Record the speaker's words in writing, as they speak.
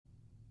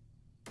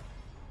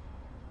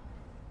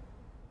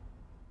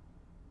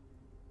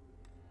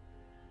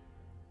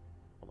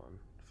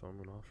phone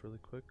went off really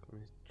quick.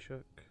 Let me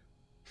check.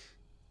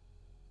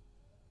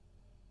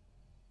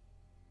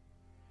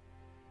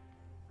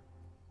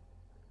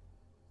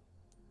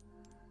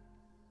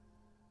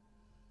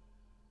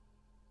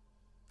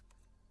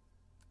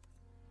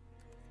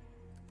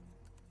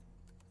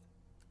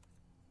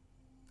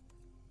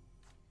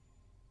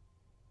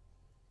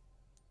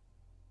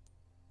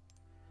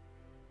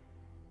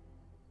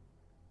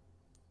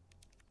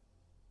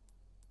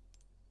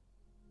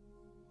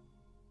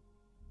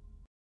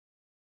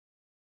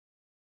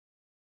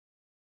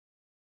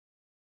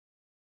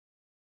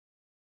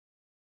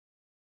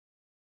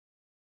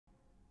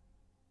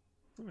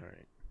 All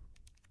right.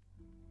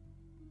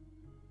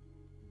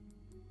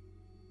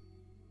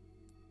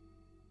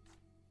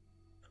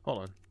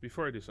 Hold on.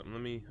 Before I do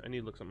something, I need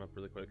to look something up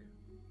really quick.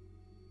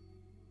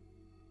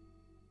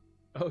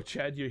 Oh,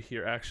 Chad,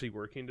 you're actually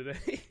working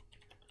today?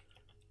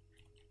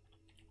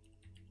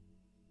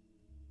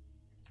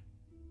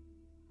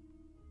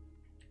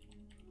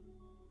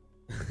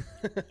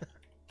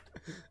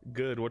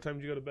 Good. What time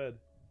did you go to bed?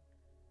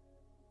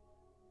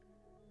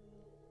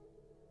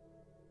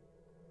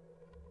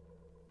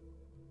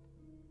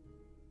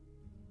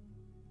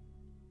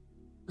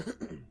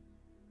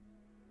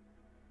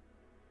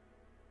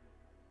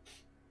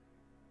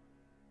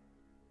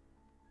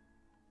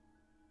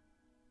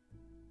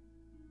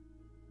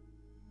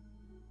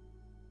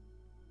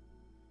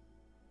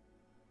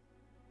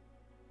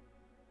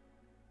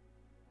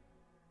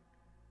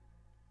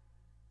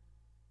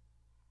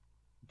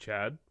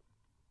 Chad,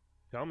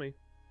 tell me.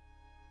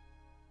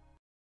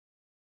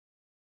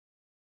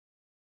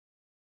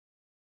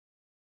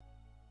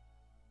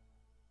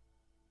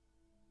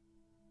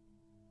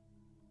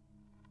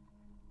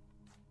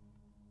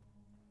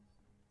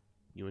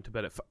 You went to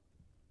bed at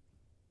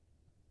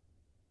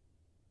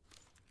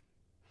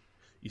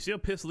You see how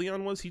pissed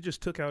Leon was? He just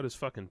took out his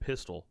fucking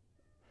pistol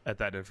at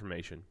that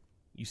information.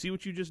 You see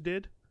what you just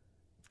did?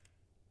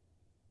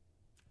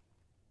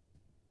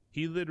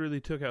 He literally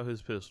took out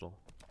his pistol.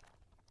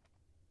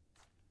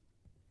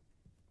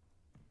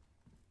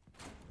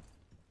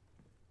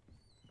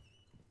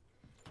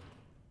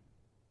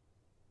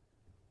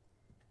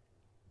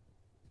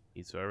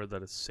 So I read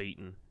that as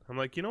Satan. I'm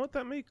like, you know what?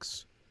 That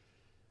makes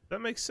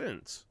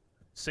sense.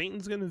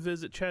 Satan's gonna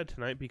visit Chad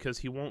tonight because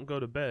he won't go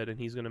to bed and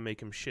he's gonna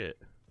make him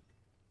shit.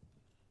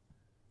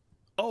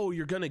 Oh,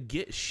 you're gonna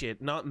get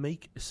shit, not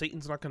make...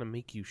 Satan's not gonna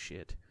make you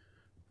shit.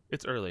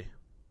 It's early.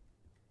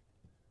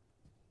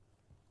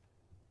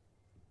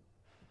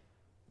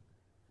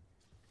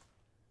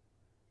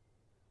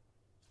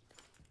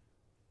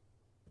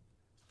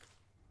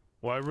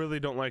 Well, I really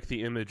don't like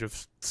the image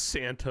of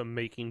Santa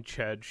making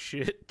Chad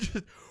shit.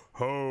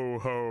 Ho,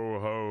 ho,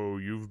 ho,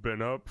 you've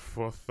been up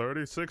for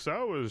 36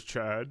 hours,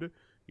 Chad.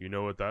 You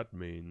know what that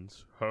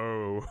means.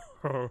 Ho,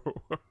 ho.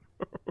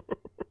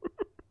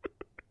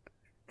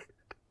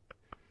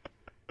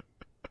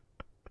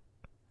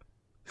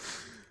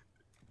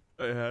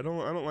 I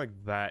don't like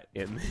that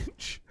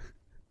image.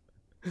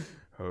 Ho,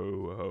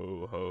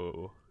 ho,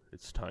 ho.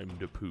 It's time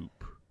to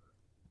poop.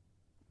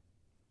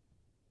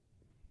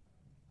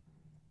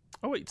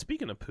 Oh wait,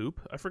 speaking of poop,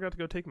 I forgot to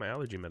go take my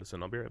allergy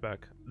medicine. I'll be right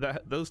back.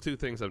 Those two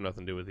things have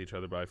nothing to do with each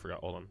other, but I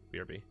forgot. Hold on.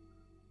 BRB.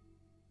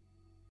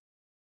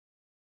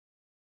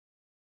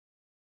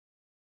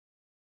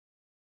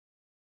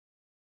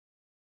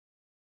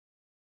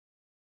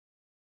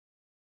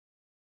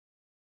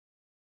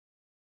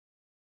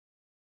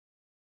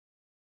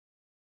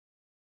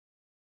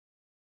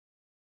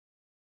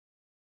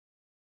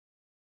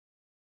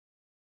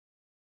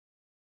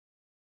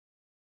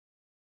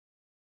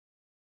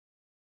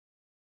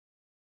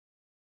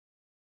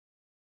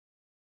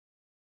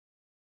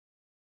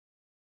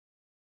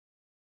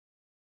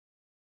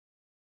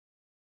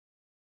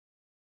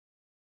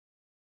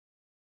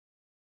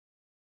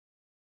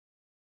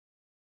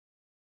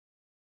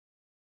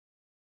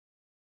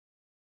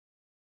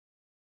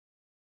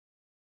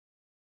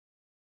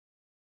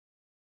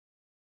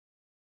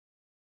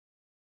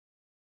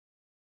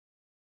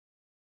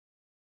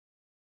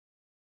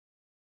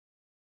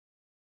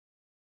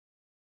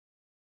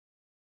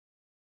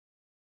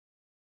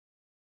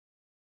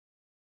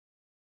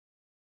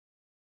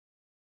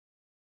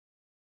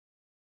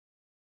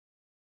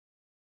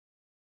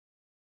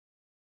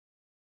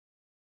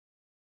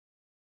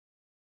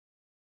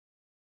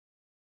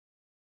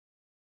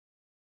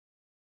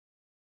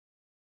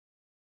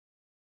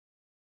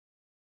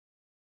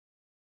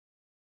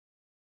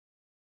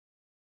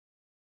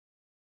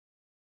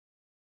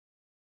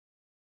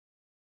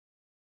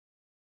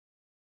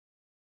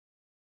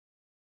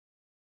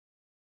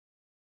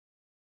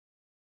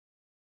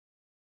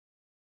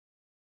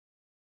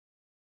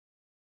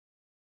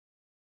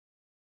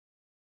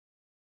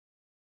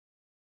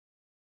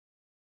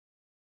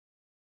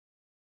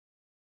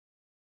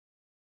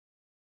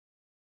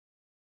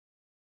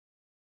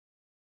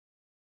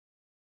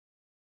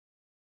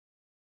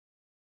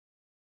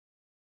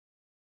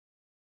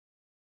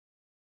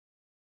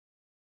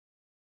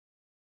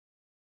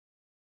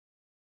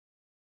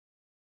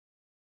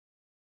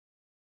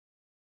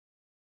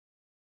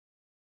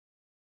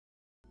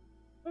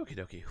 Okie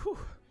dokie. Whew.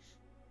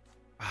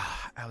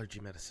 Ah,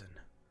 allergy medicine.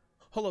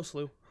 Hello,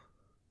 Slew.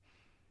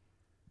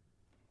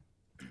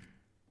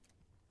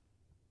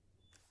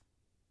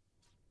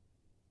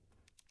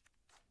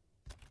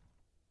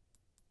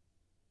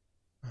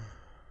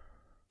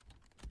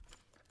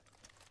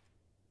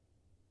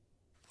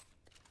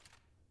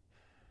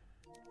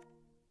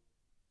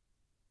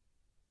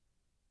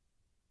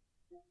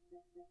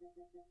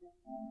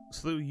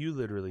 Slew, you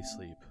literally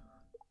sleep.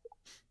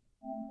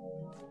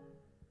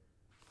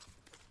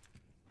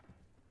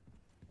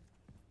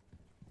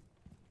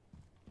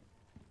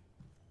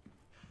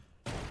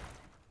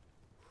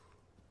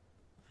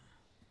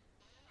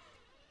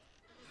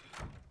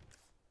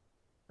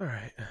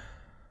 Alright.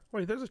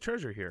 Wait, there's a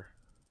treasure here.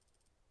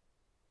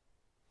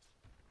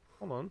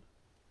 Hold on.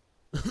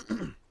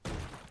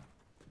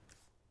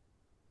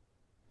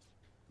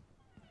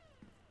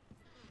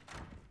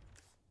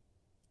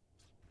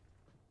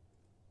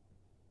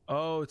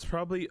 Oh, it's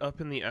probably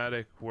up in the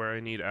attic where I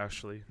need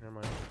Ashley. Never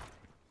mind.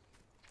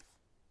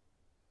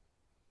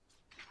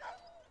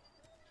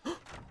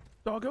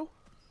 Doggo?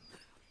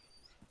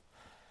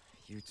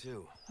 You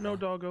too. No,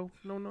 doggo.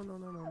 No, no, no,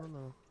 no, no, no,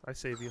 no. I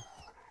save you.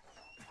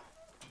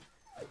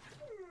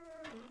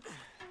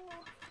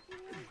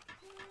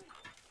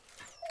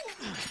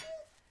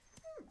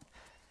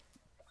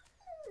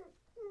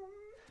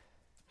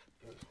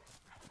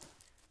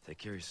 Take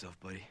care of yourself,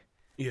 buddy.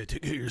 Yeah,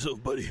 take care of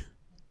yourself, buddy.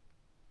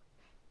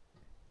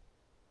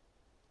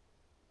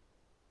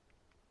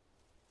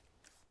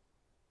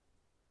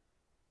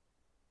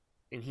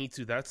 And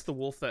Hitsu, that's the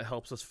wolf that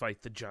helps us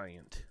fight the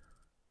giant.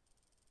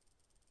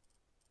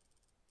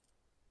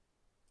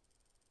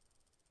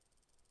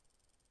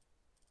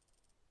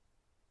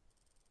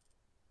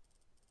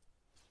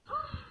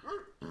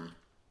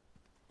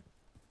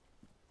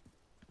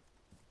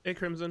 Hey,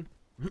 Crimson.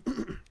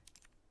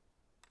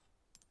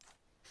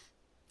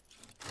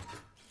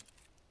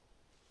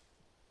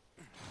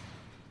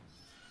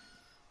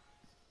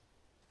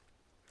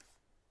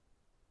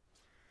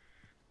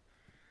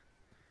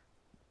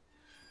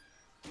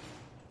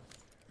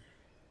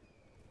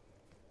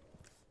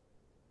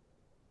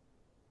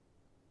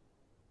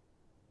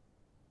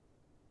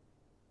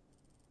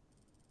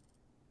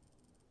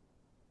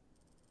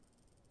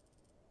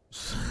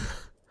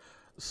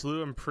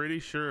 Slew, I'm pretty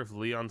sure if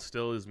Leon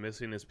still is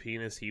missing his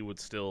penis, he would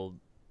still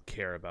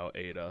care about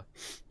Ada.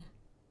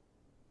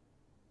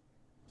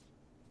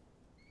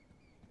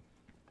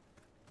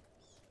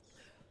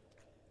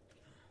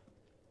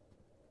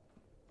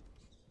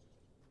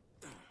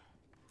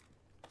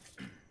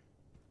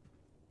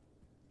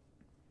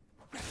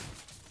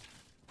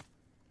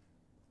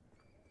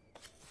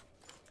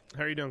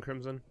 How are you doing,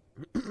 Crimson?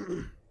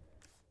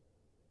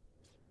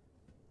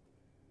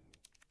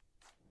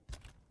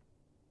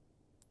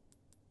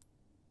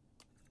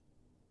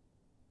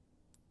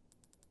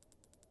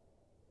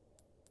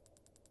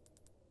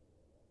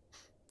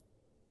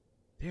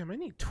 Damn, I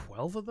need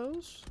 12 of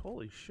those?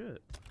 Holy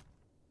shit.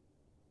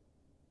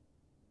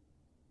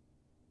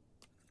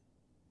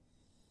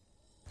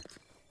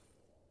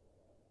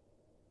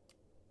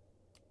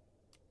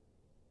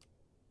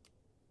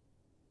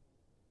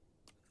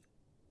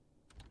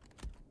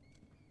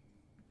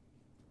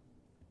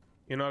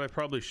 You know what, I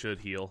probably should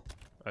heal.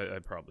 I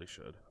probably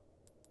should.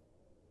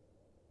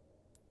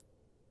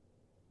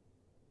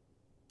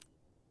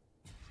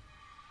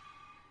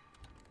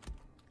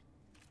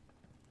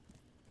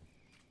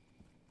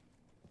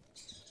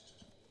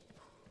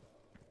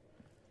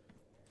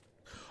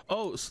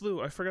 Oh,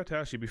 Slew, I forgot to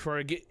ask you before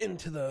I get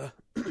into the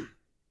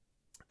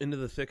into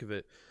the thick of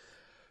it.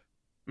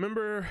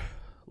 Remember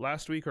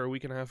last week or a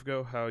week and a half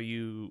ago how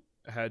you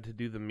had to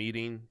do the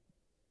meeting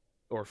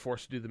or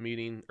forced to do the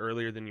meeting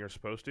earlier than you were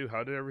supposed to?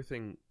 How did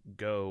everything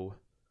go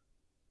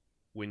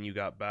when you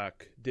got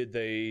back? Did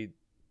they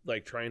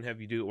like try and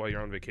have you do it while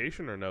you're on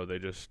vacation, or no, they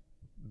just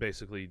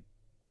basically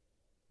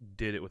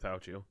did it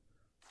without you?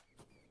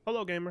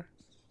 Hello, gamer.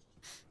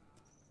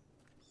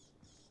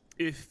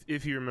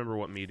 If you remember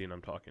what meeting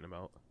I'm talking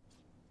about.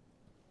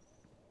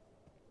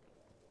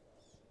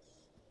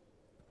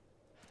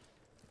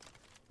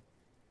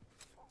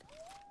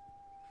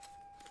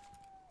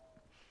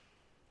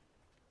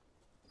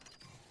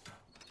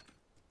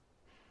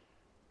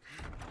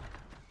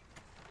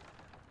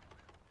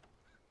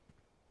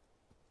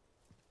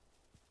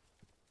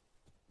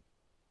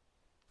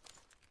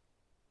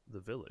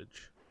 The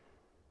village.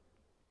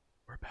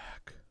 We're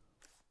back.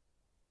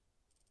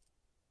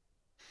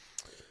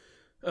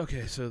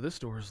 Okay, so this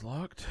door is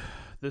locked.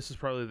 This is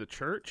probably the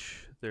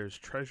church. There's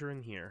treasure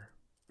in here.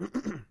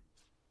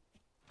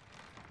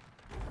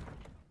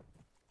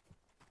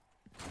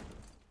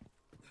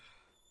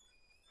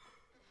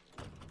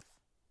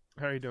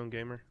 How are you doing,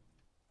 gamer?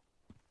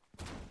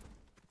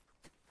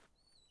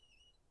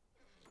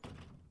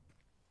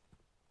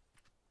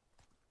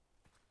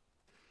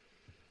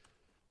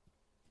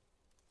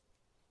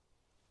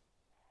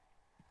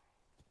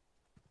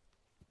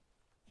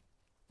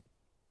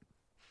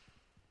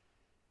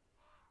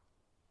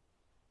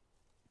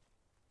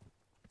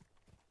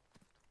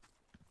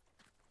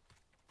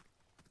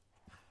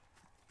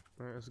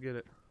 Alright, let's get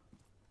it.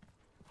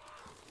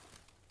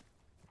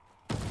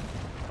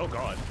 Oh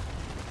god.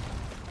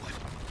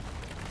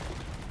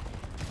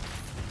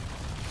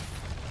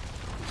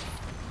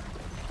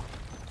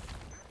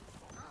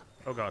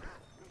 Oh god.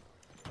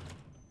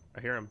 I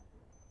hear him.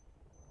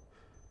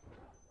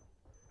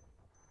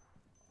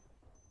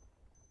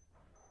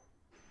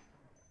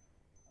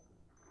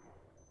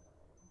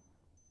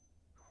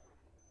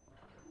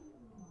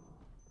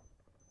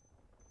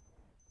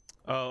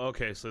 Oh,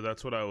 okay, so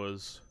that's what I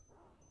was...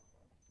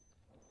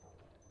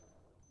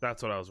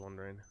 That's what I was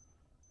wondering.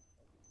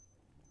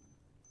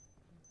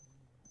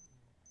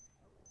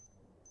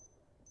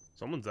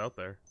 Someone's out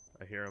there.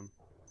 I hear him.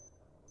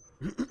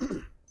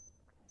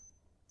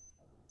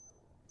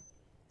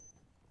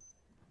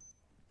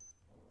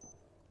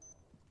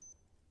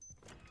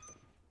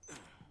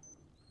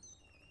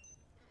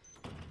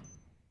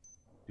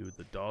 Dude,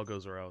 the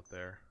doggos are out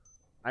there.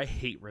 I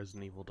hate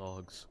Resident Evil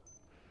dogs.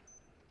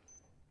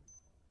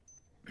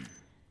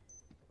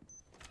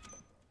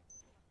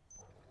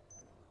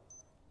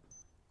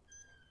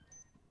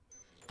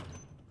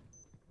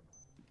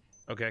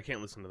 Okay, I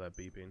can't listen to that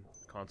beeping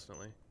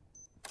constantly.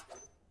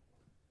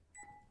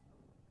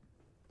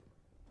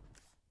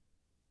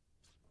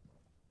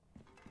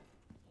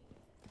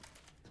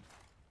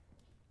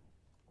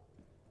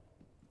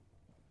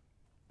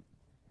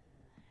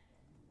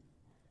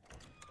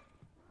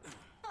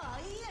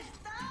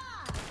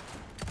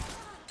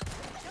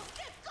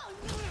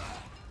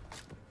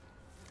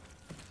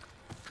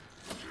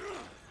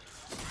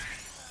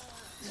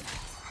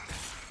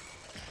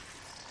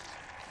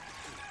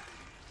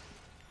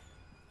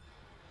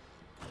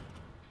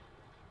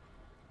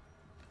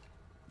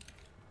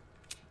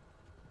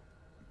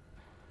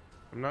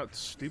 I'm not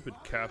stupid,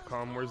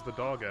 Capcom. Where's the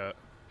dog at?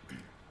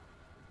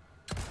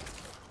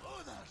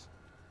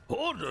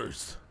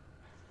 Orders!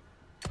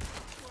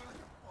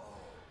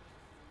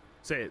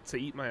 Say it. Say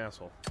eat my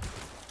asshole.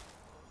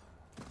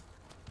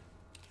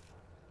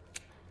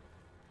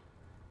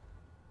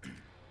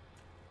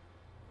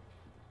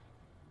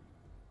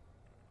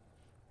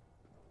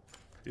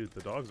 Dude,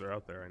 the dogs are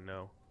out there, I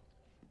know.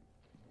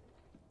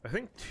 I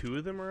think 2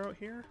 of them are out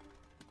here.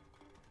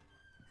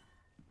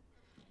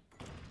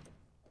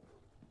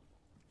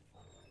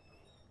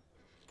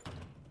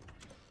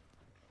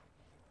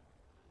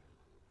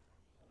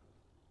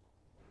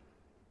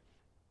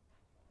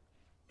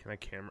 Can I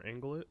camera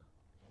angle it?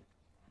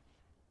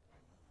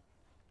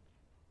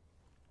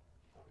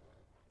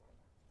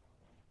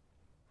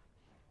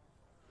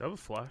 Do I have a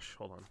flash?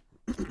 Hold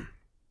on.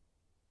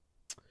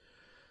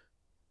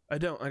 I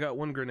don't. I got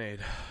 1 grenade.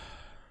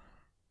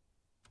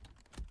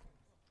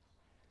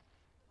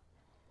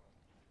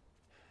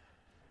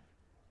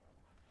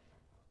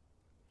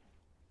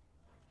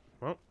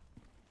 Well,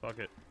 fuck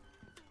it.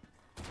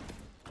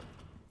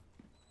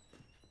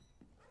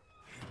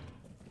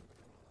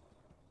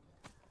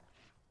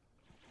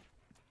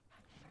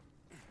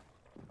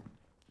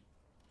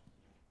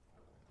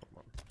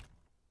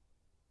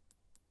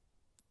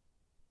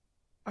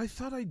 I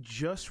thought I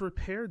just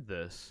repaired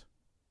this.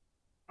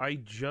 I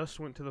just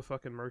went to the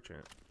fucking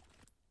merchant.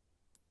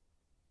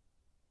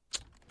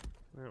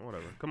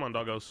 Whatever. Come on,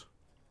 doggos.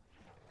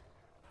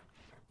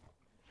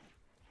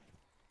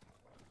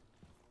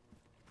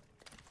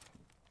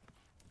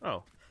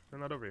 Oh, they're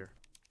not over here.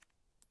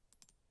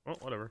 Oh,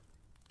 whatever.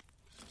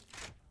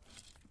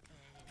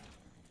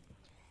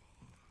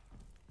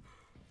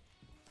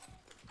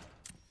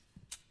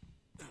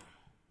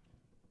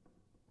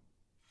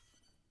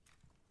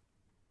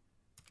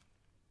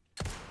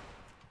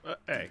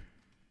 Hey.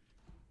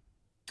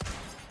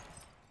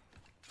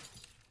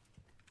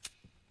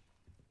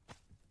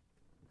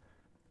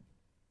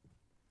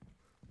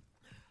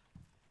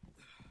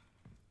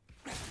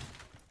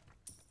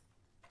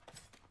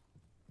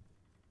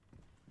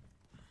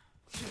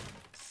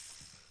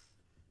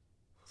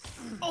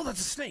 Oh,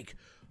 that's a snake!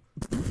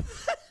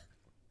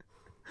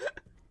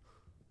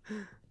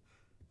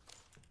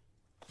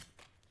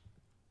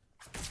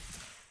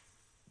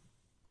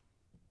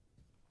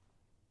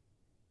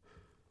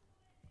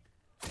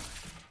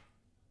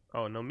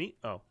 Oh, no meat?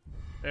 Oh,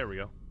 there we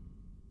go.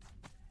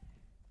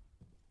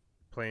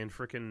 Playing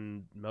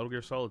frickin' Metal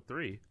Gear Solid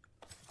 3.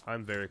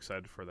 I'm very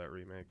excited for that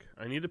remake.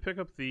 I need to pick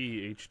up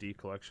the HD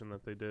collection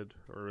that they did,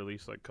 or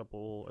released like I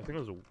think it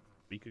was a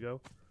week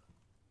ago.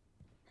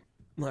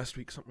 Last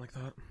week, something like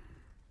that.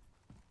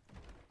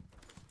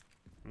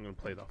 I'm gonna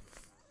play the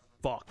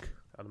fuck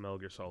out of Metal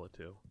Gear Solid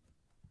 2.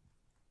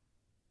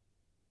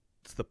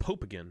 It's the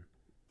Pope again.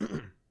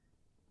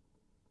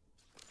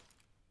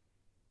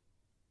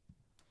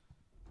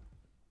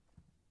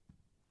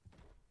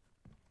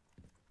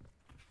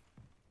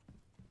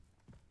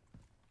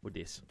 With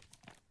this.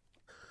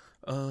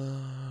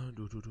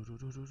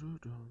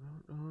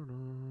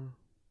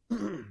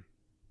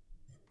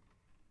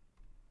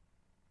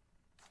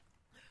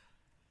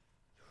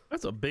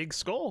 That's a big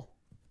skull.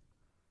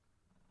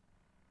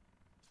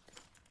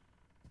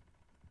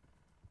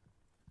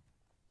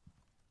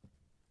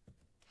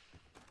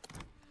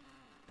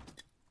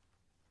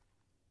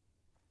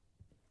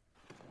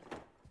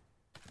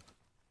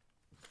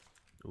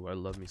 Ooh, I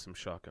love me some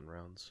shotgun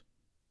rounds.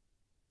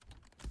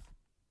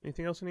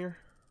 Anything else in here?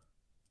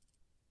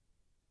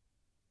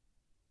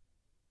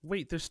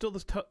 Wait, there's still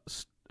this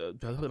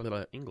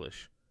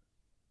English.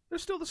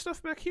 There's still the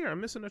stuff back here.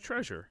 I'm missing a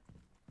treasure.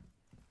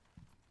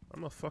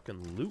 I'm a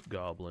fucking loot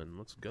goblin.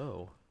 Let's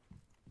go.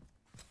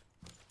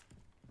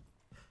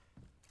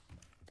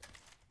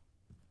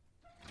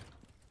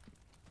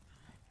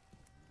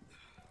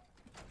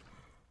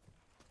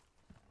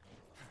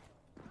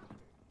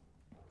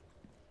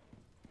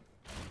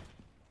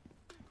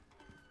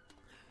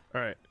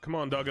 Alright, come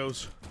on,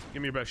 doggos.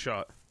 Give me your best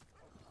shot.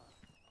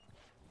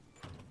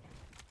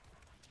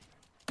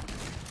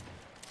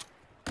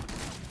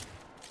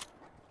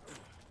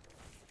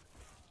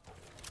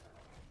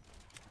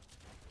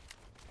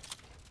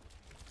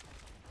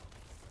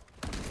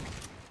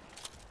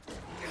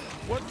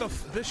 What the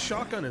f- This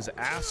shotgun is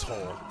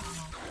asshole.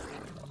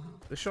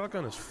 This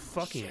shotgun is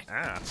fucking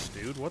ass,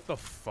 dude. What the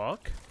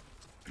fuck?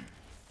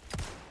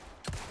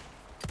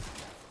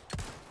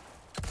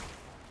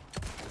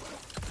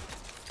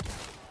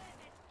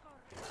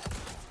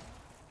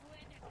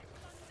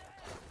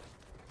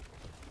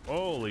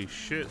 Holy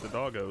shit, the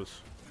doggos.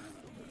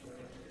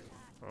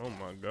 Oh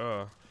my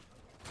god.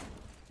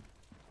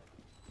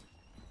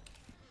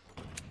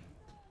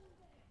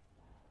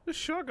 This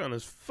shotgun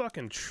is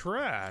fucking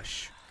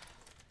trash.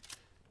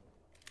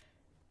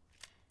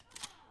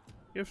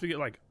 You have to get,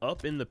 like,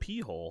 up in the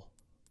pee hole.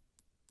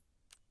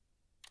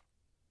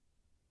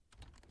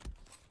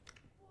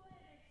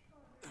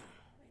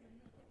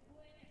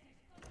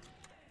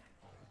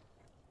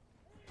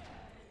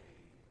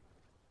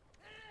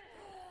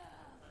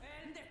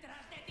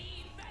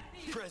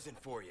 Present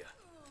for you.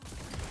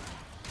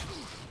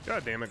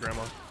 God damn it,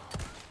 Grandma.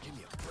 Give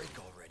me a break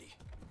already.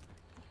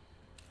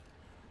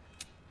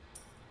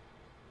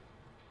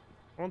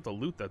 I want the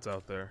loot that's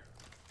out there.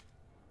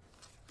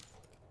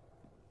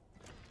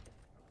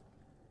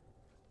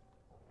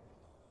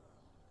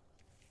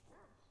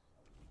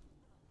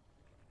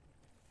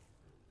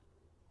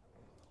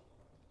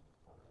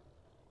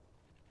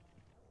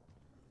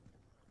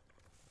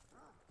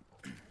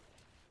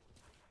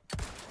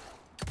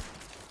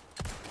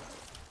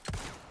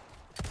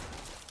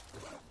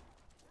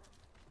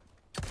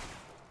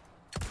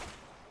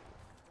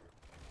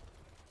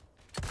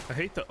 I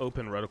hate the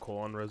open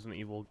reticle on Resident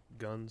Evil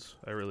guns.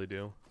 I really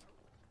do.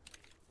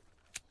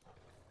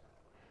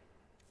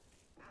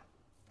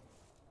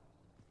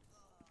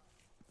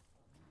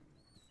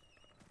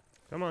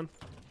 Come on.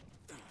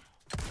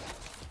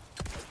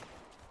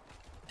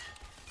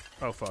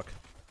 Oh, fuck.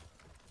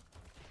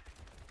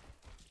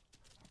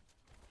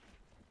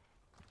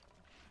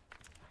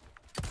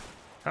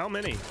 How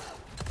many?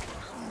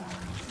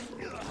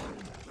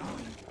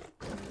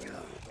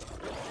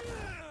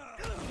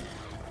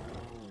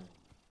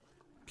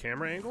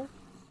 Camera angle?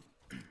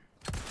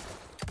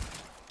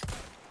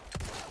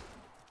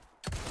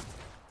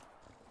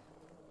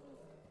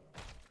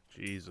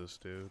 Jesus,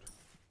 dude.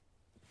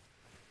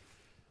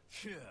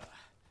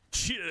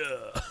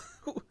 Yeah.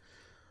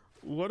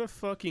 What a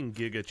fucking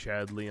Giga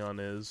Chad Leon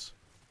is.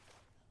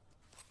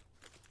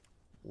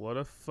 What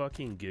a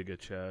fucking Giga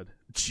Chad.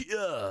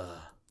 Yeah.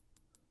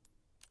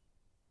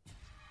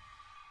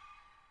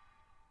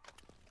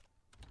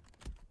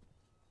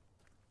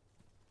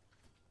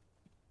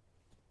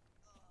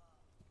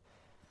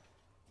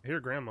 Here,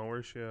 Grandma,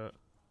 where's she at?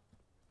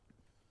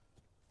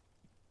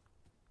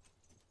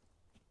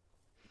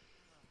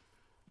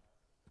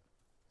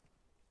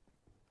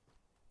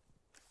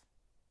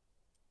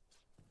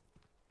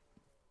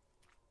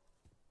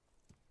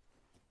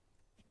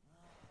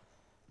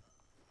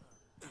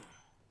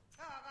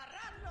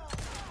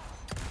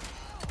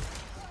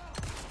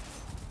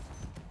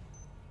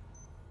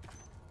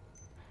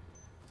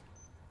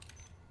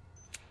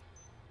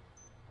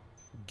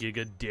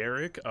 Giga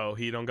Derek? Oh,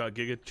 he don't got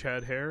Giga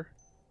Chad hair?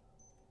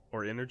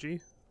 Or energy?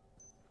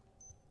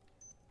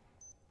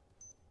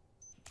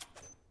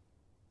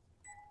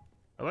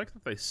 I like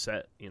that they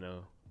set, you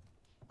know,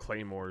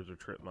 claymores or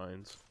trip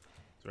mines.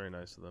 It's very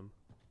nice of them.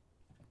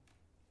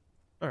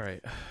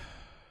 Alright.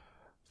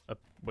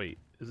 Wait,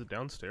 is it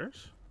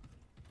downstairs?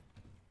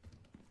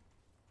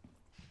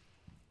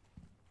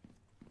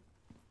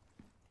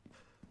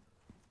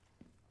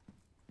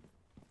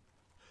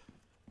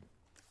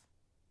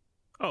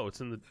 Oh, it's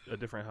in a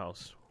different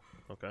house.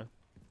 Okay.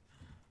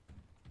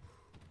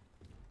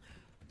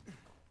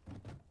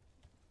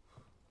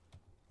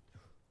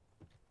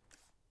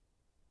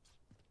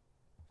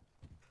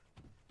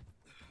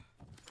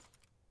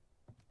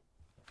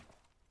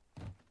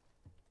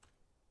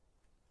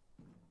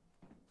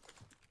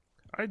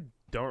 I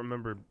don't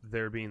remember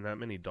there being that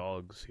many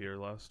dogs here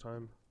last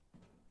time.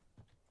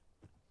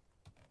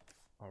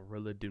 I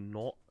really do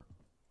not.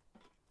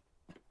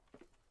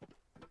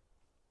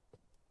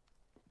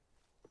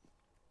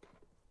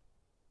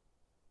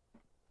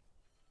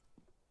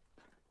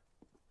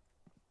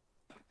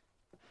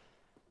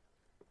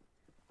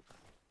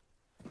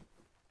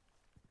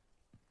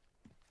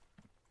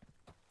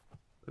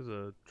 There's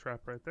a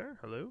trap right there.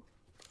 Hello?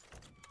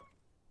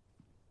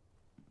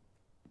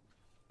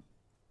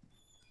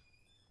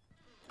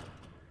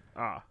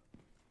 Ah.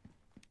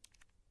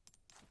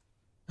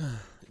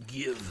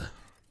 Give.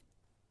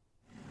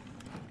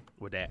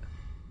 What that?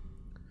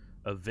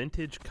 A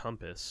vintage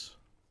compass.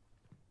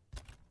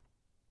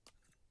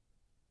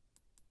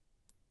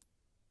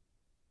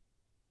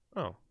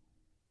 Oh.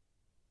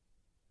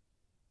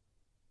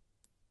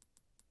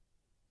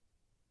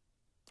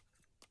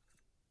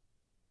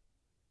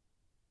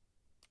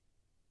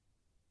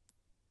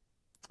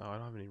 Oh, I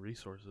don't have any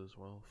resources.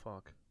 Well,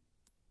 fuck.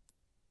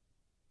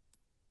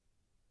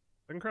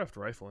 I can craft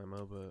rifle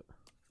ammo, but...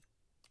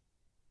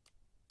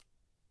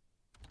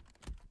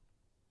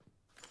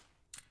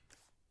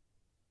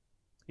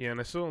 Yeah,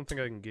 and I still don't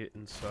think I can get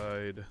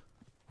inside.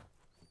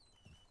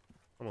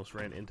 Almost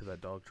ran into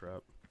that dog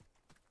trap.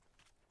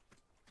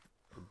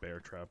 Or bear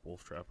trap,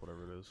 wolf trap,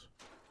 whatever it is.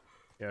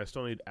 Yeah, I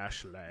still need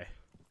Ashley.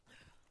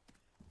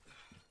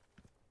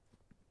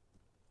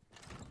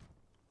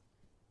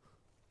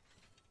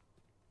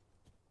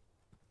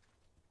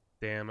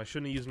 Damn, I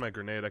shouldn't have used my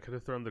grenade. I could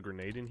have thrown the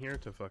grenade in here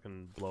to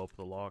fucking blow up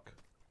the lock.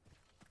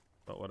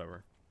 But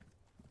whatever.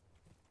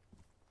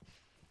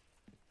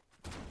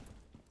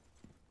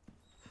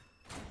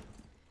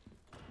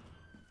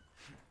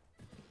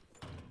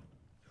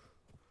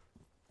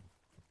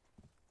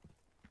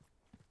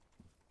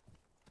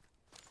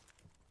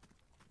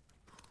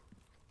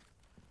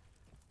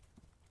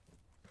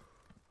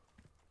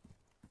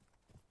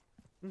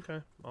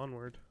 Okay,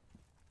 onward.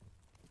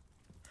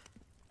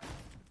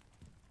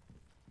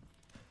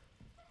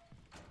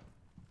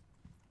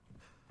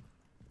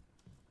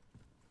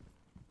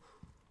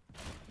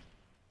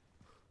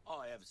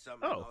 I have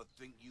something I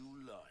think you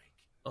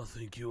like. I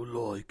think you'll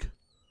like.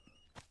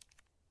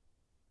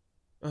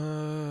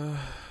 The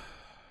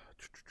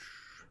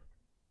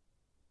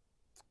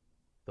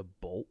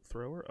bolt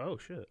thrower? Oh,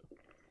 shit.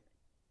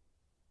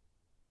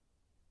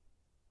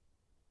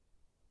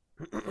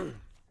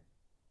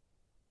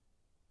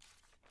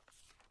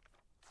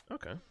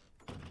 Okay.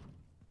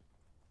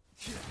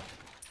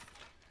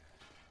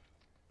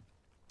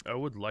 I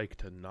would like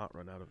to not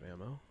run out of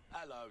ammo.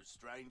 Hello,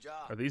 stranger.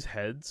 Are these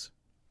heads?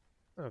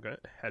 Okay.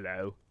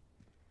 Hello.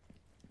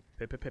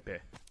 Pepe pepe.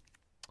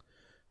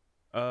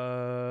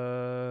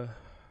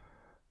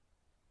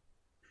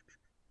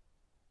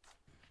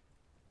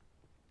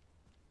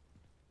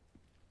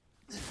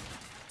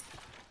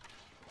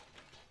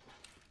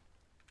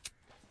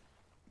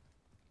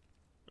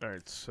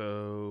 Alright,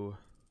 so...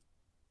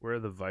 Where are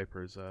the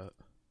vipers at?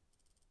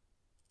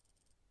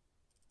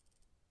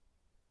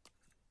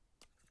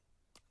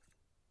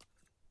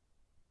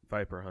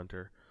 Viper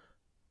hunter.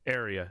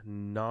 Area,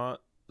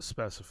 not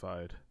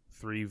specified.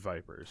 3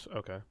 vipers.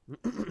 Okay.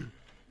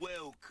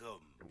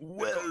 Welcome.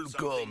 Welcome.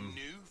 Something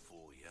new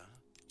for you.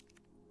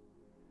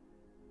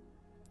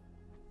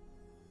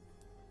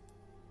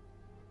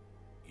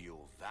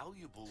 Your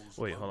valuables.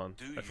 Wait, hold on.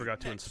 Do I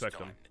forgot to next inspect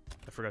time. them.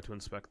 I forgot to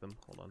inspect them.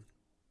 Hold on.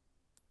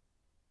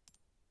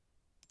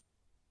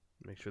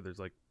 Make sure there's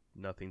like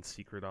nothing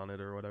secret on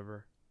it or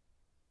whatever.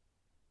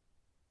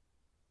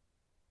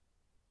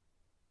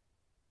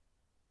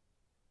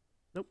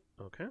 Nope.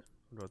 Okay.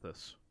 What about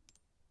this?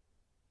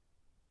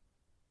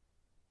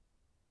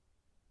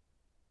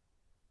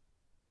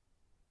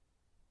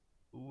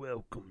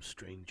 Welcome,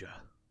 stranger.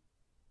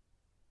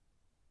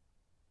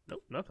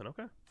 Nope, nothing.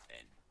 Okay.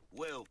 And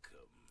welcome.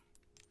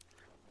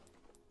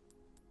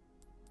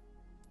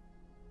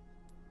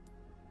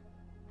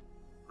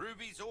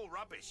 Ruby's all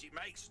rubbish. It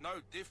makes no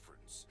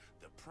difference.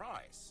 The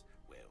price,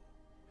 well,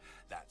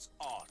 that's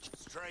art,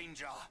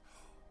 stranger.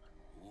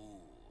 Ooh,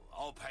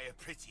 I'll pay a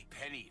pretty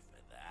penny for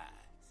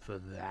that. For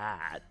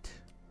that.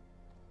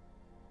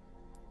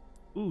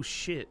 Ooh,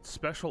 shit.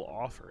 Special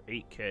offer.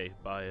 8K.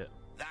 Buy it.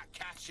 That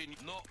cash,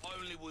 and not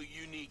only will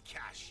you need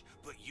cash,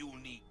 but you'll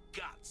need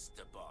guts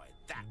to buy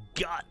that.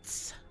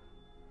 Guts!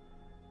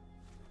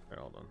 Alright,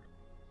 hold on.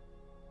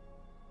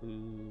 Who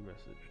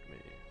messaged me?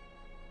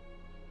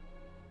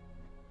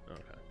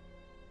 Okay.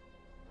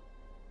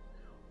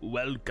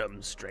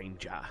 Welcome,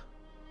 stranger.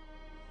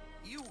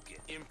 You'll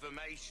get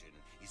information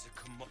is a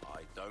commodity.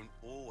 I don't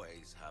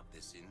always have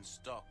this in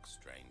stock,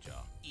 stranger.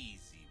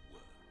 Easy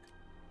work.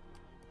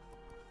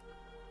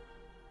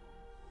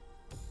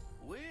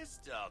 We're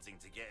starting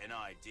to get an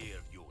idea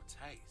of your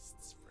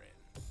tastes,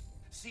 friend.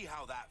 See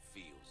how that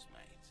feels,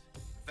 mate. A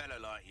fellow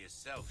like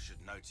yourself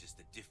should notice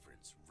the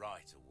difference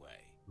right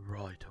away.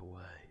 Right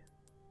away.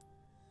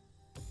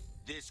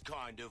 This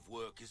kind of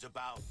work is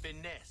about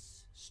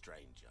finesse,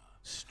 stranger.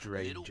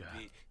 Stranger. A little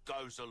bit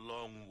goes a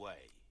long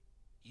way.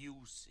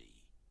 You'll see.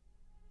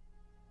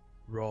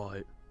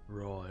 Right,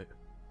 right.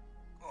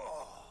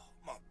 Oh,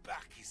 my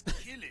back is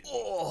killing me.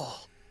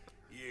 Oh!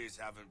 Years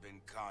haven't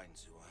been kind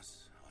to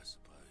us, I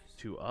suppose.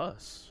 To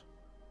us?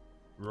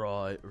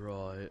 Right,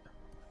 right.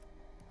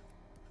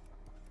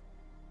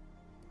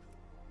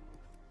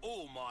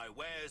 All my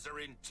wares are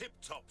in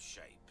tip-top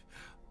shape,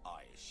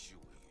 I assure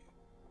you.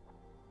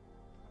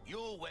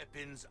 Your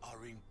weapons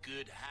are in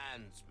good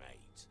hands,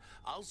 mate.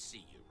 I'll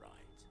see you right.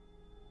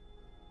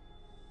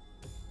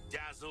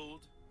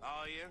 Dazzled,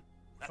 are you?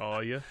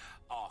 Are you?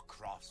 Our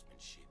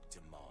craftsmanship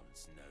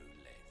demands no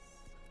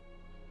less.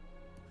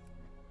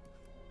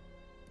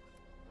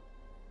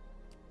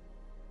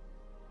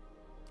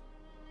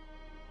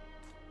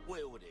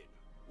 Wielding,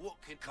 what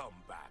can come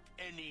back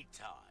any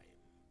time?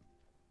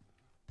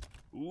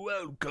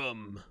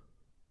 Welcome.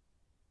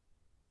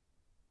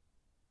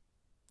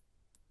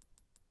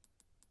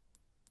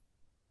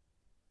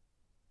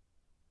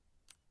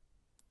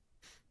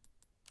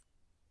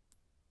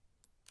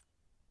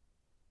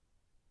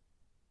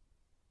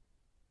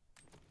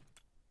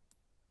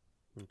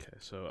 Okay,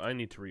 so I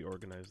need to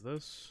reorganize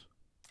this.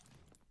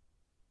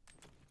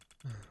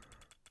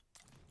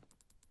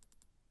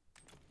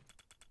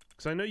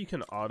 Because I know you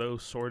can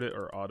auto-sort it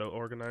or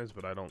auto-organize,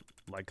 but I don't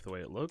like the way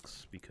it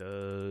looks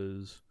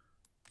because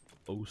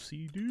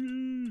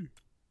OCD.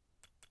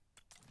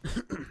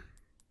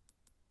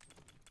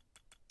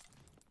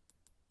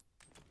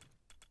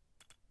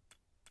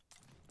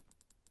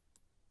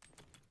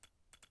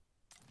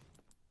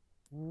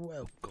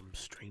 Welcome,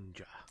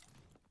 stranger.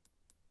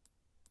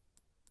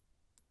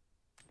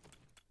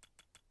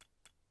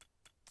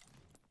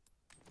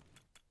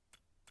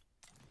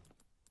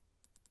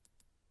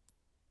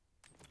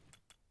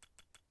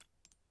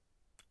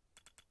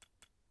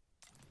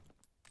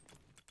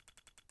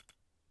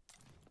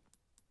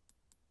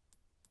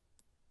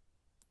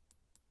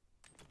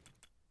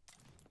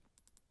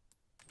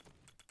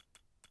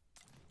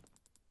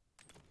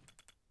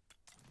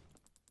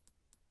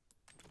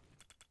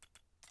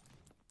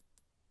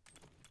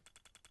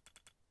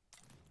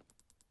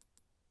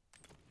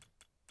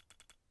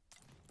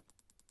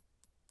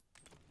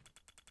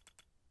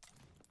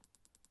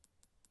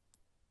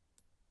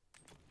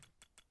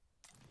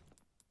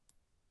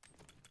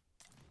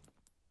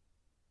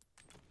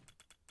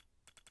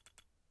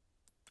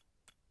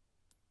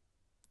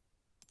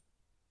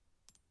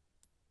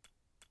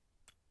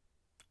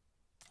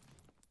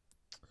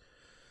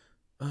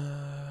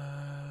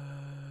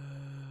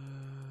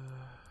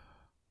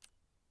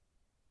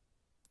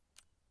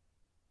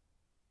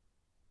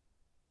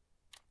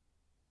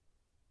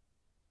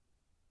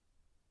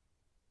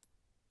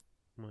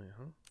 Wait,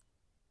 huh?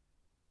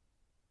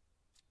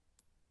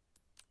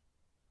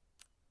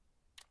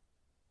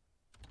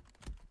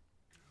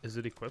 Is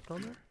it equipped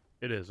on there?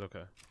 It is,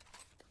 okay.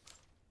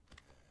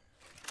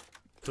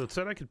 So it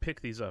said I could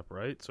pick these up,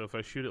 right? So if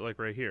I shoot it like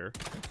right here.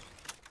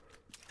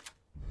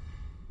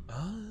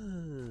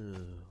 Oh,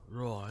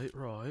 right,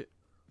 right.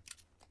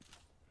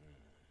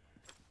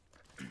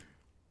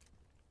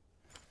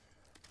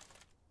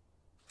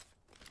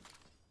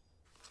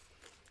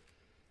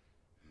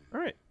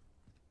 Alright.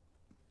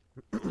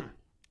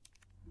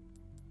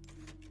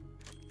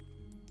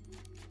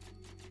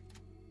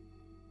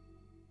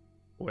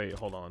 Wait,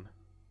 hold on.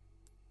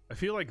 I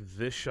feel like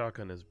this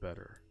shotgun is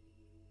better.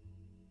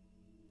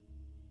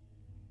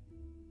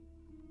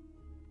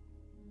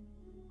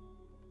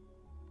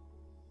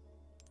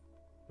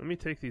 Let me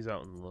take these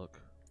out and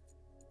look.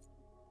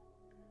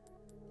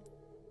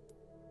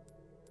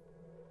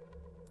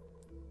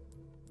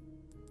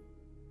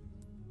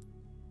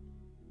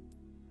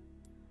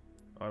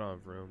 I don't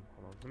have room.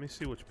 Hold on. Let me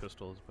see which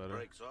pistol is better.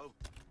 Break so.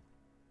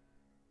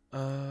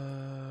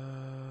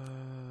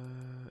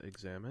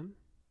 Examine.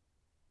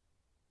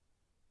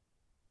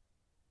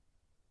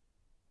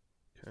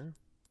 Okay.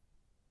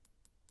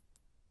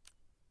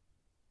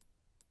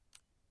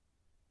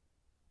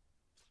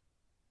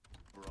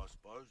 I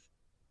suppose.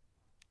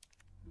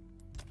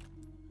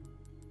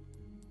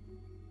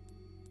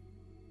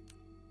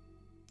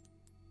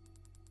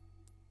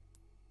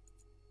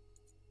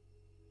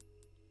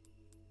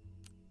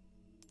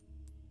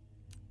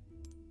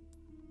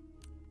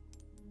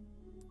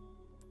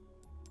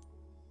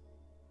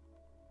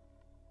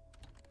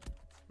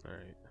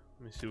 Alright.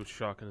 Let me see which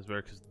shotgun is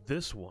better, because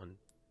this one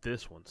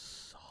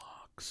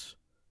sucks.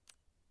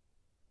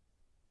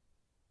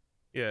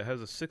 Yeah, it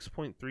has a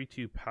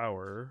 6.32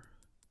 power.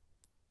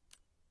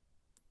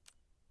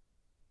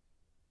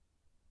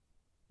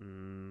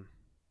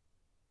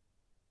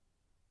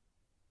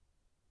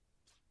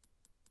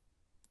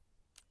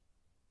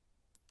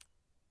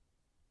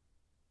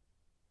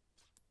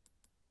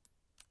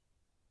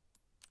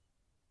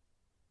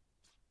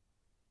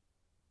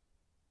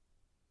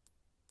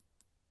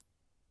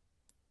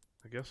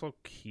 I guess I'll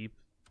keep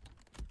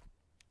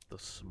the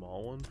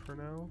small one for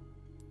now.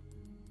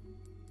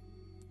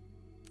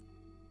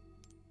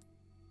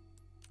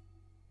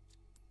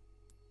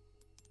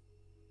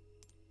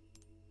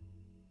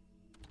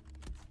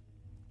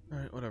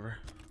 Alright, whatever.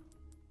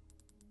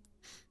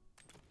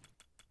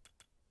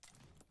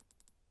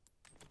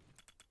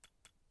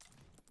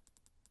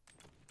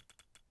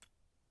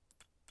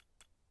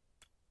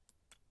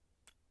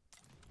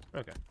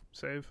 Okay,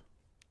 save.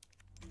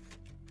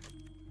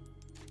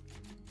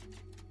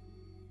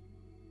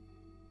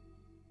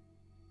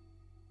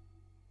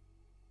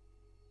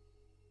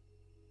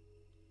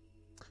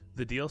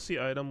 The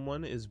DLC item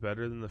one is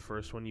better than the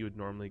first one you would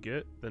normally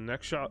get. The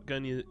next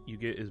shotgun you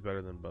get is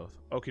better than both.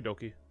 Okie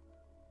dokie.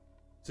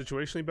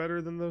 Situationally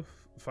better than the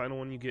final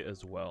one you get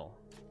as well.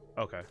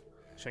 Okay.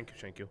 Thank you,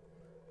 thank you.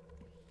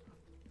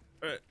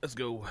 Alright, let's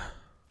go.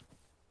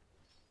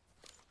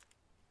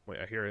 Wait,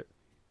 I hear it.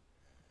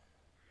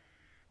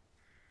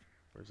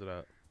 Where's it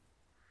at?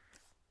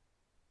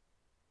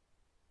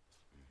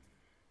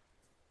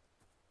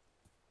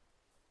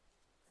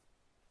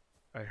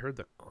 I heard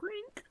the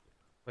crink,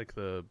 like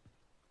the.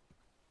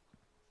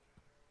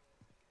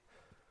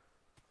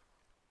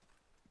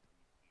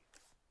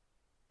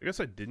 I guess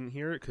I didn't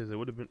hear it because it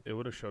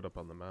would have showed up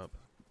on the map.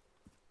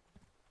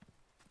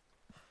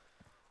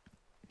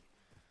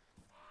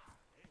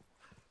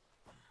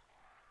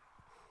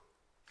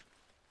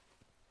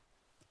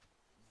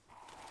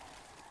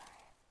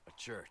 A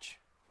church.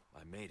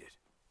 I made it.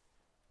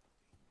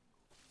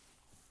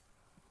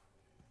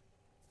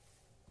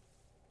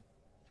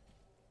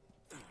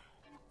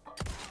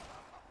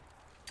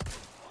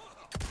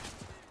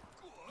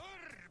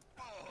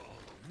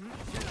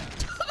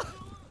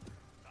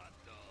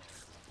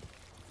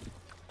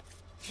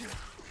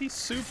 He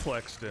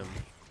suplexed him.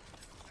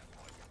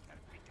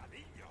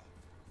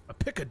 A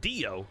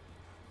picadillo?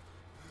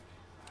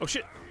 Oh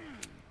shit!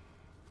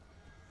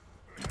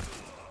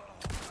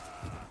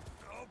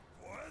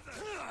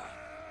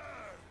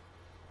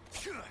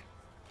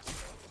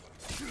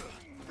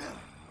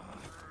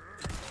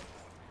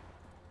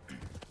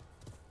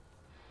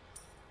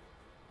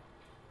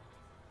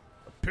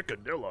 A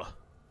picadillo.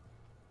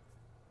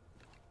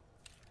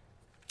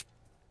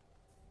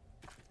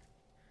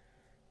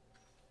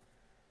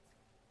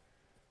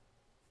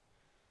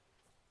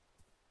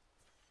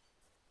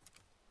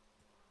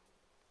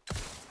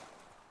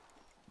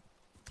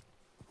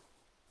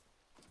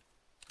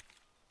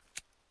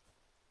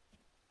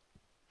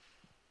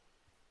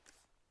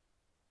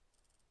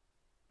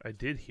 I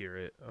did hear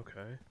it.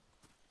 Okay.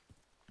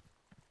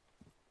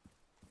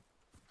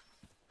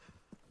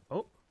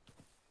 Oh,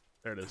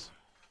 there it is.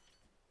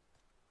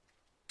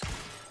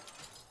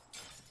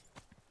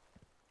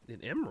 An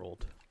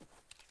emerald.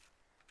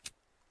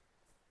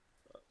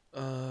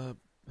 The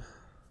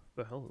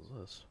hell is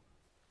this?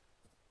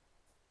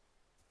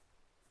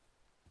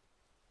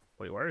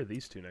 Wait, why are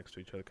these two next to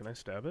each other? Can I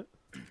stab it?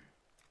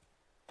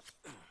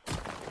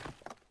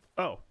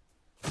 Oh.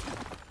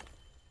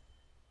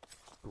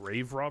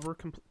 Grave robber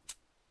complete.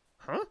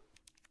 Huh?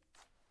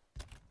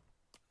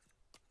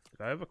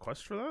 Did I have a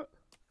quest for that?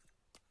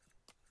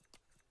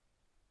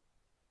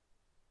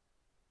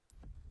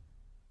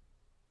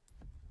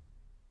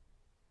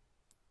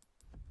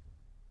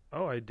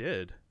 Oh, I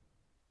did.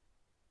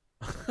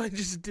 I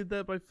just did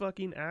that by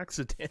fucking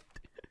accident.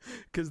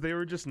 Because they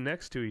were just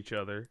next to each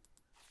other.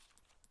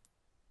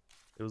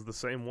 It was the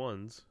same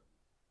ones.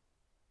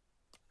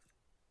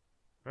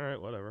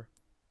 Alright, whatever.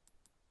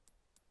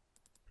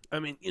 I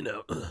mean, you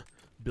know,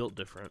 built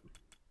different.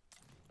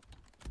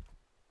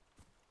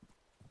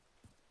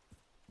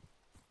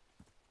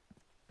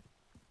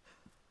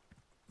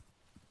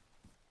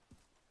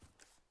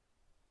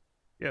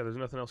 Yeah, there's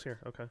nothing else here.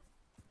 Okay.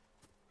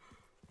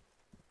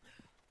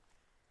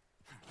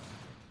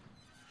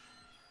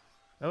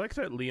 I like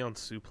that Leon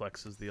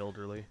suplexes the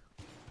elderly.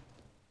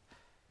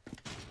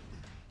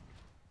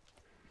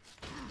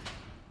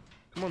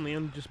 Come on,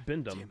 Leon, just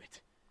bend them. Damn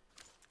it.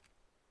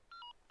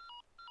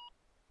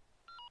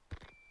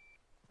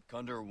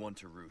 Condor 1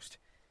 to roost.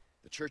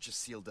 The church is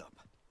sealed up.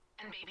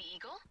 And Baby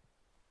Eagle?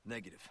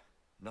 Negative.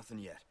 Nothing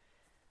yet.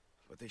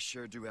 But they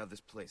sure do have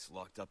this place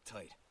locked up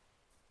tight.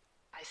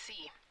 I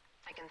see.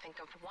 I can think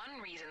of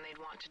one reason they'd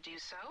want to do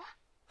so.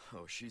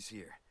 Oh, she's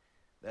here.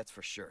 That's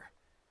for sure.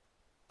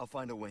 I'll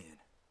find a way in.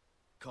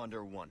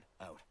 Condor 1,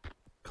 out.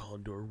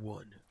 Condor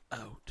 1,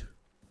 out.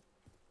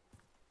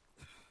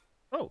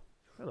 Oh,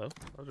 hello.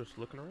 I was just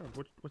looking around.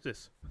 What's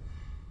this?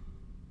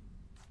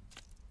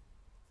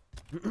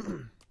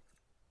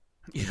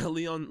 Yeah,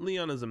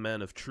 Leon is a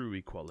man of true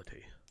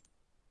equality.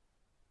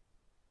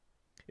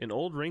 An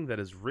old ring that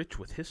is rich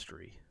with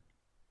history.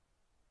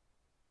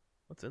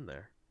 What's in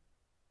there?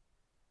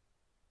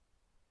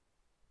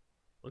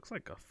 Looks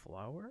like a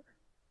flower?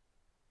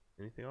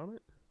 Anything on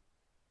it?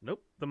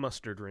 Nope, the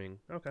mustard ring.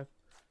 Okay.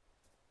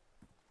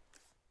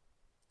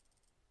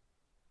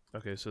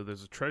 Okay, so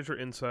there's a treasure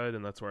inside,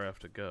 and that's where I have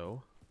to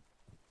go.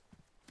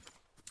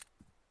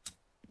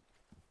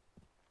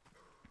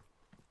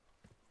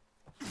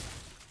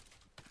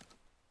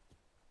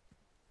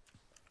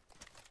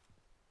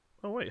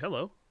 Oh, wait,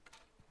 hello.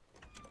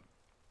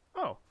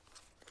 Oh,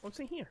 what's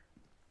in here?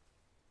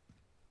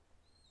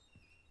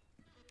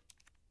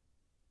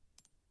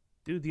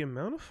 Dude, the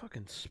amount of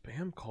fucking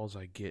spam calls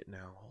I get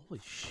now,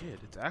 holy shit.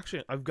 It's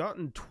actually, I've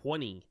gotten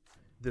 20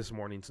 this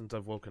morning since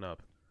I've woken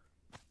up.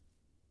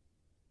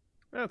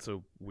 That's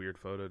a weird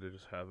photo to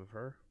just have of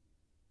her.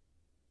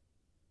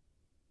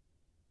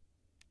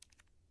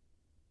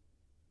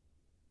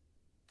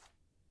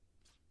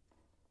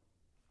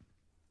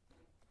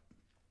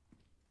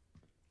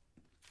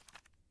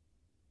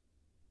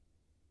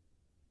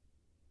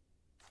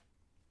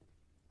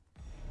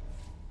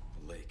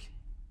 The lake.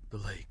 The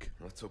lake.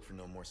 Let's hope for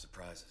no more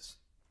surprises.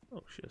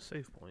 Oh shit, a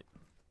save point.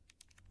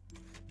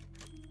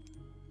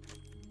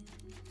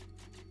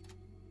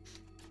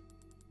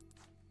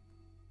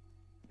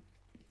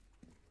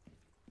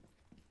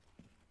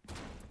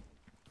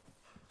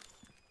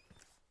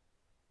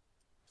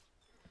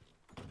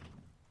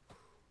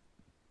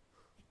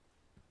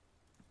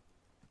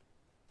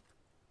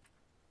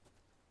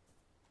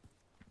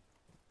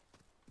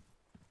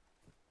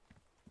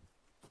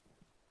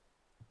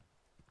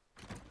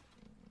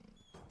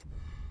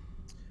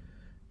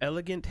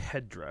 Elegant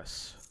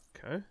headdress.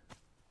 Okay.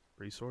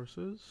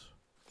 Resources.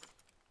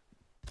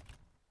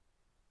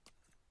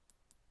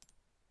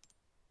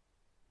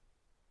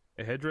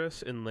 A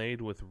headdress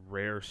inlaid with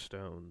rare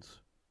stones.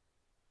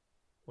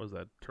 What is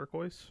that?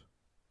 Turquoise?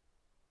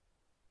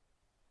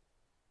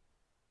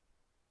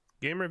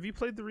 Gamer, have you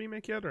played the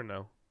remake yet or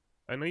no?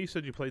 I know you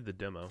said you played the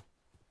demo.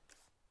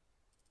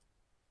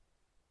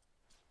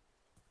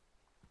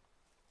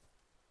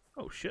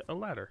 Oh shit, a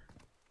ladder.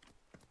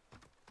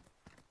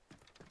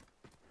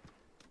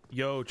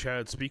 Yo,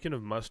 Chad, speaking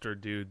of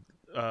mustard, dude,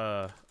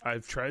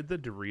 I've tried the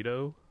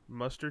Dorito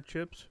mustard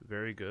chips,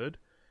 very good.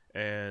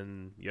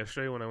 And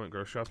yesterday when I went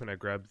grocery shopping, I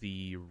grabbed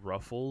the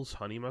Ruffles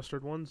honey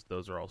mustard ones.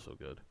 Those are also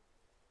good.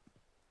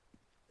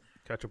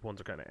 Ketchup ones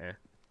are kind of eh.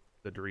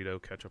 The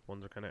Dorito ketchup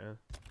ones are kind of eh.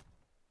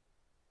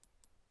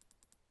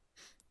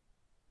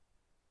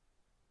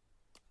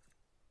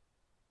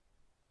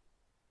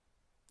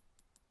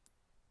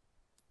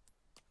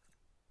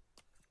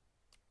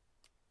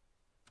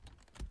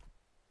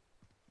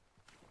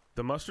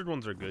 The mustard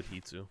ones are good,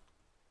 Hitsu.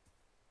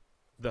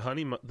 The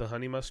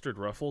honey mustard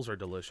Ruffles are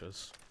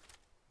delicious.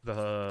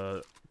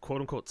 The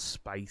quote-unquote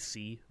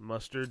spicy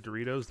mustard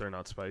Doritos, they're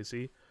not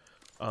spicy.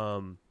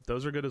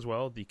 Those are good as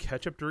well. The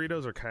ketchup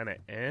Doritos are kind of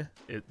eh.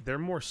 They're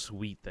more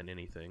sweet than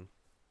anything.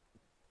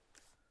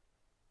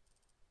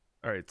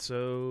 Alright,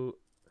 so...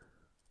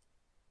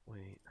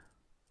 Wait.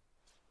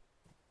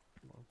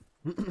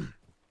 Come on.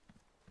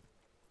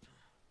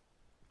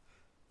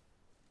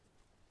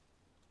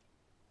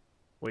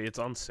 Wait, it's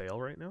on sale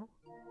right now?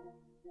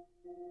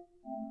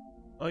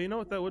 Oh, you know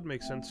what? That would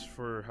make sense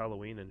for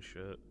Halloween and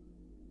shit.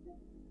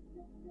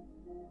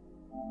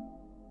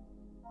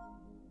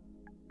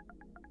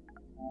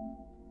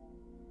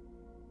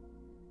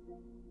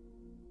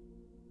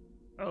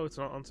 Oh, it's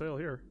not on sale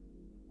here.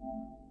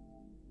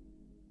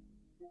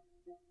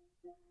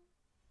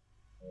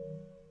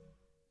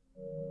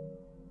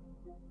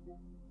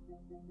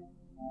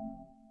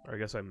 Or I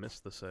guess I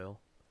missed the sale.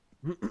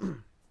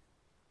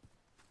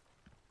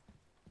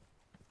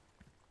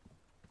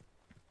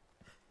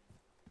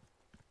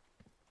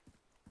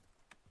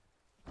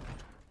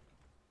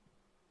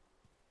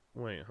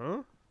 Wait,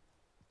 huh?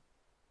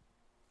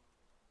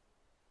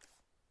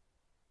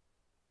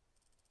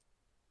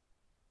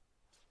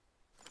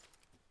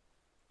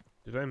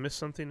 Did I miss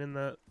something in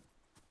that,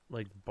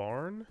 like,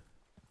 barn?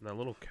 In that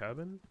little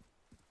cabin?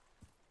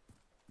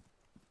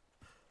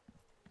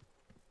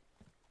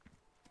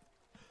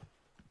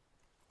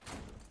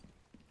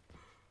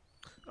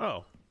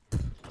 Oh.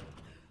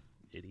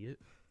 Idiot.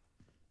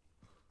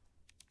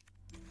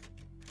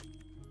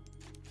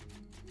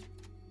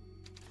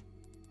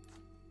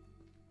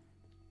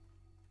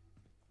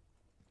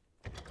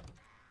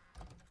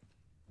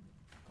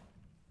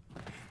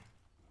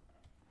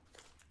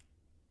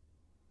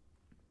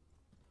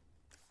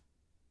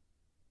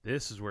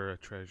 This is where a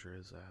treasure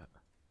is at.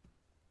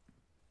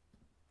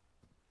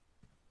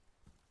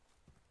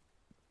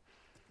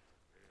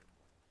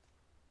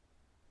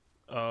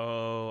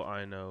 Oh,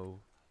 I know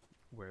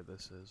where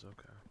this is.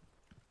 Okay.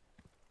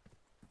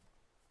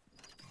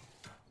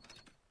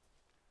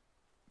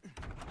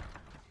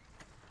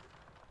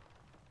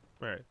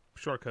 Alright,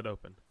 shortcut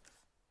open.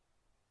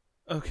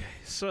 Okay,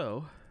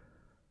 so...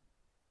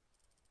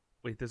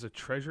 Wait, there's a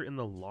treasure in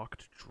the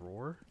locked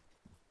drawer?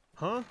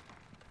 Huh?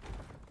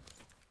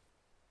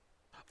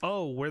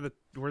 Oh, where the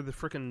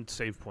frickin'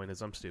 save point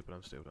is. I'm stupid.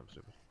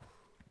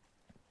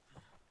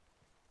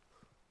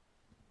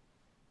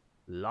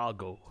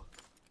 Lago.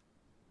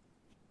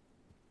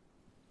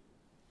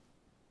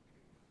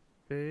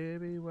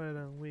 Baby, why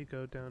don't we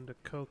go down to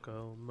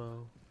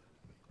Kokomo?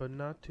 But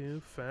not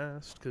too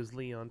fast, cause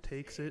Leon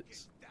takes it.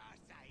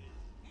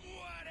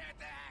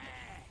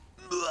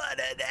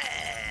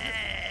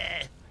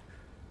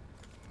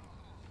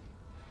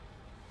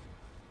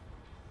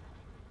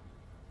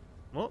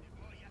 Well.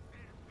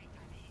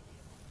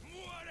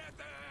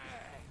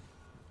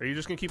 Are you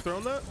just gonna keep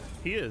throwing that?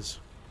 He is.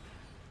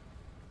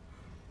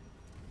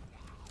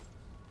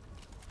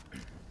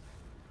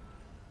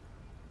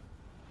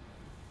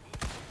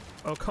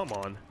 Oh, come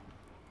on.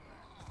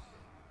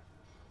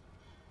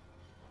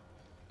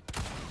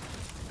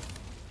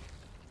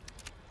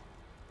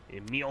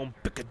 Mi un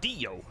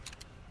picadillo.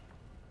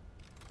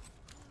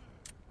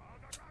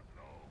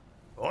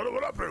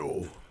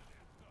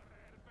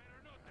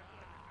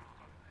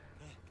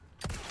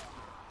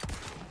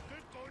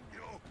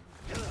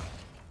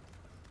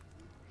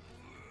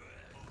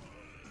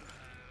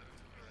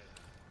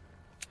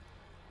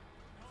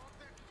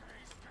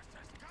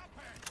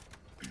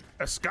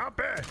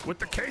 Escape with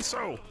the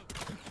queso.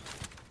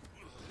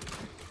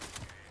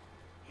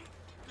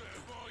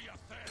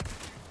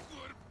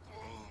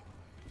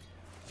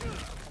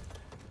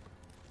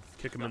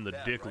 Kick him in the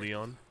dick, right?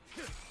 Leon.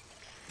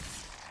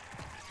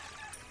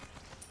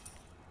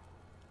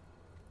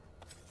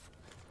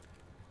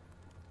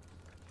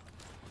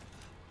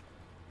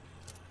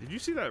 Did you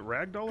see that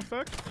ragdoll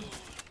effect?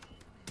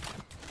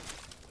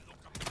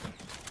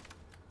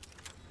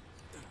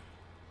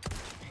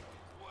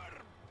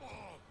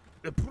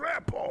 The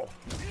Prepo!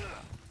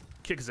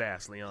 Kick his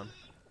ass, Leon.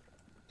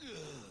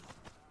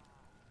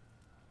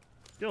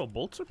 Yo,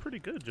 bolts are pretty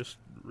good. Just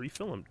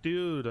refill them.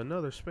 Dude,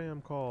 another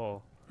spam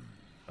call.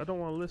 I don't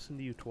want to listen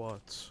to you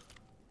twats.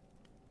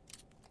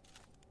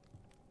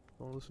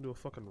 I want to listen to a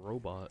fucking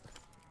robot.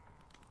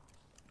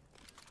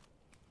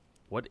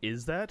 What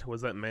is that?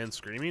 Was that man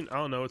screaming? I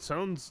don't know. It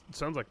sounds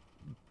like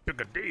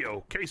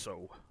picadillo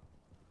queso.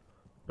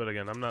 But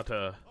again, I'm not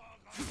a.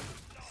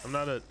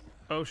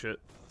 Oh shit.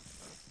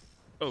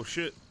 Oh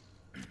shit.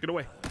 Get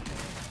away.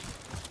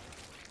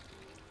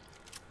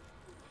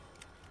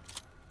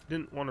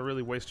 Didn't want to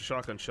really waste a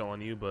shotgun shell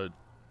on you, but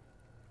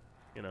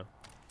you know.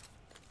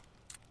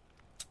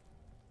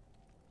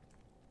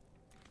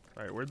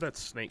 Alright, where'd that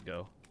snake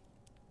go?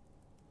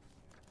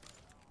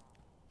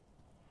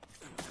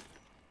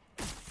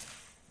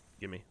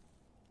 Gimme.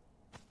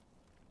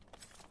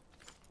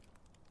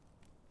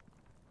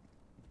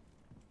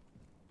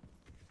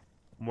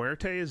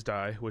 Muerte is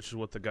die, which is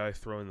what the guy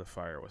throwing the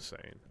fire was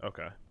saying.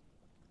 Okay.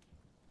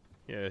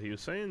 Yeah, he was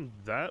saying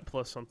that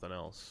plus something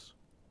else.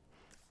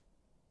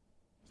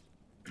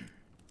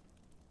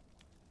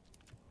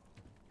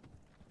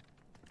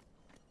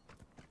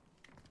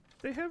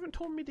 They haven't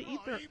told me to eat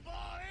that.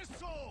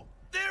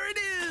 There it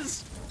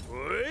is!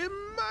 In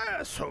my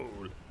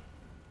asshole!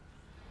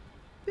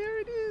 There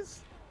it is!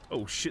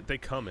 Oh shit, they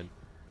coming.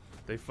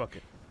 They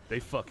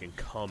fucking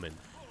coming.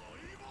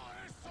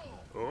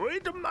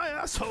 Right in my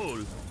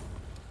asshole!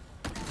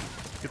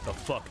 Get the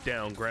fuck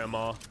down,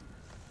 Grandma.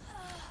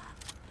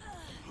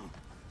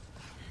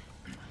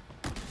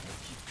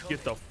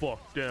 Get the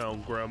fuck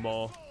down,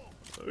 Grandma.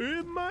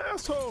 In my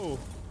asshole!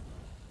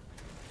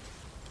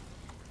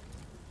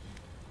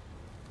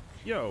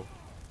 Yo.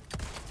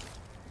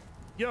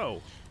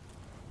 Yo.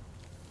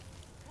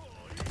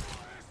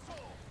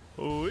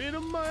 Oh, eat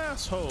in my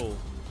asshole.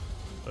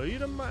 Oh,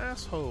 eat in my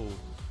asshole.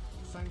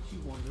 Thank you,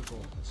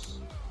 Wondervorpus.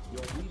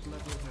 Your weed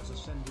level has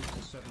ascended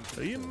to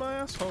 74. Eat in my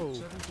asshole.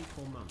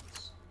 74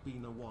 months.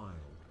 Been a while.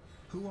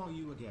 Who are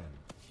you again?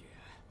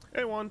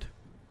 Hey, Wand.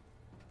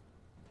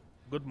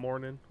 Good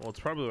morning. Well, it's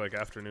probably like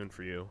afternoon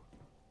for you.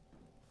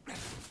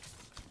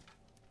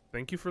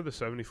 Thank you for the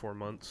 74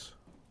 months.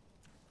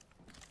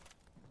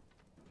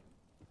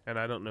 And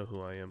I don't know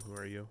who I am. Who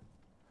are you?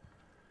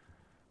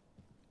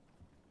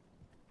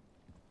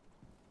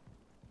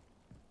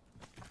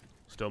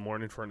 Still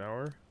morning for an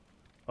hour?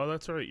 Oh,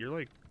 that's right. You're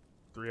like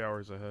 3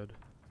 hours ahead.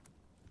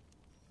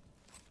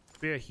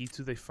 But yeah,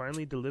 Hitsu, they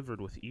finally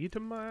delivered with eat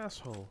in my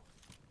asshole.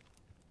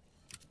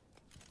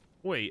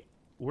 Wait,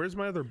 where's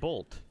my other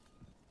bolt?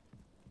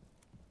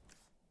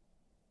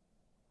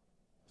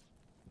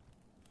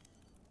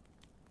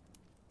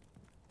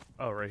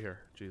 Oh, right here.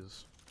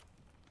 Jesus.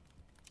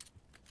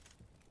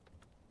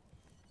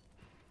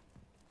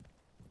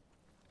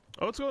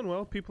 Oh, it's going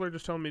well. People are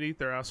just telling me to eat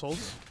their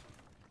assholes.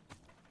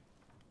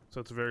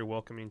 So it's a very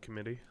welcoming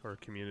committee, or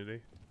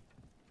community.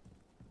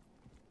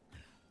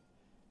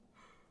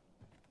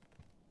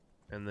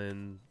 And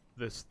then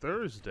this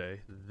Thursday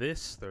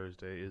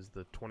is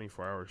the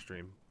 24-hour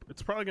stream.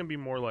 It's probably going to be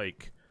more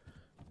like...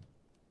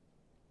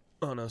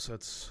 Oh no, so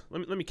it's...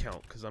 Let me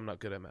count, because I'm not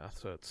good at math.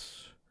 So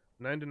it's...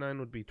 9 to 9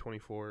 would be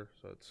 24,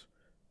 so it's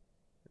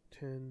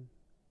 10,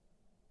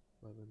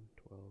 11,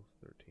 12,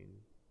 13...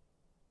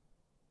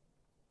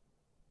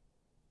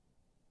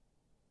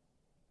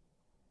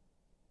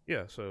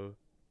 Yeah, so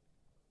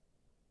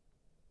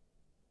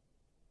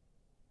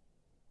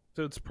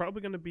it's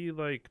probably going to be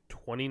like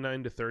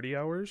 29 to 30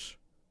 hours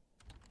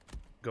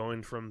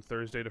going from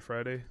Thursday to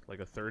Friday, like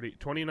a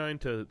 29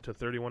 to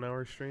 31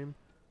 hour stream,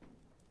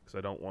 because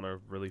I don't want to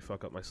really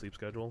fuck up my sleep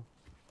schedule,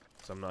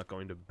 so I'm not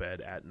going to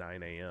bed at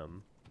 9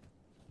 a.m.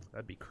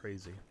 That'd be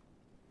crazy.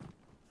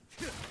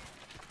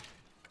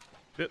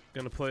 Yep,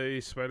 gonna play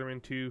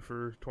Spider-Man 2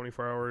 for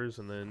 24 hours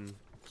and then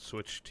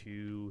switch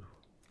to...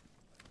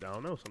 I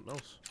don't know, something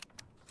else.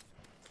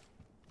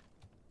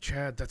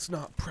 Chad, that's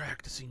not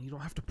practicing. You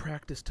don't have to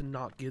practice to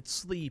not get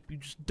sleep. You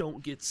just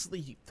don't get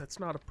sleep. That's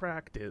not a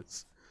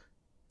practice.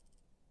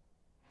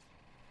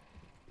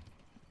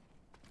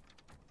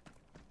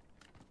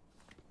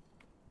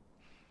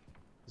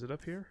 Is it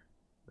up here?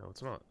 No,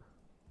 it's not.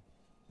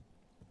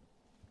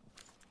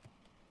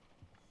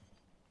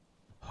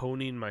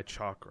 Honing my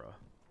chakra.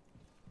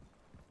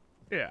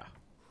 Yeah.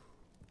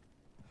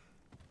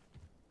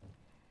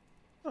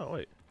 Oh,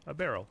 wait. A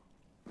barrel.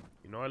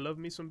 You know I love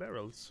me some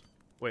barrels.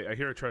 Wait, I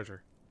hear a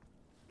treasure.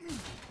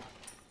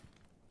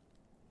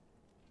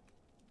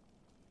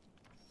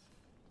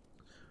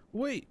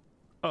 Wait!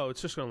 Oh,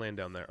 it's just gonna land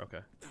down there. Okay.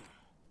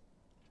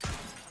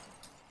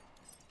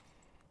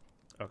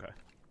 Okay.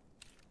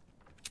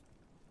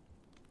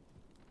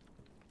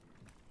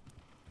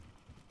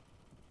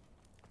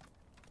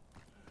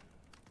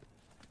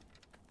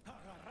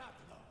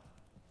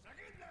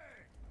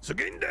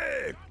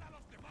 Saginde!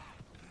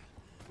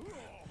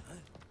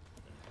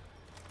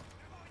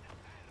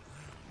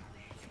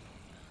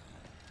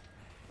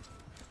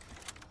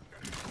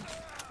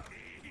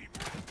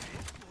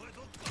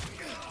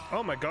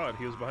 Oh my god,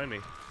 he was behind me.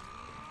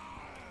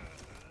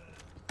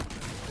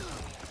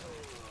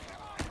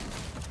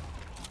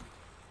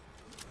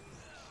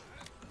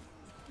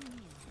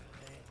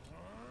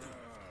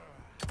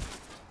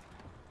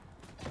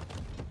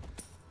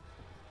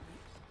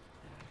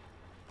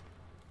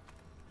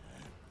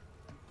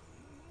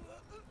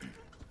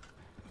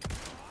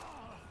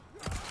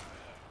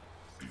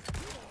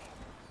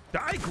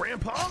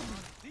 Grandpa?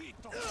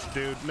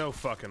 Dude, no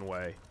fucking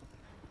way.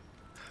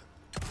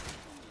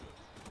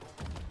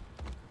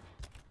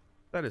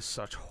 That is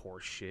such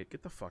horse shit.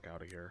 Get the fuck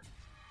out of here.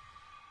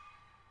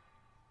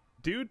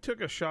 Dude took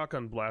a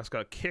shotgun blast,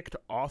 got kicked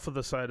off of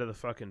the side of the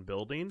fucking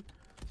building.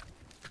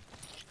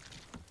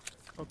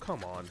 Oh,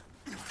 come on.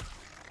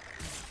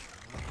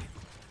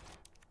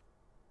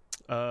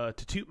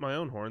 To toot my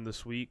own horn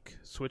this week,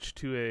 switched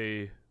to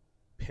a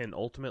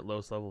penultimate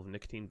lowest level of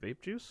nicotine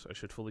vape juice. I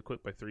should fully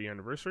quit by 3-year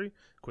anniversary.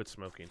 Quit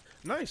smoking.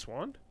 Nice,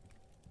 Wand.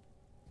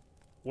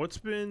 What's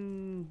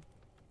been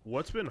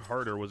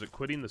harder? Was it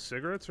quitting the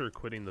cigarettes or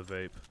quitting the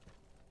vape?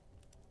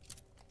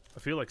 I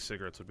feel like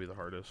cigarettes would be the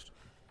hardest.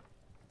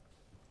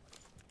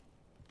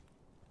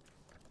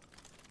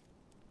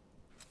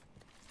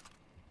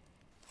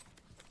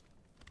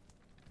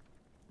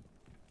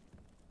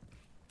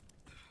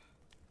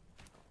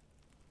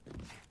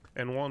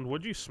 And Wand,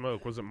 what'd you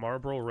smoke? Was it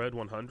Marlboro Red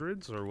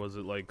 100s, or was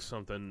it like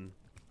something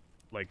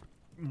like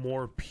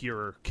more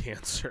pure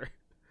cancer?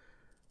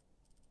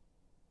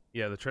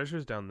 Yeah, the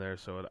treasure's down there,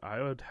 so I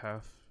would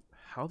have...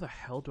 How the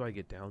hell do I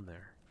get down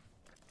there?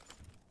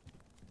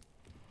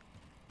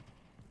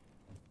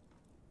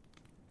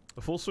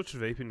 A full switch to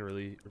vaping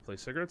really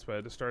replaced cigarettes, but I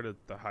had to start at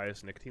the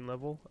highest nicotine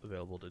level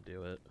available to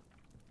do it.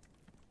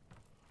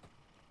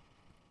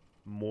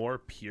 More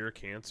pure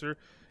cancer?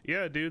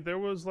 Yeah, dude, there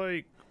was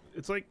like...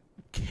 It's like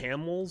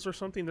Camels or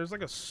something. There's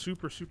like a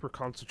super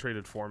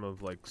concentrated form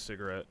of like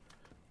cigarette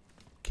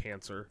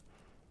cancer.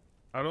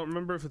 I don't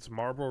remember if it's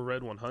Marlboro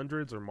Red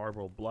 100s or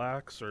Marlboro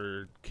Blacks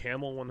or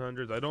Camel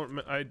 100s.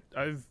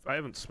 I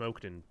haven't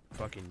smoked in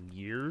fucking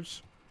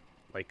years.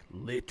 Like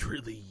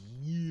literally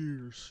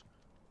years.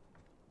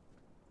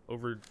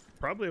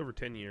 Probably over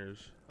 10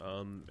 years.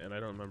 And I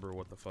don't remember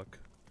what the fuck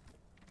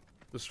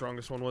the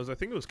strongest one was. I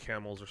think it was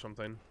Camels or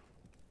something.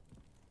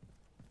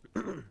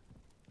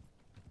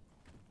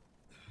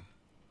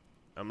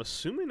 I'm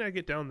assuming I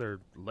get down there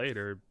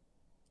later.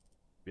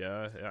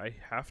 Yeah, I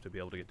have to be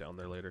able to get down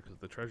there later because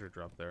the treasure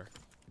dropped there.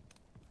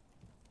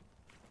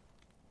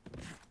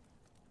 Do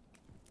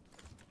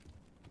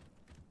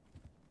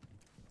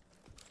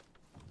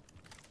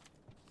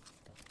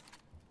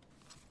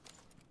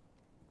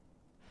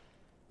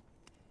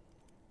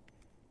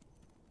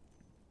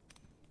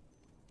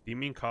you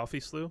mean Coffee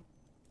Slew?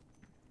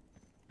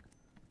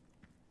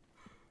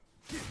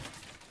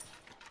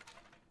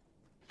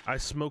 I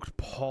smoked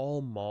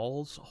Pall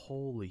Malls?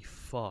 Holy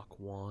fuck,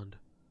 Wand.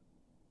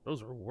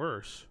 Those are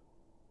worse.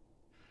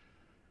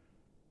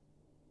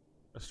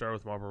 I started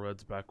with Marlboro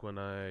Reds back when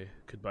I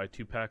could buy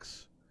 2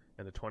 packs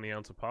and a 20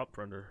 ounce of pop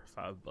for under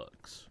 $5.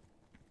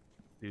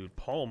 Dude,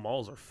 Pall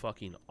Malls are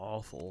fucking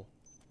awful.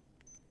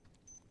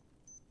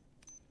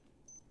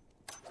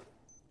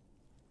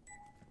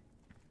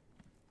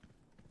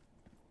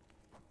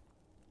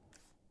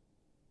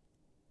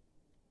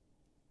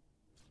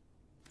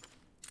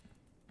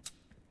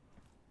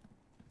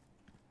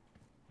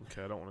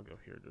 Okay, I don't want to go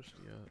here just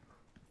yet.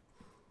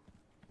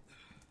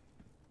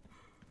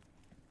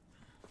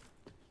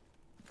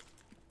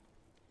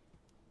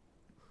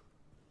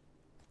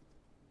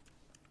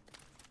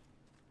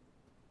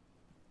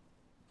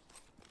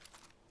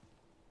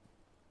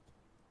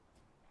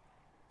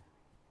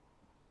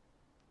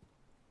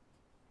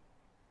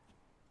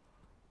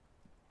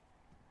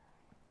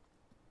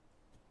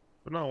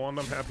 But no, Wand,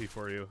 I'm happy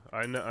for you.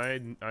 I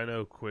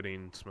know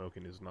quitting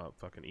smoking is not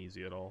fucking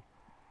easy at all.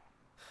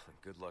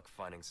 Good luck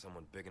finding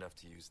someone big enough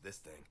to use this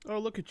thing. Oh,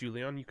 look at you,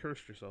 Leon. You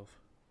cursed yourself.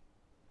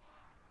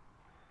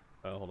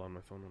 Hold on, my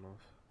phone went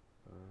off.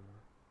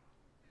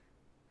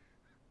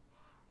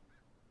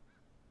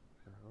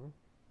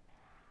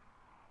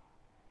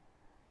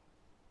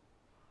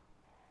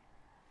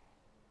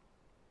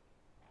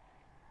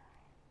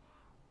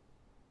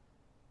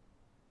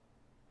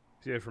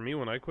 So yeah, for me,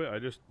 when I quit, I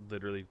just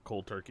literally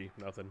cold turkey.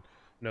 Nothing.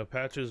 No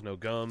patches, no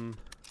gum,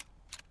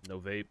 no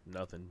vape,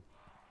 nothing.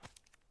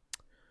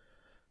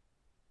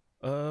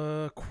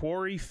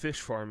 Quarry Fish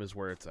Farm is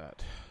where it's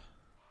at.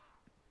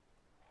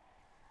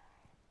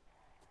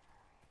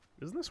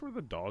 Isn't this where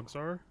the dogs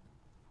are?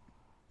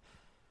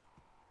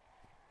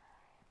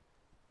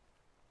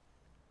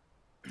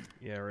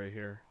 Yeah, right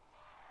here.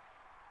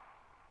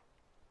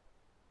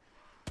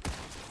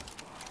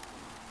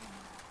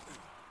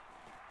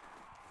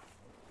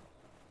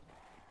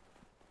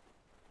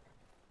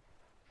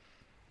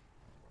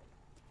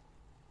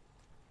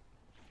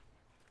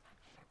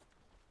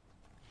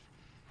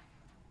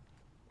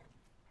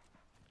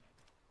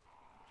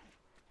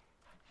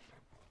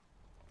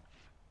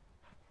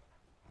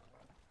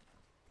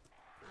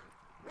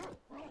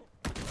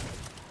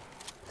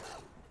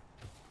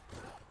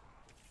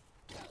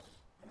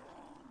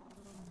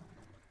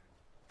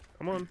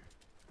 Come on.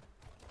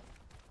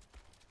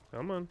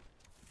 Come on.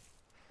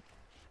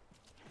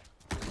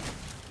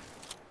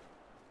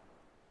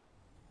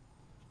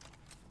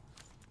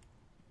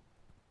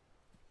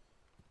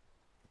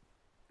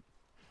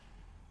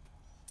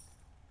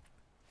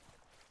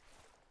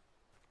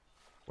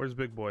 Where's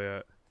Big Boy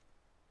at?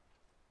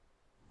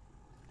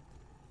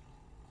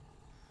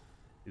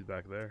 He's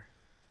back there.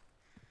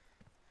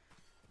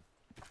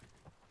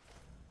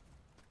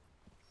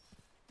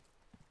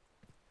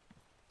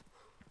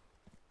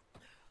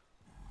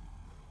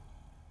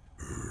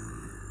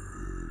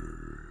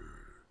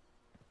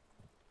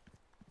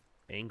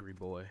 Angry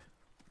boy.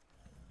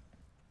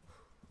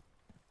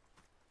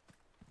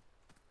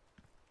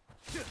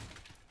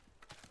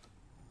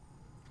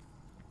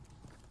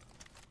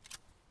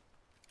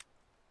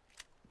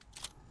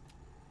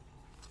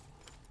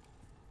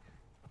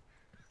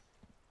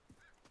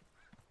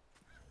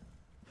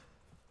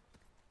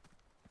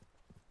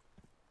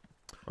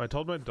 I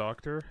told my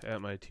doctor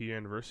at my 2-year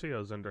anniversary I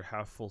was under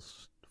half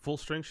full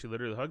strength. She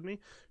literally hugged me.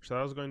 She thought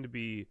I was going to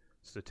be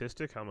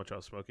statistic, how much I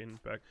was smoking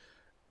back.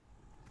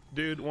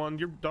 Dude, Juan,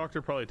 your doctor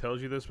probably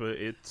tells you this, but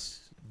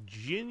it's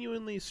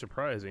genuinely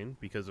surprising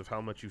because of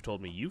how much you've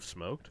told me you've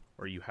smoked,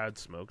 or you had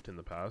smoked in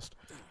the past,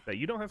 that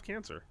you don't have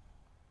cancer.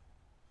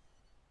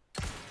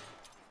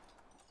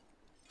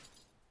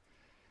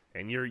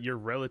 And you're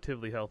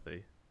relatively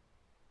healthy.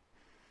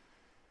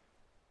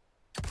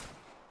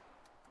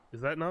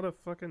 Is that not a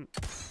fucking...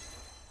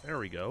 There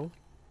we go.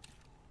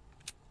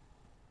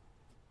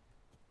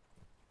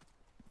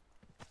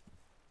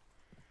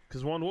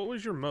 Because, Juan, what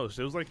was your most?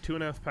 It was like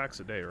 2.5 packs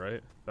a day,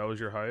 right? That was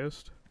your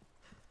highest?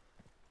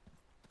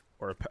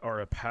 Or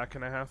a pack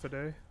and a half a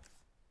day?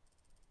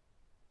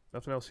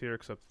 Nothing else here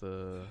except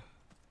the...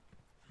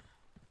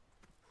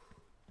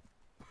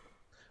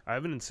 I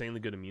have an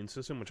insanely good immune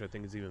system, which I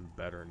think is even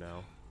better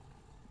now.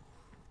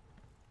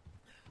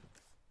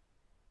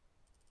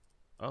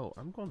 Oh,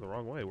 I'm going the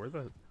wrong way. Where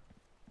the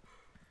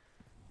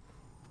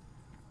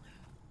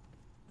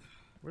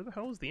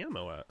hell is the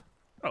ammo at?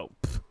 Oh,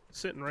 pff,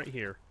 sitting right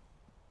here.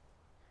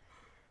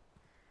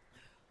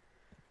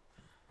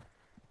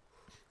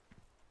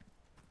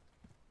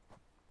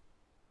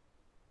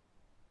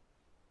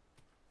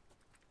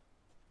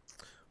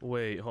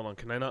 Wait, hold on.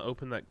 Can I not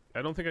open that?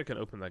 I don't think I can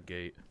open that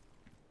gate.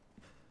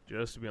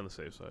 Just to be on the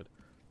safe side.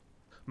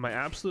 My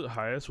absolute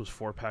highest was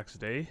 4 packs a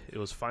day. It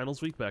was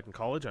finals week back in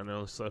college. I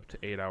only slept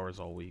 8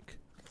 hours all week.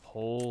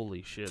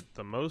 Holy shit.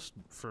 The most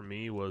for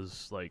me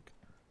was like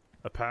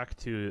a pack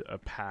to a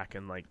pack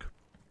and like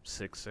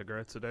 6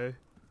 cigarettes a day.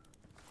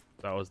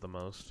 That was the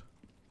most.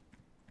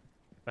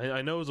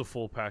 I know it was a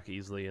full pack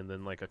easily and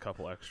then like a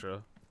couple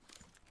extra.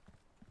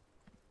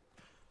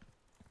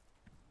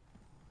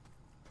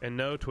 And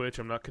no, Twitch,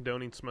 I'm not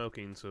condoning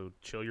smoking, so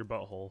chill your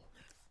butthole.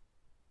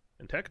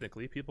 And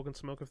technically, people can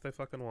smoke if they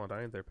fucking want.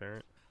 I ain't their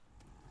parent.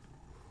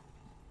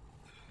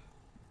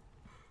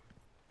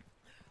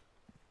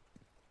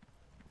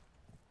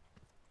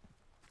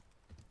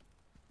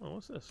 Oh,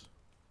 what's this?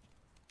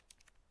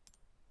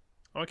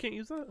 Oh, I can't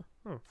use that?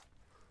 Oh.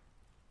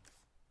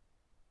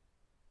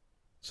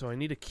 So I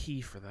need a key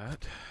for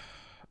that.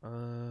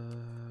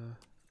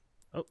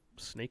 Oh,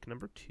 snake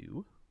number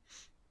 2.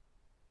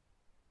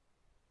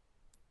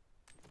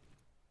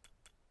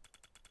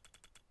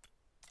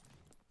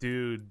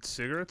 Dude,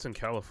 cigarettes in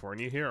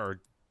California here are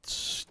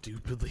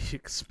stupidly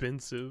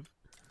expensive.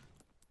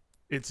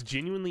 It's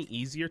genuinely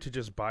easier to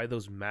just buy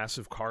those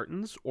massive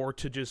cartons or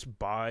to just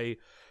buy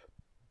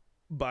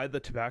the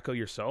tobacco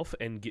yourself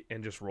and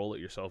just roll it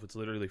yourself. It's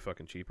literally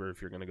fucking cheaper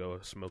if you're gonna go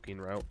a smoking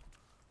route.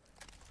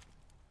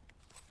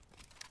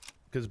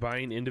 Because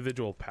buying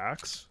individual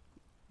packs,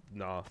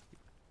 nah.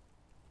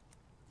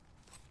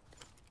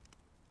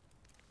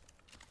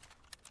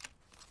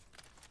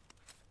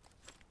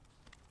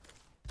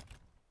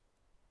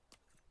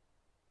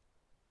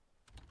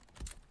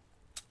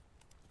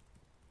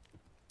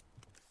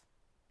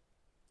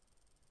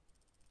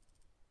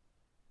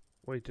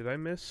 Wait, did I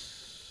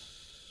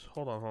miss...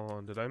 Hold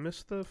on. Did I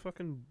miss the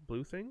fucking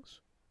blue things?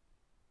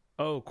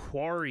 Oh,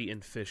 quarry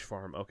and fish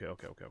farm. Okay.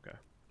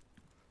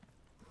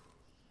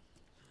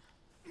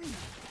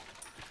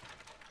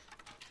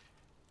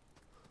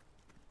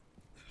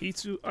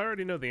 Hitsu, I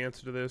already know the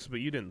answer to this, but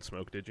you didn't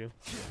smoke, did you?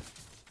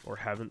 Or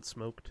haven't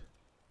smoked?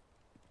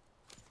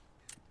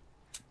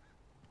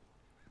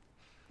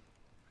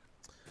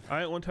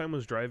 I, at one time,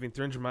 was driving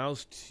 300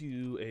 miles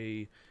to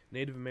a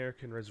Native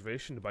American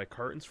reservation to buy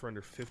cartons for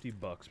under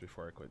 $50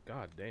 before I quit.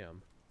 God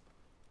damn.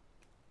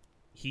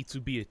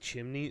 Hitsu be a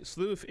chimney.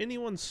 Slew, if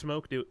anyone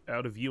smoked it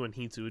out of you and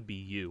Hitsu, it would be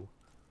you.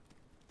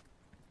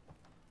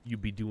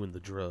 You'd be doing the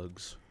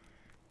drugs.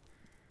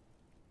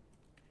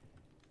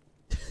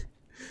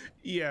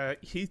 Yeah,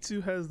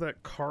 Hitsu has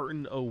that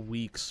carton a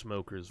week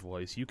smoker's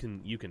voice. You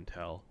can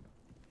tell.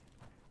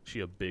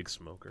 She a big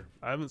smoker.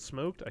 I haven't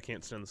smoked. I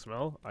can't stand the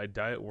smell. I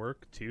die at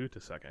work too to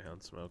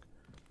secondhand smoke.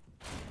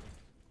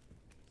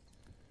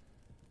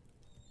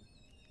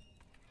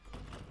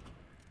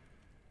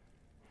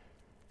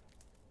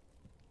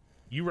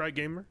 You right,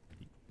 gamer?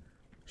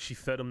 She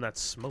fed him that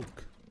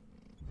smoke.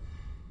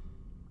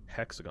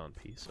 Hexagon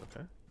piece,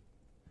 okay.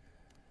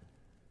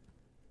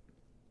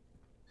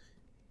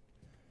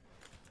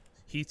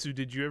 Hitsu,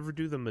 did you ever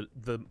do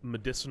the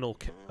medicinal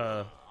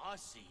I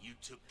see you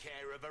took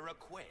care of a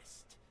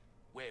request.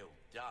 Well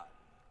done.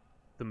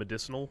 The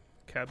medicinal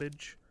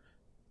cabbage?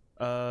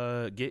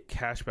 Get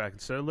cash back.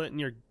 Instead of letting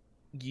your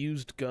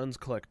Used guns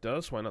collect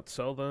dust. Why not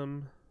sell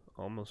them?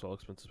 Almost all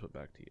expenses put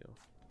back to you.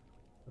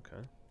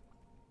 Okay.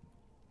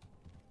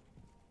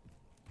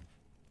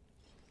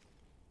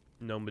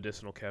 No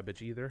medicinal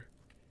cabbage either.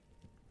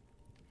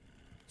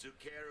 Took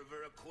care of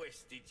her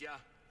request, did ya?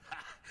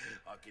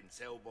 I can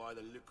tell by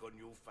the look on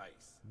your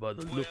face. By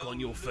the look on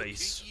your look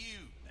face. At you,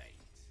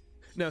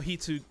 mate. Now,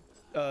 Hitsu,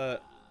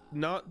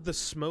 not the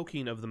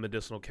smoking of the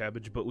medicinal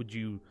cabbage, but would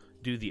you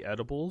do the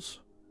edibles?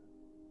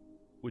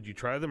 Would you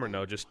try them or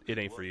no? Just, it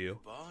ain't for you.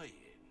 Buying?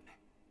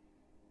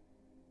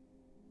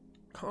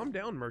 Calm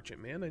down,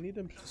 merchant man. I need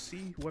to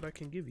see what I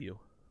can give you.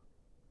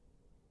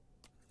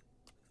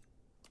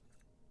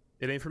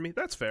 It ain't for me?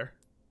 That's fair.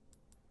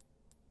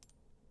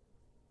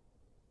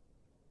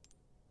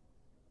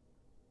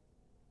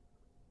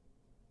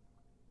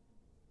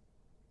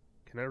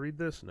 Can I read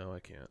this? No, I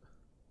can't.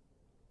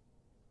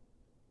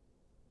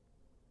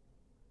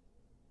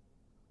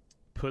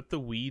 Put the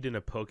weed in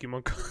a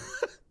Pokemon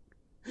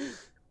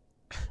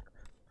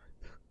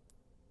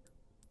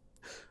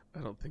I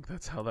don't think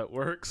that's how that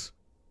works.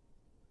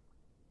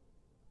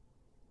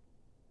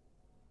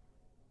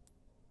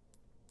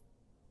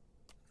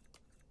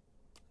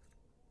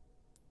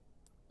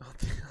 I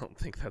don't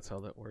think that's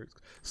how that works.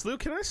 Slew,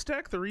 can I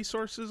stack the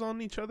resources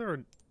on each other?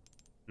 Or...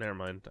 Never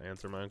mind. I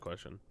answered my own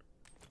question.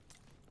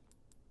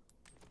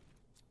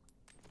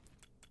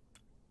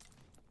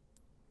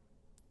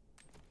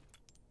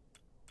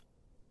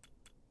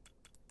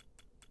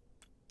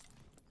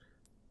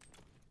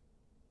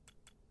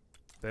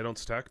 They don't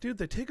stack? Dude,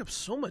 they take up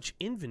so much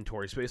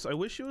inventory space. I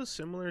wish it was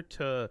similar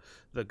to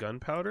the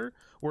gunpowder,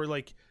 where,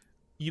 like,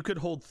 you could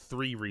hold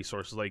 3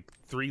 resources. Like,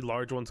 3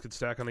 large ones could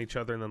stack on each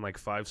other, and then, like,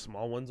 5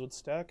 small ones would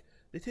stack.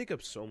 They take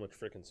up so much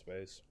freaking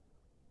space.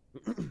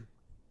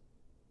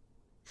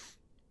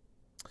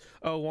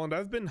 Oh, Wand,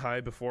 I've been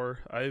high before.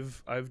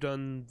 I've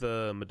done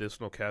the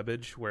medicinal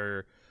cabbage,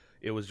 where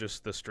it was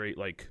just the straight,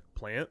 like,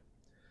 plant.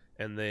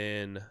 And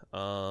then,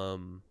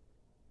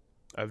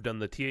 I've done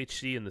the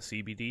THC and the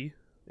CBD.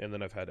 And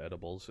then I've had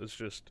edibles. It's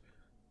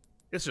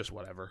just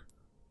whatever.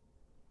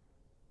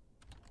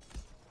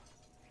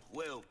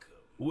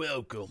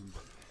 Welcome.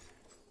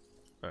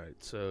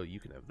 Alright, so you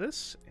can have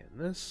this and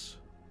this.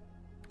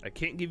 I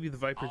can't give you the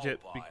Viper Jet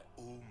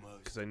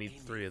because I need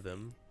 3 of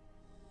them.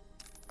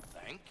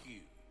 Thank you.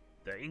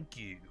 Thank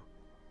you.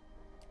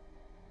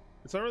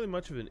 It's not really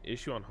much of an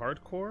issue on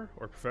hardcore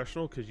or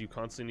professional because you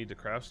constantly need to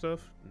craft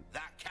stuff.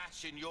 That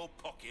cash in your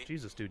pocket.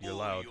 Jesus, dude, you're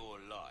loud.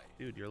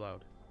 Dude, you're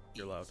loud.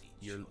 You're loud.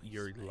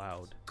 You're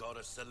loud. Got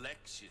a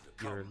selection to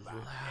come back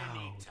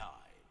anytime.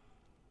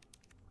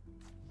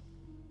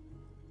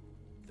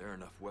 There are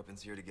enough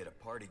weapons here to get a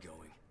party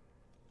going.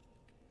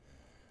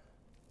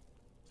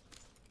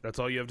 That's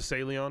all you have to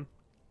say, Leon?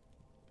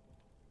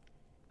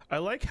 I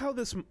like how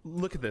this...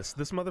 Look at this.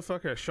 This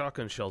motherfucker has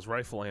shotgun shells,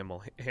 rifle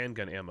ammo,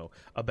 handgun ammo,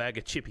 a bag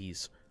of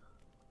chippies.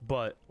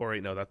 But... Or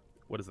wait, no, that...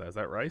 What is that? Is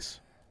that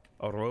rice?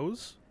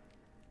 Arroz?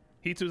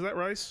 Hitsu, is that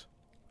rice?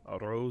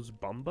 Arroz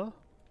Bamba?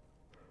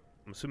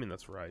 I'm assuming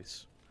that's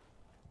rice.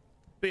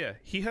 But yeah,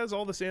 he has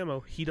all this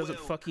ammo. He doesn't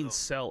fucking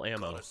sell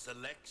ammo.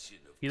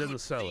 He doesn't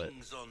sell it.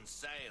 On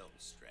sale,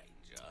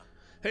 stranger.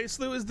 Hey,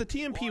 Slew, is the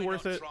TMP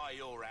worth it? Try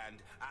your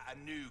hand at a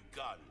new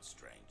gun,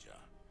 stranger.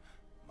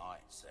 Might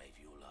save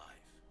your life.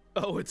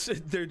 Oh,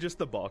 they're just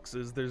the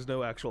boxes. There's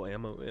no actual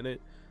ammo in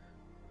it.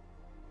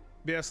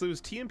 But yeah, Slew, is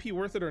TMP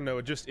worth it or no?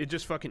 It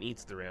just fucking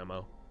eats through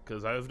ammo.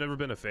 Because I've never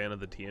been a fan of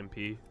the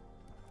TMP.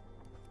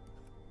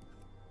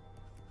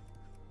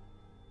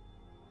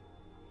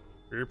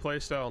 For your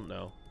playstyle,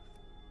 no.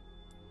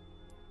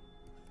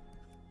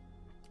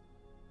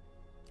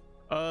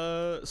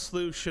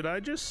 Slew, should I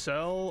just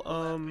sell,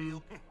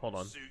 hold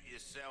on. Suit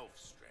yourself,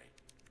 stranger.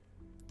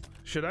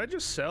 Should I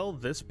just sell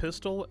this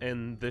pistol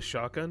and this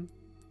shotgun?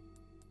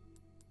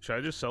 Should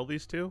I just sell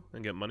these 2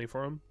 and get money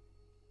for them?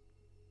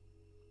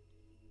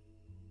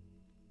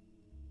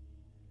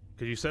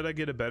 Because you said I'd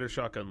get a better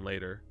shotgun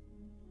later.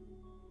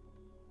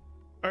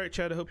 Alright,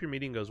 Chad, I hope your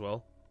meeting goes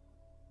well.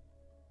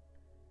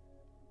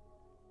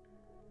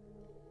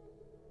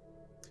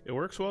 It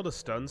works well to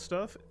stun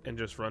stuff and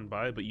just run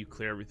by, but you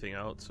clear everything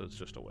out, so it's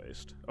just a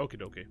waste. Okie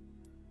dokie.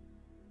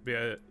 But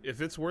yeah,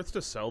 if it's worth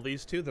to sell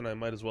these 2, then I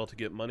might as well to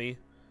get money.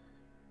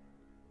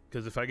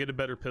 Because if I get a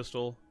better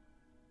pistol...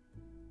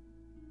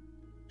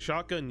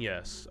 Shotgun,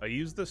 yes. I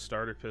use the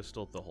starter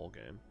pistol the whole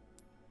game.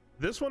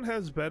 This one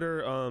has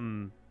better,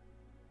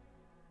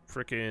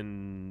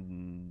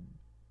 frickin'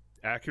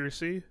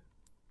 accuracy.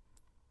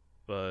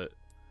 But...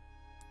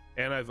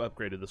 And I've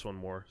upgraded this one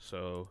more,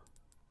 so...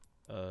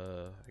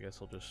 I guess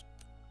I'll just...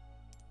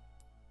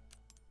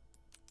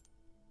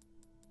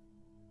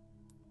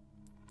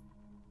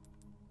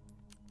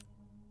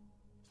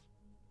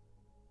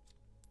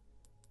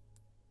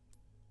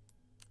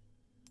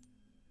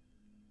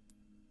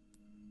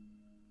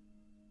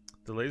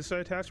 The laser sight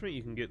attachment,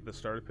 you can get the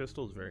starter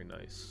pistol, is very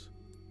nice.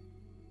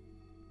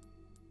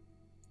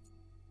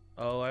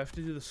 Oh, I have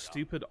to do the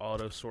stupid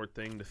auto sort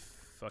thing to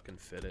fucking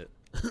fit it.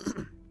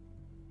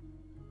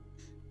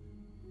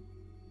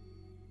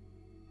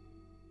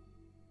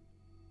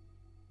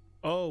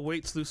 Oh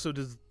wait, Sleuth, so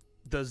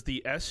does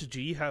the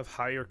SG have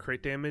higher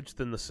crit damage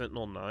than the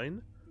Sentinel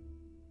 9?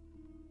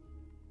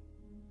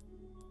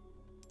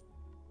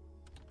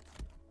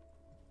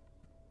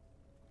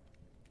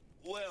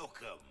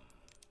 Welcome.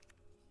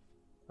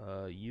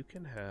 You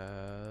can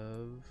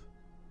have...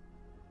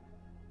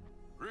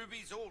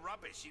 Ruby's all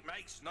rubbish. It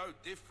makes no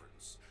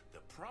difference. The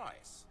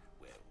price,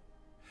 well,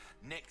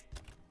 next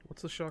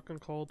What's the shotgun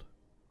called?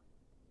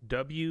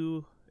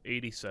 W87.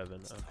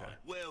 Okay.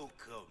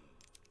 Welcome.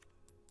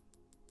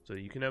 So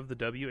you can have the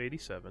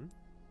W87.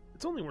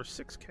 It's only worth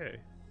 6k.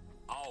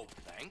 Oh,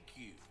 thank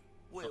you.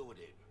 Will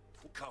do.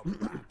 Come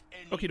back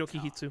Okie dokie,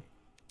 anytime. Hitsu.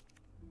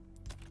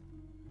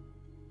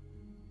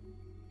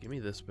 Give me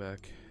this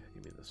back.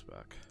 Give me this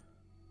back.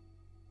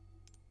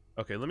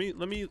 Okay, let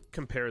me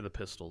compare the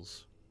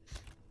pistols.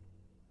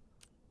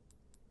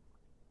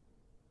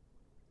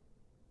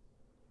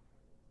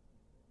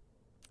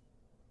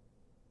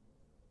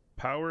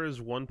 Power is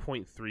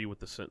 1.3 with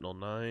the Sentinel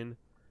 9.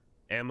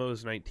 Ammo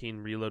is 19,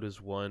 reload is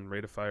 1,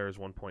 rate of fire is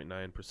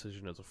 1.9,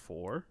 precision is a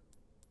 4.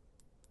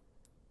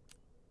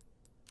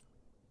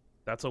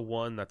 That's a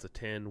 1, that's a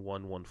 10,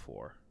 1, 1,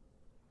 4.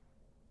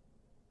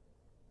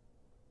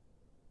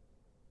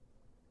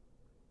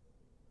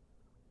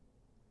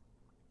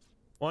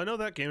 Well, I know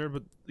that, gamer,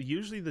 but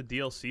usually the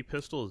DLC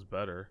pistol is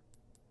better.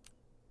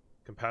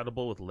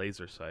 Compatible with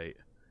laser sight.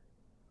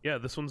 Yeah,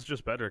 this one's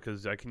just better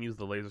because I can use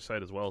the laser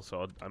sight as well,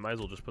 so I might as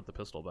well just put the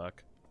pistol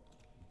back.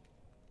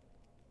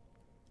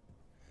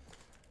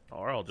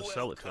 Or I'll just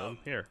sell it to him.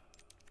 Here.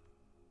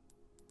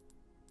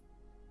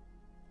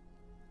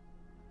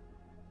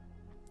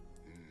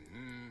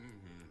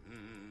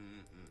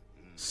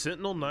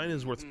 Sentinel 9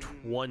 is worth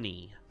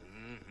 20.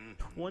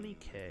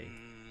 20k.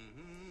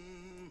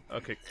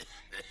 Okay.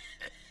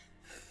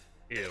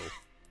 Ew.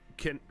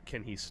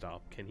 Can he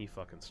stop? Can he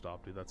fucking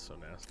stop, dude? That's so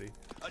nasty.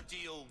 A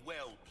deal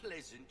well,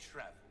 pleasant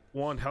travel.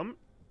 Juan,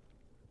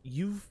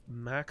 you've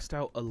maxed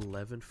out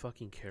 11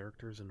 fucking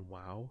characters in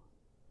WoW?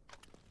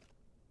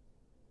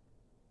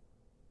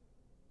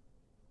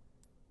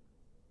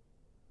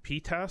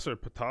 PTAS or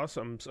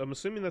PTAS? I'm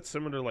assuming that's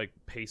similar to, like,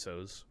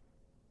 pesos.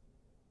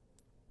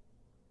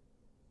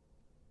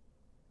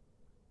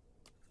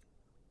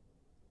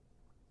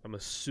 I'm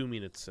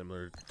assuming it's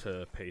similar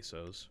to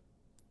pesos.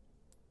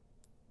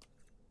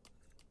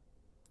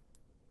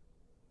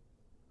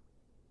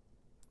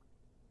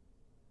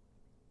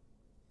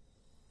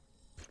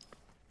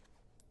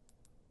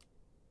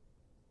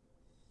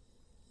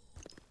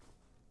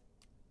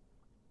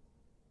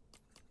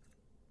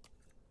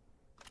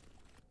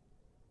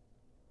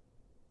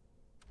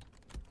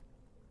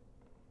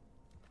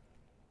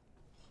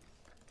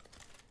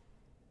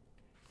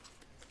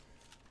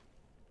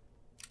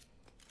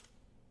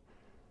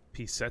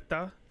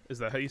 Piseta? Is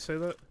that how you say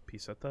that?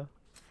 Piseta?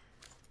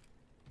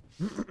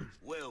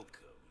 Welcome.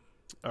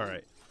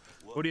 Alright.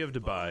 What do you have to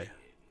buy?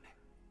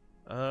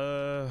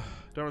 Don't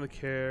really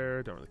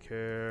care. Don't really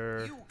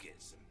care. You'll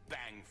get some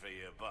bang for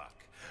your buck.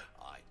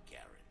 I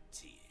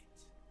guarantee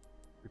it.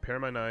 Repair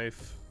my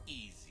knife.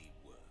 Easy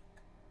work.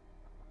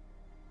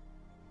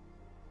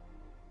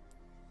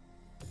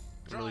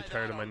 I'm really Try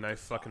tired that of my on knife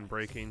for fucking size.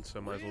 breaking, so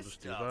I might as well We're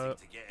just do starting that.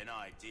 to get an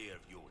idea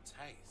of your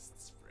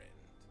tastes, friend.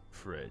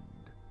 Friend.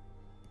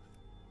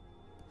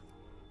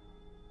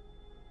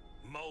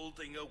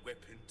 Molding a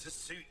weapon to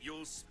suit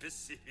your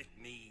specific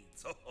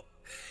needs. Oh,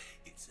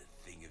 it's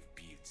a thing of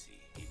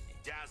beauty. Isn't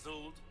it?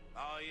 Dazzled,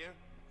 are you?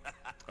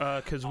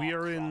 Cause we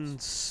Our are in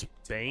craftsmanship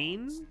Spain?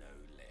 demands no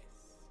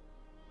less.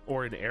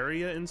 Or an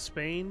area in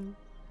Spain?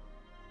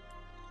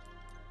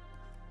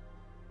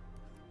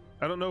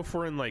 I don't know if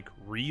we're in, like,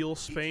 real If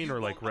Spain you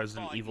or, like, want a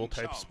Resident fighting Evil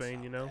type chance Spain,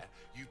 out you know? there,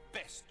 you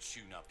best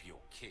tune up your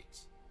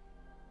kit.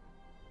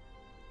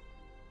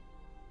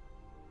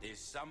 There's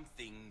some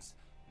things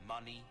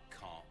money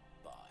can't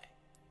buy.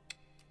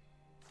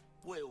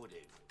 Will do.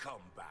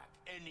 Come back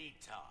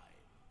anytime.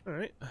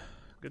 Alright.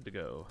 Good to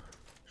go.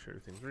 Sure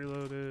everything's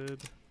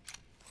reloaded.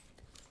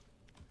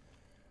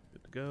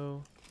 Good to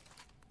go.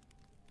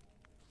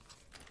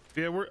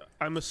 Yeah,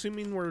 I'm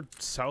assuming we're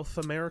South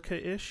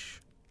America-ish.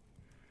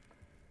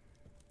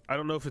 I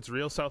don't know if it's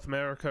real South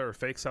America or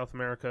fake South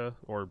America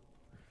or,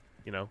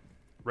 you know,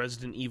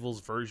 Resident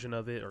Evil's version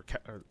of it, or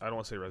I don't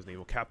want to say Resident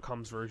Evil,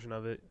 Capcom's version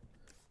of it.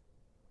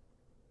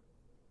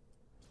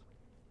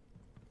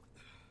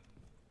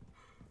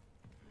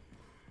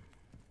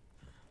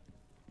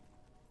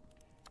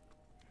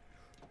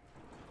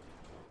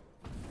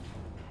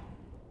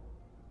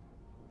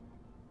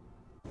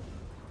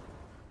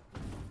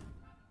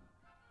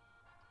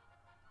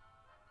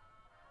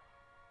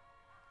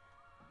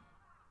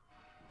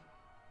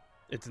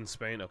 It's in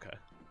Spain? Okay.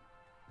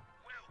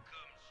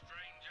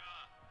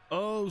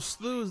 Oh,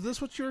 Slew, is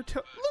this what you were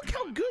telling? Look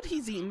how good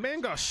he's eating, man.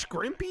 Got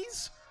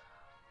scrimpies?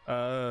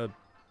 I'm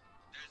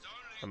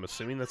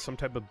assuming that's some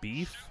type of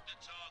beef.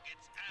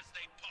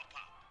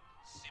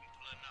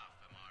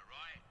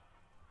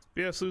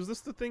 Yeah, so is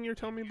this the thing you're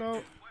telling me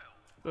about?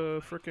 The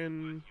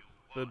frickin'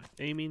 the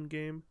aiming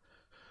game?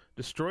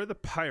 Destroy the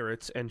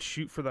pirates and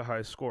shoot for the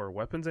high score.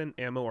 Weapons and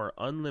ammo are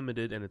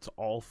unlimited and it's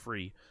all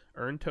free.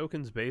 Earn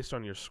tokens based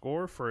on your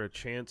score for a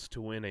chance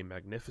to win a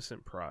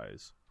magnificent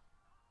prize.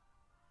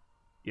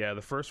 Yeah,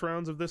 the first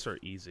rounds of this are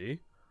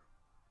easy.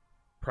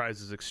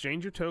 Prizes.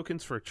 Exchange your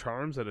tokens for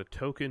charms at a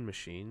token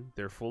machine.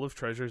 They're full of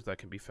treasures that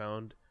can be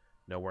found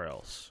nowhere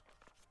else.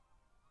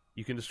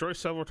 You can destroy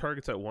several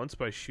targets at once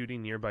by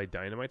shooting nearby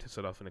dynamite to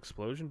set off an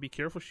explosion. Be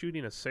careful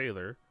shooting a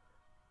sailor.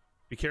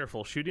 Be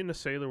careful. Shooting a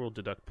sailor will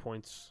deduct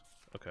points.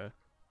 Okay.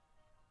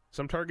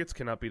 Some targets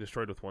cannot be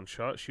destroyed with one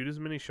shot. Shoot as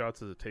many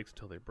shots as it takes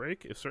until they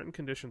break. If certain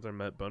conditions are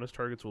met, bonus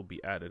targets will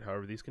be added.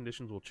 However, these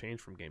conditions will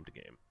change from game to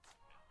game.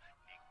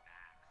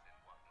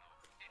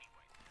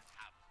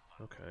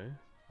 Okay.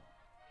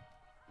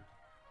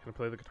 Can I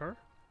play the guitar?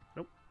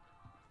 Nope.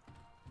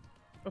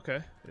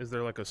 Okay. Is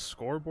there like a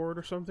scoreboard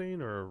or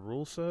something, or a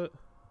rule set?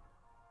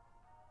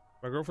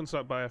 My girlfriend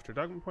stopped by after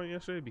Dogman Point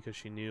yesterday because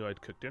she knew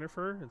I'd cook dinner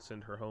for her and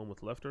send her home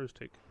with leftovers.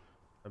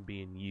 I'm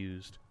being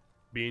used.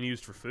 Being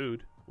used for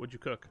food. What'd you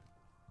cook?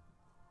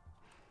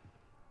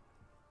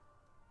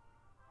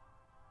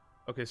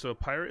 Okay, so a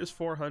pirate is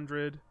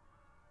 400.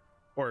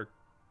 Or,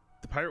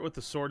 the pirate with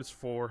the sword is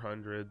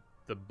 400.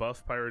 The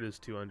buff pirate is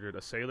 200.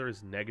 A sailor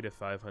is negative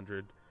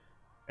 500.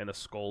 And a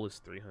skull is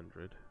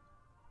 300.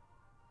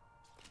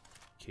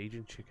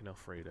 Cajun chicken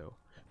Alfredo.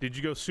 Did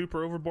you go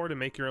super overboard and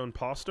make your own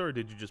pasta, or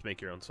did you just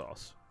make your own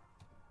sauce?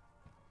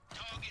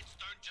 Targets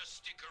don't just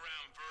stick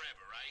around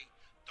forever, eh?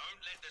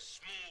 Don't let the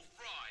small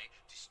fry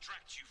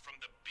distract you from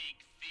the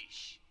big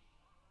fish.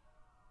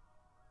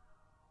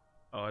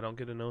 Oh, I don't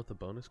get to know what the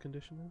bonus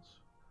condition is?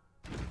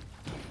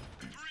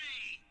 3,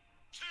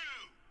 2,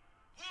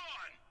 1,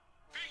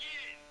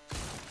 begin!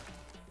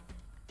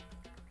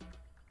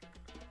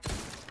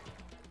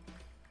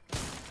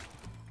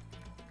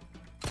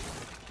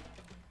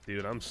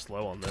 Dude, I'm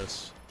slow on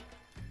this.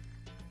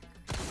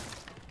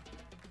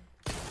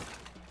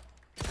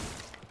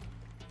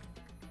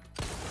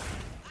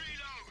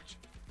 Reload!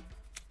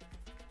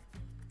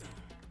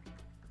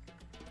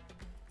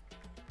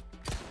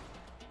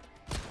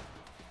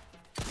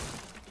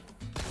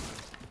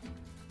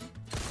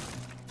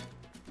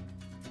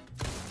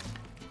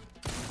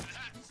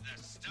 That's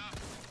the stuff.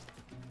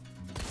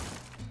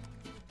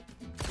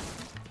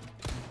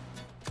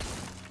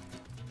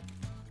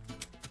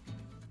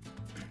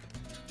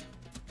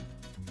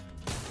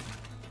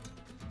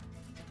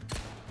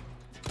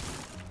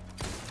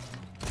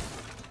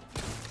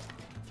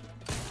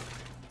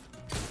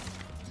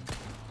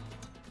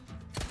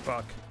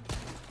 Fuck.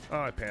 Oh,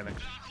 I panicked.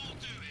 That'll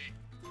do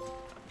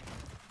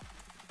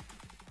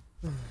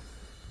it.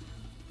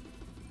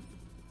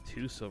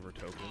 2 silver I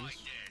tokens.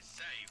 dare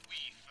say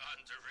we've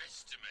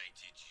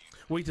underestimated you.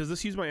 Wait, does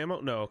this use my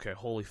ammo? No, okay.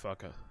 Holy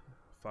fucka.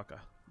 Fucka.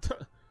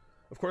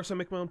 Of course I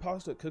make my own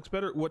pasta. It cooks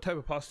better. What type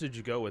of pasta did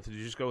you go with? Did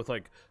you just go with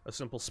like a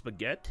simple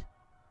spaghetti?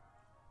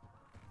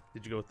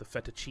 Did you go with the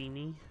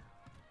fettuccine?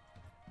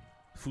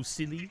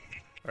 Fusilli?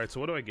 Alright, so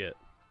what do I get?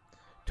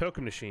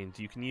 Token machines.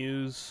 You can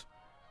use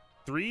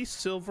 3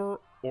 silver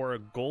or a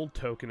gold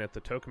token at the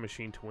token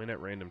machine to win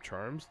at random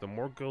charms. The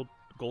more gold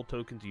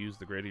tokens you use,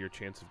 the greater your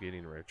chance of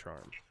getting a rare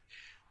charm.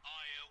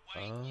 I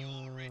await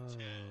your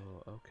return.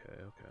 Oh,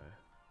 okay, okay.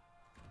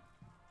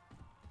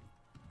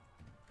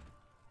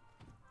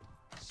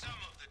 Some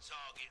of the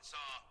targets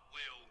are,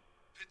 well,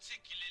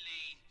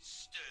 particularly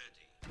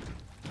sturdy.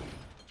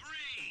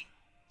 3,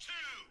 2,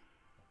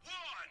 1,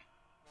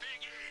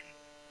 begin!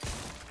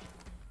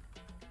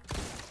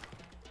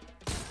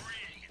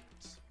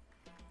 Brilliant.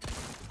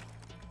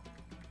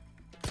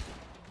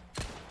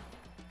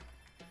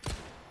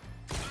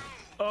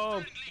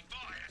 Oh, Friendly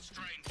fire,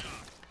 stranger.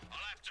 I'll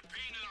have to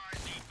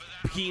penalize you for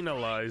that.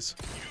 penalize.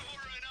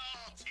 You're an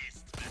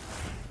artist.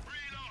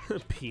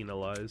 Reload.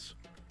 Penalize.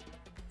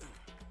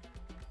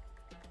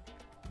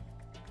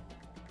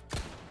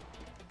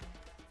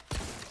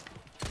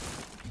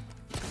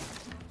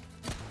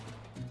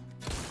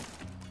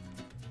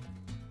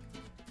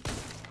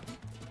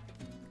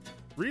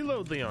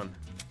 Reload, Leon.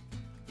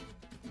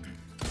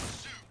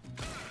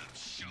 Superb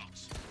shot.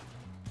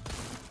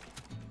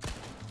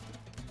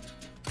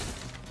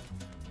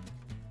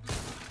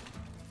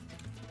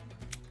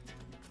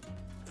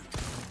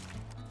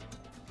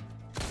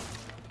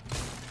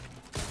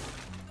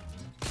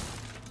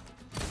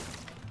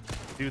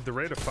 Dude, the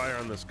rate of fire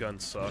on this gun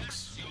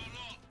sucks. Your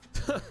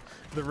lot.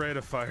 The rate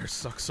of fire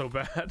sucks so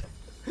bad.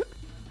 Well,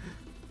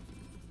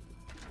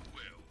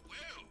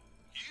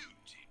 you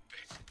did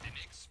better than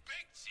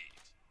expected.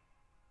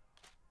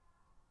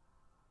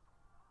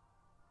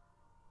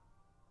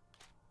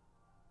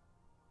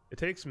 It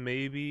takes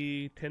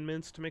maybe 10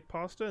 minutes to make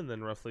pasta and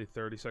then roughly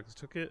 30 seconds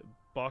to cook it.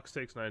 Box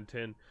takes 9 to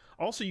 10.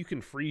 Also, you can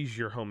freeze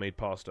your homemade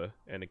pasta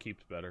and it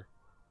keeps better.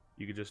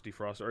 You could just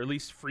defrost, or at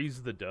least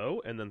freeze the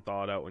dough and then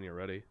thaw it out when you're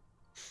ready.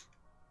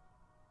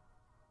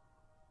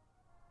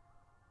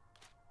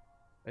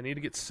 I need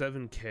to get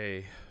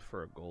 7K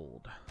for a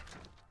gold.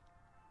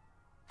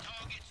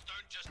 Targets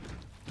don't just. 3,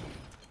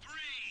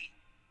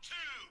 2,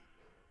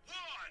 1,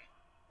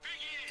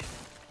 begin.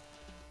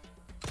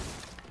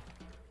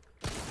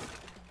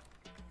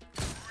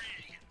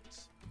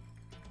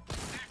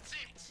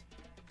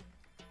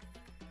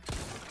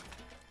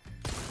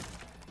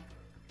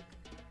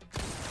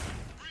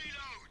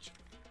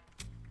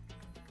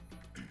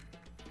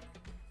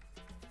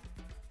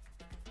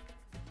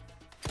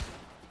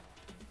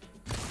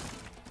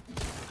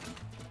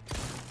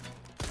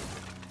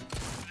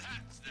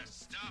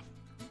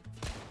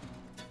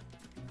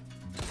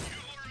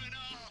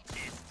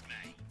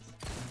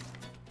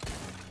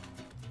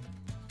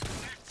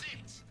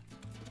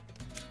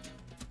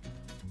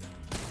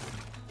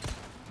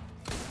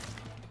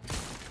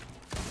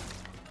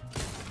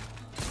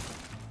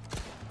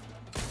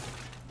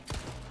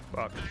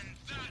 Fuck. And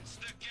that's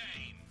the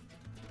game.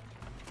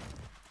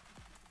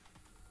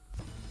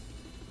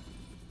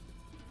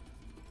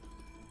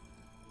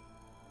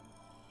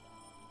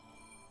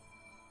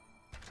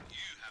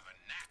 You have a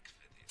knack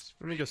for this.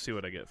 Let me go see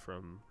what I get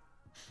from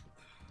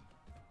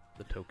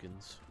the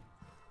tokens.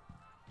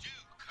 Do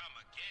come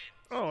again.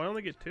 Oh, I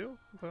only get 2?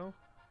 Well.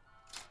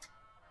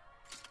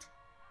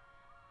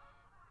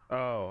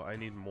 Oh, I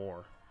need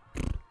more.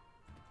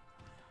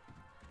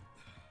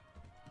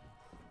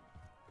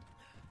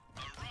 A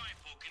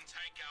rifle can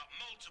take out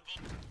multiple.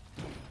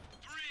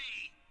 3,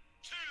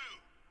 2,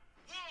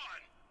 1.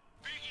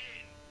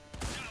 Begin.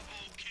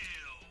 Double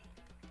kill.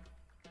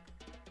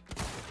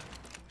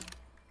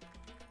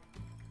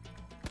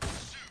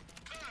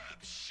 Superb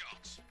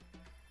shot.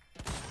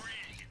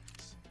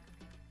 Brilliant.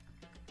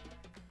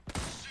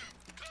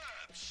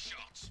 Superb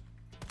shot.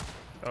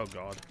 Oh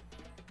god.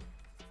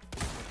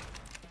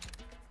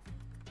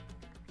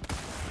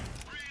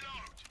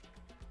 Reload.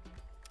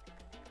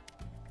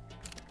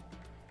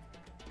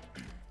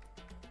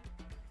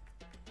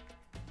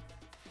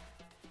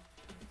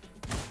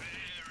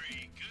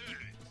 Very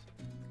good.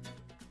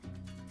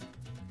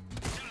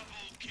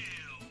 Double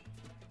kill.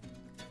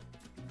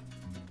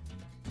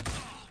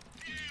 Ah,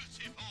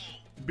 beautiful.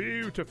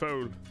 Beautiful.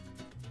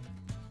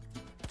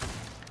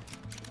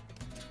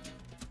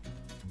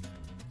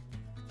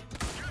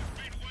 You've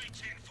been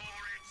waiting for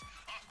it.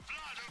 A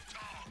flood of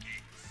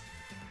targets.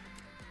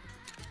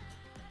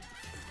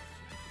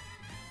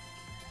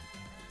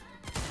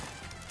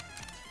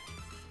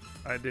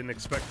 I didn't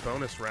expect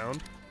bonus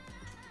round.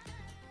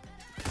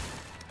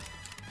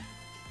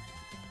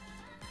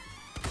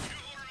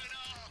 You're an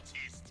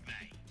artist,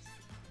 mate.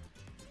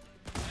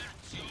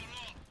 That's your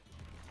lot.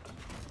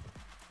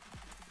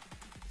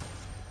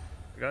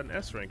 I got an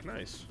S rank,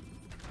 nice.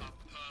 A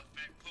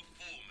perfect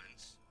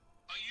performance.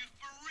 Are you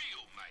for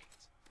real,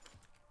 mate?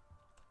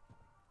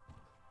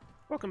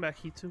 Welcome back,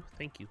 Hitsu.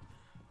 Thank you.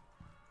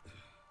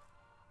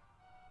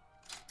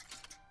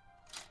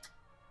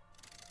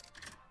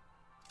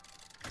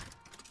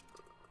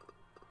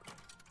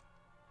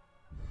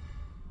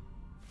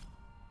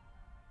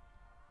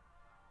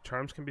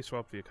 Charms can be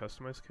swapped via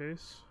customized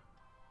case.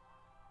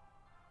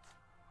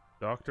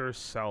 Dr.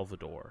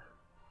 Salvador.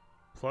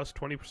 Plus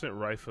 20%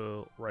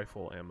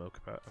 rifle ammo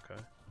capacity.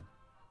 Okay.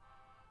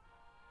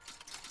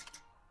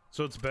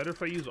 So it's better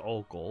if I use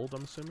all gold,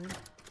 I'm assuming?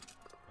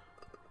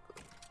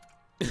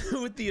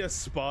 With the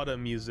Espada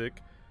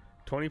music.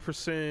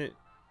 20%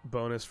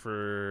 bonus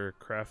for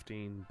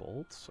crafting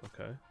bolts.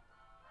 Okay.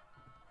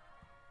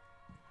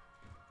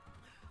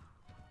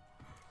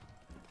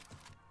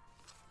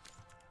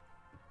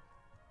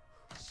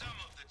 Some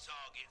of the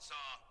targets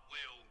are,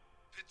 well,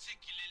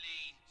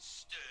 particularly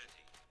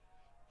sturdy.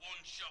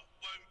 One shot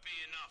won't be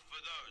enough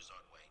for those,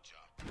 I'd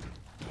wager.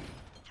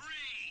 3,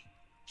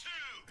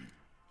 2,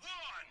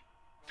 1,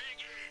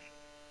 begin!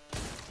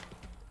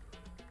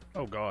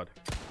 Oh god.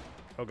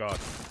 Oh god.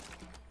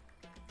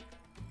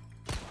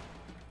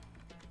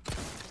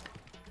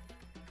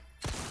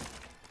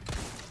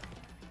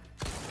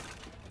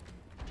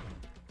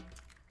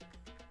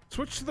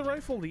 Switch to the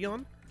rifle,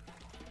 Leon.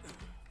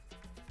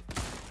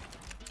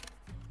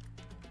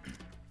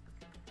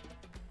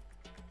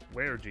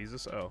 Where,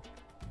 Jesus? Oh.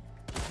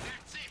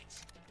 That's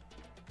it!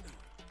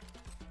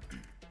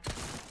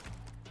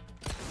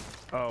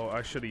 Oh,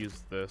 I should have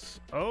used this.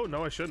 Oh,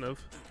 no, I shouldn't have.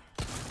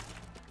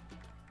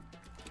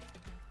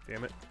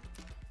 Damn it.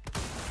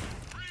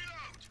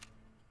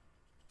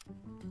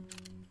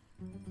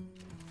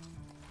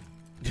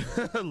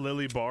 Reload!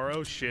 Lily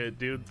Barrow? Shit,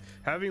 dude.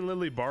 Having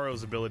Lily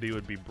Barrow's ability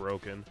would be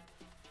broken.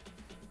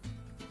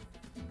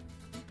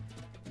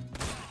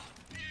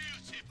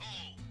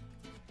 Beautiful!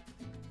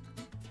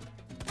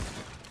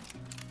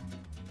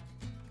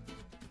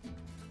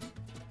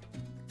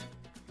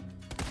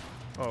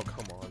 Oh,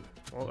 come on.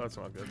 Well, that's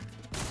not good.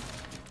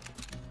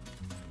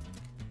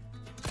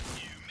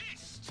 You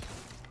missed!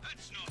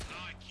 That's not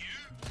like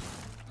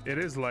you! It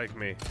is like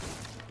me.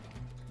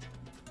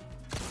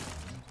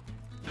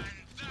 And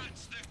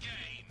that's the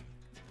game!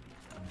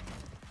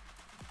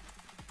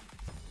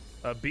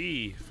 A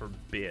B for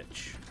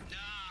bitch.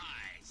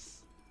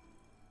 Nice!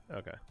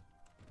 Okay.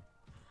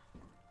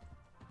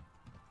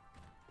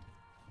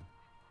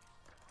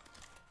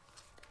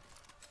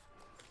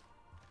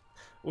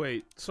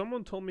 Wait,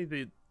 someone told me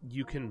that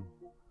you can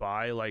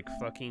buy like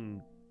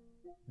fucking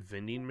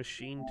vending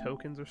machine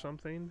tokens or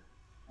something?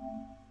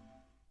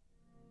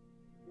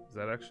 Is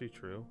that actually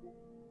true?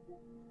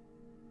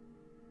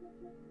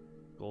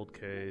 Gold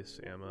case,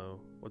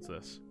 ammo. What's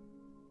this?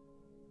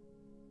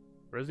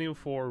 Resident Evil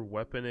 4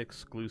 weapon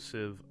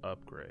exclusive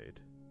upgrade.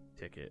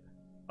 Ticket.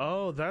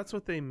 Oh, that's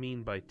what they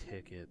mean by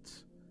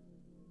tickets.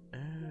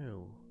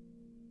 Oh.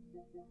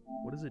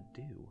 What does it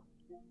do?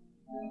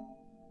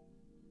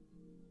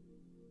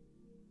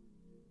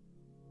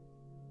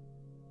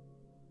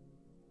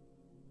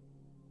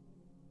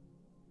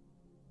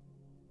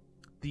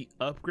 The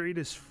upgrade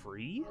is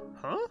free?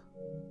 Huh?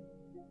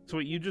 So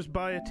wait, you just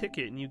buy a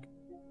ticket and you...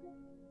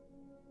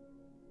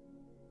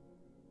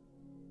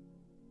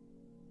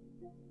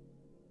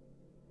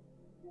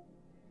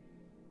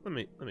 Let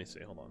me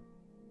see. Hold on.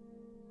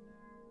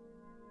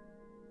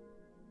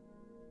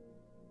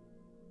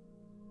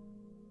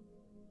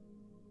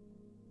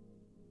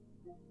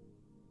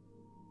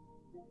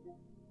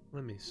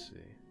 Let me see.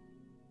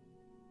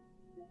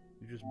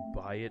 You just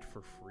buy it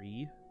for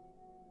free?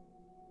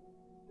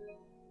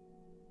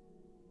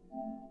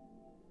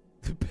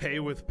 To pay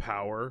with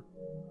power?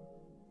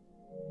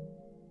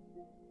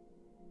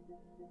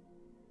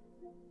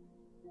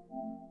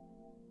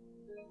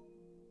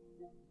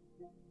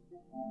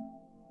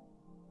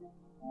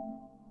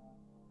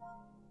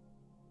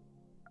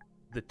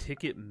 The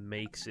ticket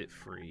makes it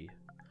free.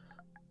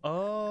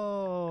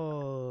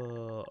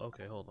 Oh,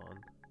 okay, hold on.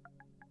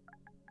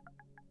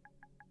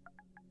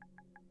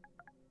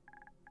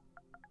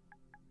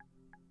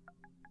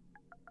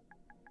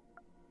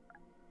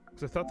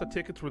 Because I thought the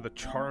tickets were the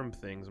charm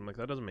things. I'm like,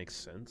 that doesn't make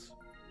sense.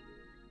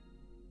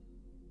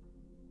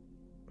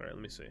 Alright,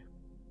 let me see.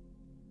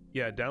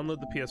 Yeah, download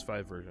the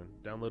PS5 version.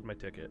 Download my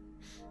ticket.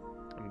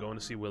 I'm going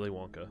to see Willy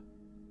Wonka.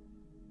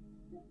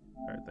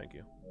 Alright, thank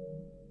you.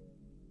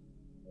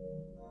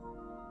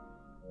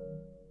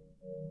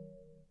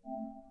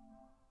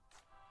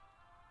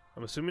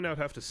 I'm assuming I would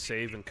have to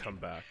save and come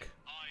back.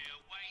 I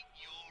await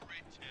your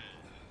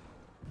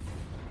return.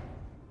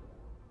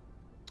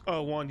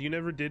 Oh, Juan, you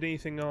never did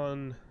anything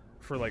on...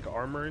 for, like,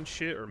 armor and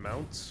shit, or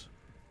mounts?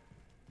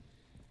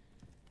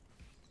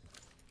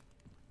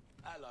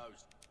 Hello.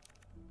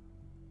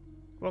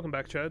 Welcome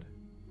back, Chad.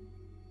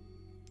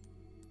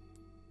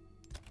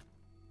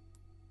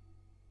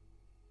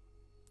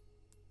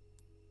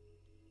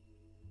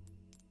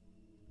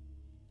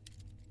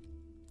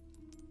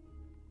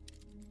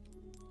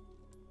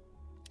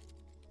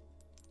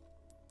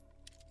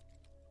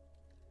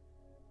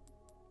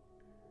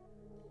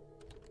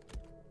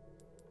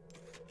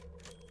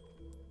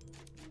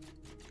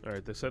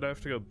 Alright, they said I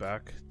have to go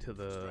back to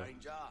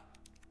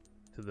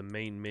the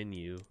main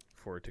menu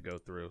for it to go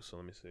through, so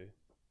let me see.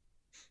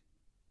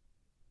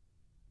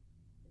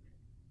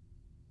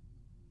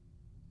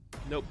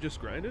 Nope, just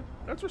grinded?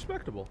 That's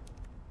respectable.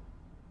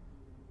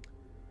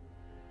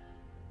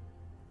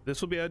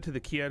 This will be added to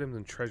the key items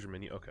and treasure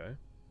menu. Okay.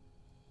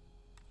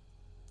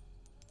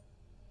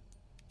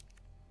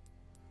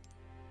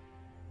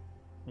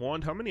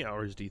 Wand, how many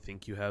hours do you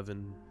think you have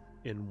in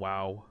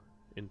WoW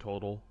in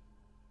total?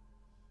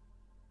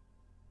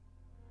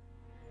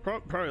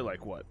 Probably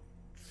like what,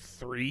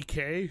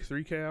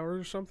 3K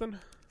hours or something.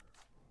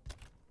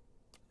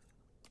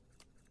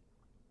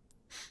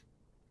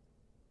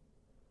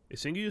 A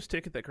single-use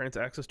ticket that grants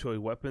access to a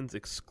weapon's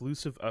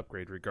exclusive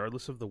upgrade,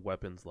 regardless of the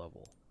weapon's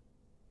level.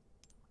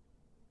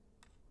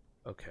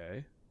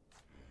 Okay.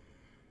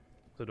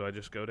 So do I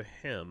just go to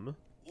him?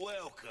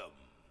 Welcome.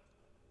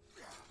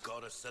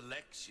 Got a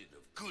selection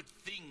of good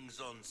things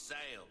on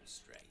sale,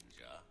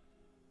 stranger.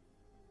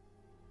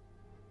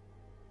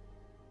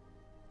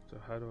 So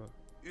how do I...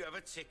 You have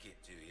a ticket,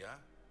 do ya?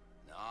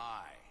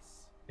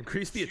 Nice.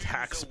 Increase the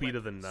attack Choose a speed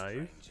of the weapon,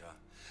 knife? stranger,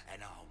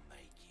 and I'll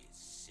make it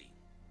sing.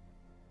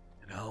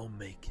 And I'll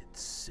make it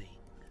sing.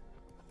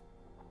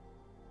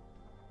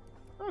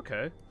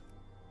 Okay.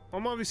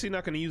 I'm obviously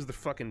not going to use the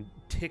fucking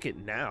ticket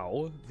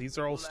now. These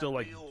are all still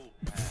like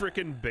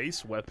frickin'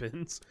 base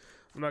weapons.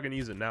 I'm not going to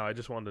use it now. I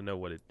just wanted to know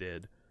what it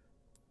did.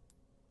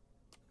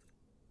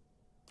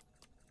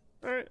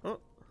 Alright, oh.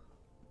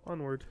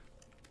 Onward.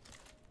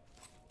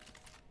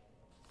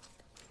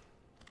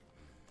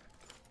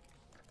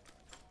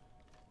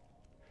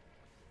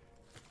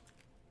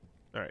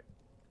 Alright.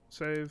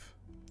 Save.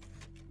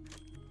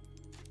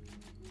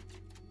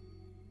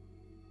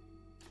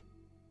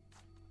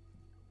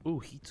 Ooh,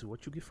 Hitsu,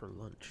 what you get for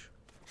lunch?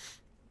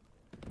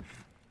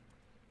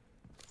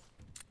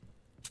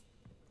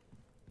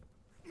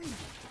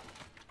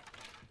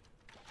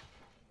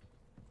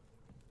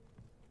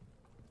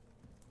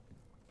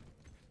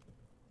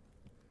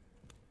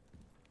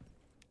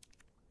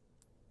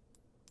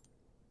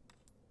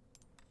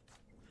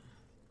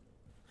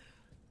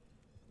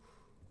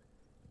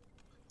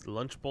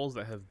 Lunch bowls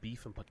that have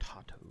beef and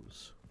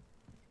potatoes.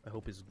 I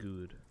hope it's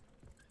good.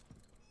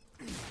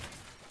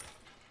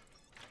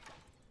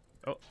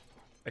 Oh,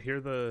 I hear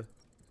the...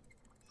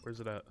 Where's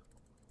it at?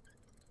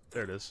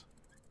 There it is.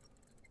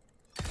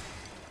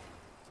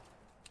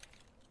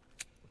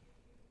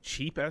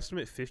 Cheap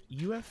estimate, 50...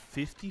 You have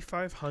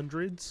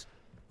 5,500s?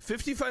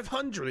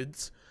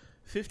 5,500s?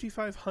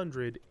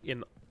 5,500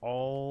 in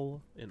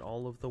all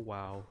of the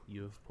WoW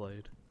you have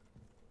played.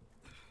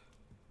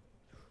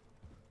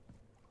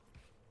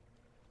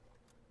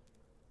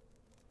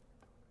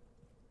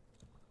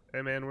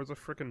 Hey man, where's a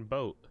frickin'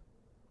 boat?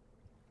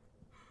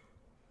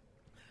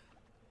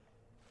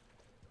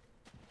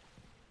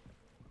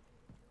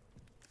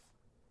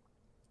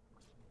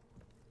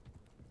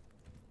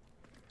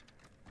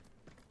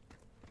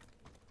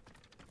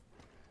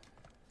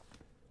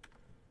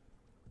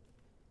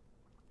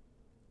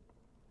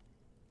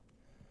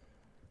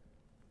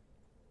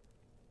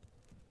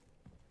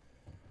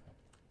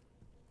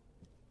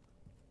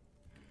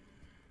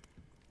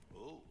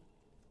 Oh.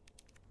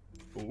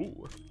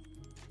 Ooh.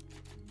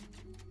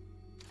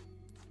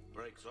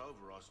 Break's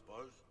over, I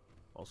suppose.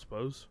 I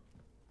suppose.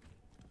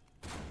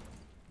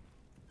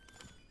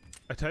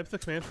 I typed the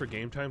command for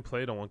game time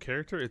played on one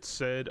character. It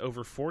said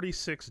over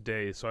 46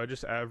 days, so I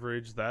just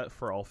averaged that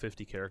for all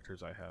 50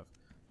 characters I have.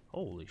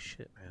 Holy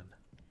shit, man.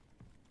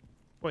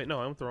 Wait,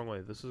 no, I went the wrong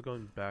way. This is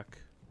going back,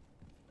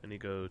 and you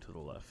go to the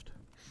left.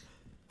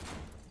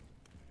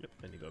 Yep,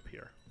 and you go up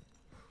here.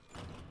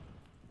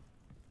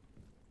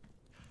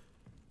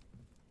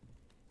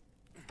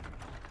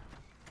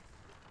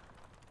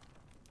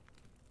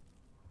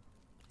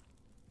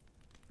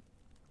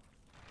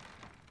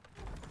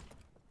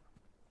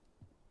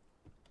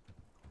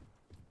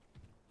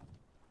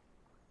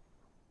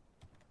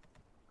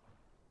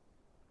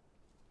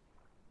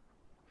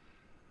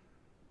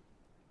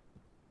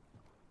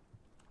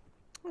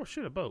 Oh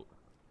shit, a boat.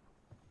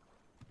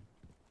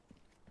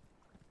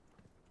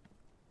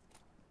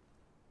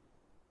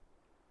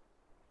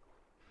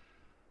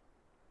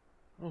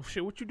 Oh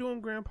shit, what you doing,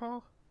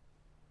 Grandpa?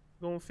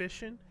 Going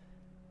fishing?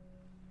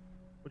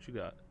 What you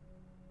got?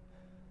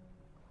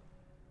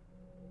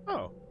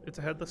 Oh, it's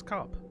a headless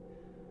cop.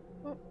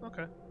 Oh,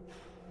 okay.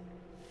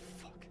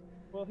 Fuck.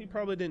 Well, he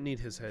probably didn't need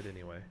his head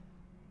anyway.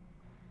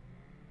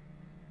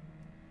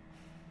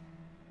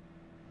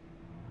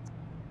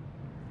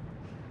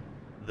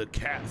 The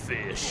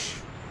catfish.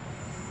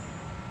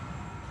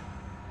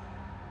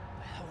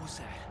 The hell was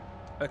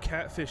that? A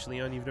catfish,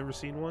 Leon. You've never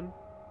seen one?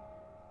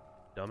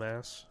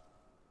 Dumbass.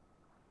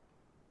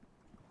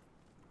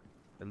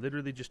 I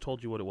literally just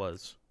told you what it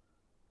was.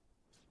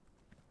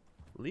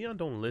 Leon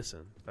don't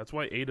listen. That's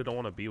why Ada don't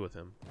want to be with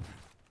him.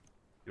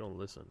 You don't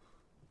listen.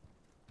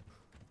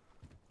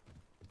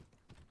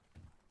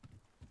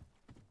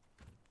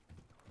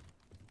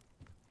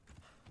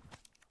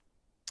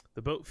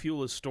 The boat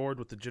fuel is stored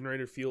with the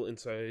generator fuel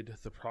inside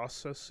the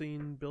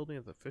processing building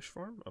at the fish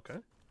farm? Okay.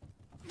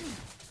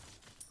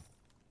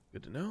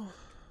 Good to know.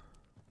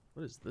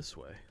 What is this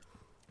way?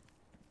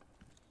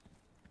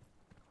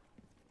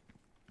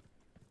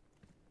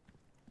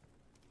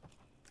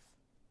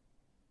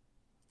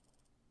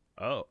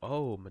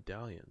 Oh,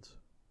 medallions.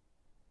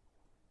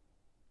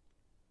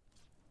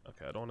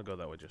 Okay, I don't want to go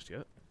that way just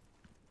yet.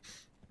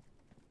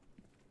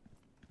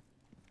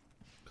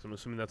 Because I'm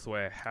assuming that's the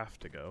way I have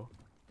to go.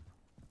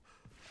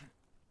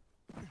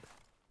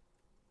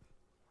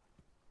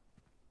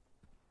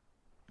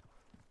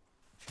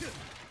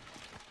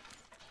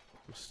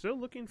 I'm still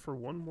looking for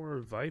one more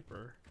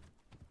Viper.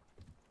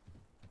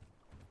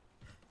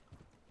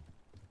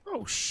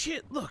 Oh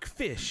shit, look,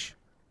 fish!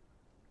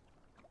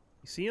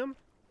 You see him?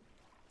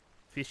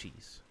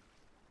 Fishies.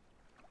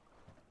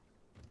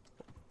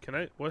 Can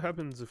I? What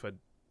happens if I?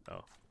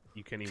 Oh,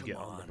 you can't even get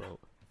on the boat.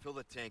 Fill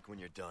the tank when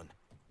you're done.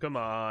 Come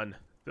on,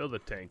 fill the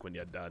tank when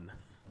you're done.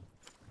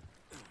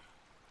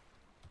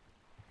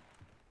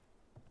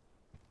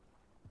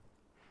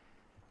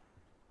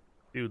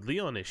 Dude,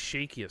 Leon is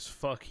shaky as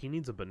fuck. He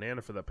needs a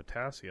banana for that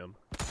potassium.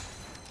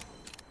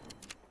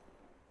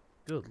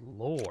 Good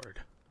lord.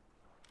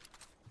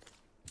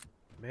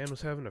 Man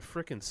was having a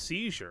frickin'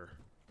 seizure.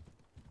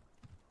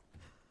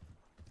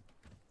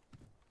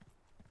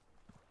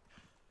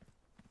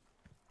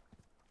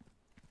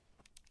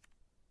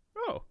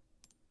 Oh.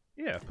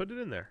 Yeah, put it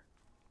in there.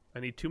 I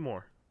need 2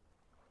 more.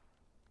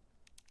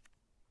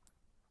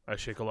 I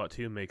shake a lot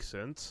too, makes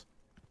sense.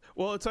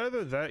 Well, it's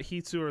either that,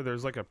 Hitsu, or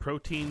there's like a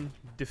protein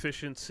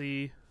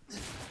deficiency.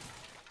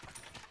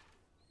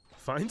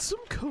 Find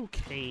some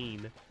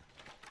cocaine.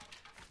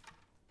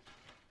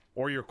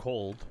 Or you're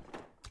cold.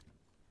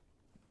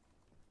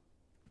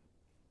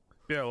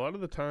 Yeah, a lot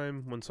of the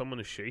time when someone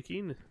is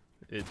shaking,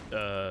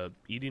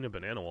 eating a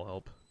banana will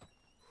help.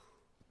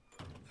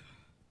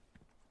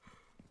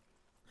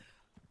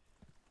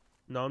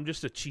 No, I'm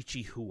just a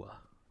chichihua.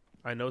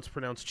 I know it's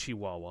pronounced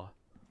chihuahua,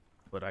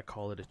 but I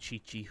call it a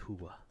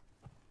chichihua.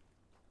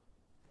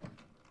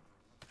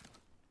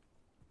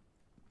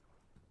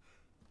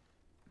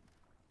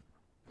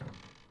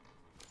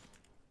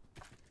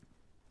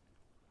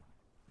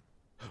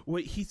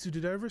 Wait, Hitsu,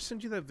 did I ever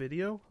send you that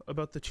video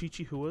about the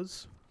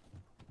chichihuas?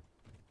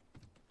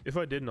 If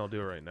I didn't, I'll do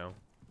it right now.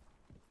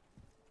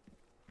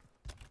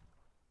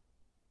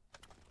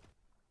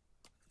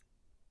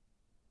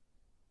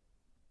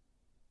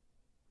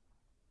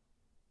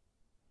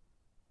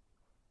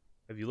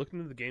 Have you looked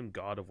into the game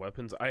God of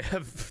Weapons?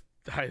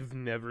 I've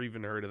never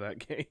even heard of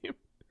that game.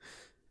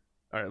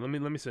 All right, let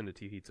me send it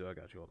to you, Hitsu. I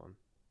got you. Hold on.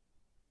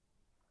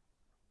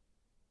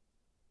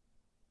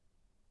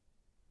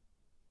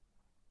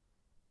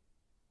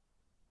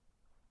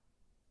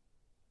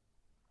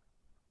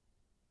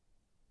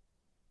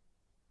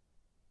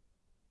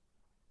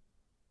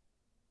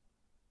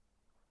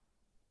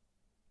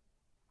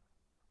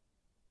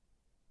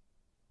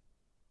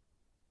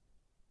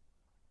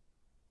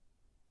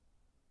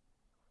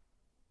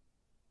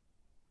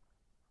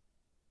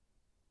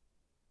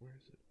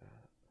 Where's it at?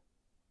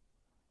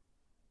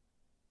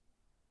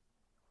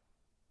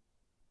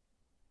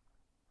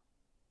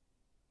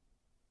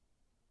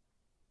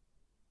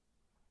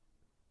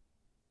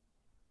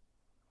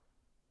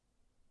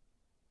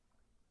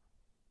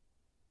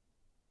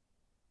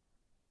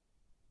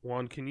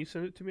 Juan, can you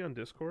send it to me on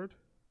Discord?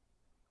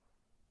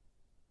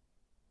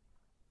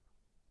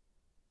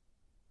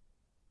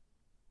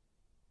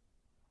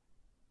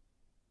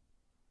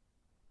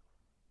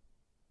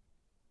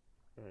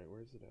 Alright,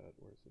 where's it at?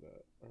 Where's it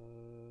at?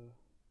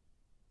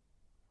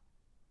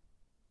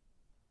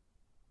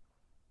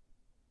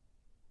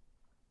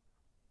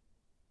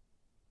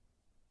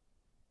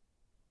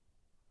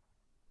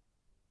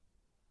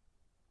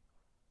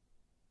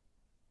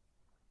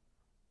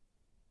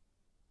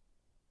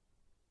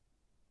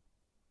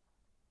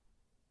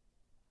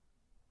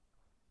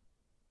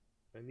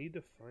 I need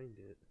to find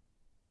it.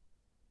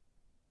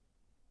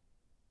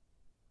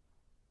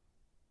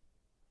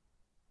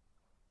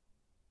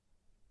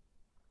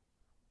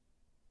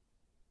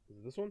 Is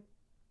it this one?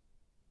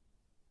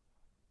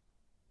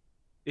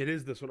 It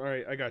is this one.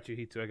 Alright, I got you,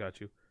 Hitsu, I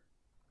got you.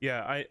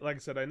 Yeah, like I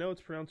said, I know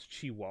it's pronounced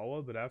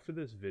Chihuahua, but after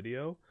this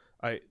video,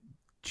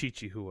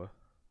 Chichihua.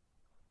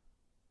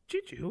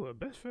 Chichihua,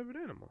 best favorite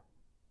animal.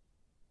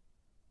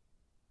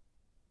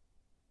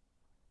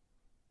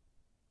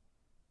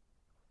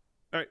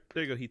 Alright,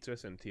 there you go, Hitsu, I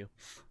sent it to you.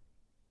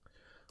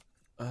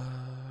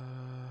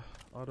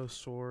 Auto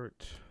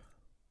sort.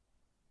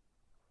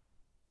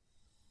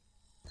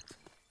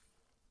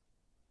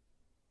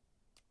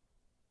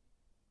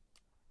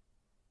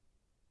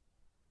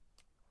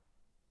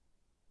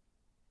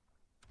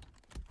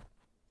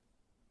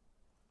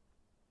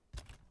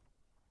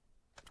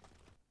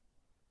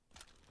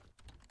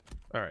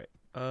 Alright,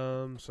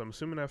 so I'm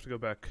assuming I have to go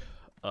back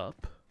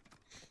up.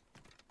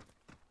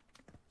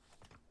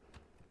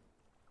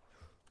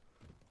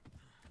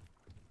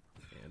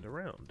 And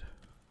around.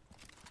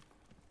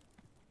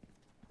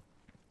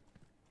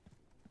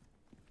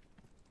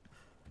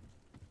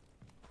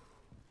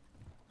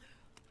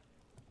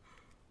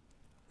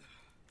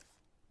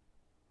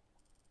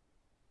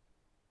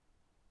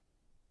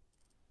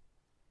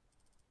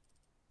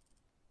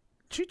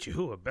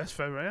 Chichihua, best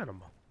favorite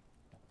animal.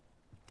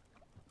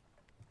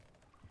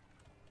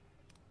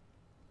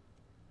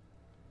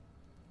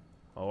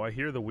 Oh, I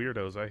hear the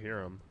weirdos. I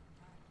hear them.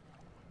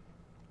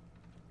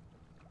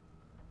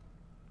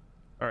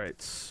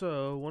 Alright,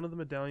 so one of the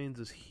medallions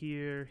is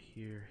here,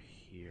 here,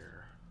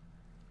 here.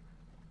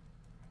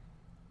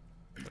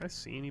 Can I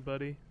see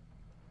anybody?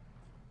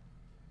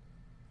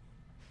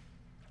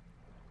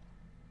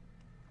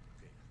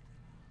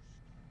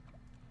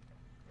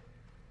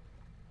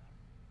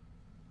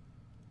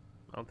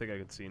 I don't think I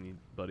can see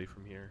anybody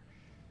from here.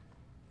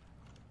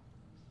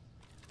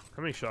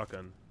 How many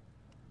shotgun?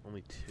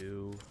 Only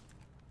 2.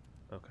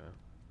 Okay.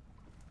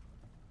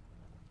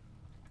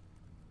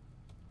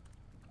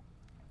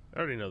 I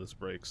already know this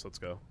breaks. Let's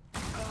go.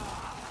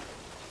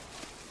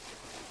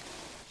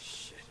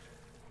 Shit.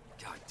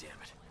 God damn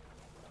it.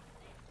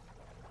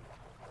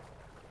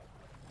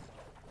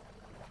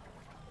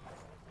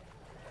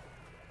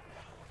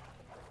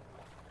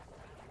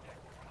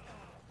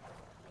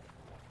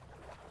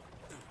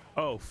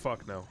 Oh,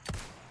 fuck no.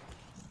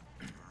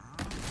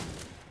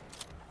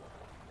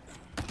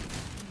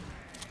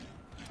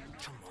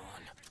 Come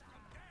on.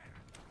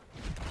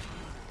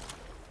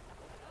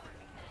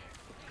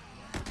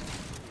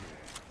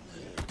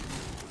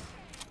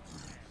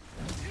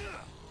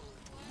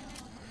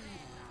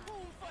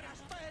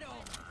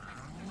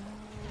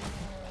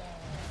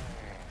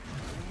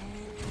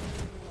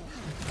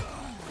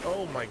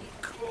 Oh my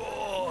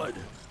god!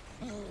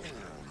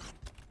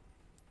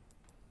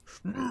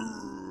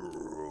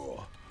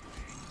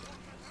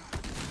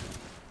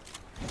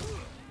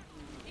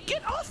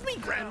 Get off me,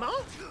 Grandma!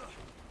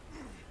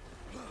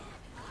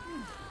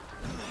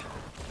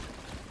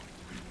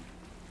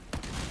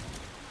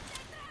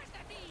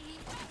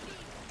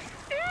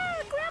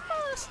 Yeah, Grandma!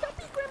 Stop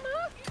me,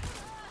 Grandma!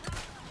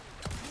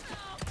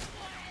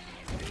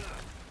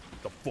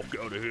 Get the fuck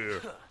out of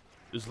here.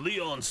 This is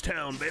Leon's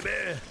town, baby!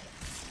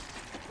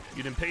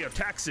 You didn't pay your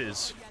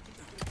taxes.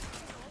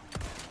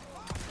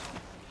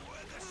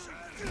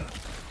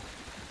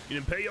 You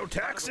didn't pay your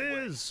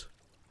taxes!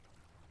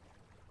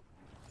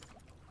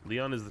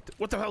 Leon is the...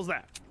 What the hell's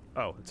that?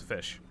 Oh, it's a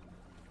fish.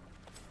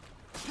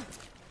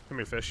 Come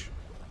here, fish.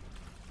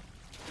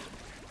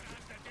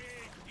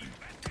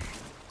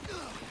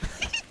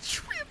 He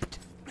tripped!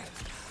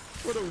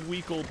 What a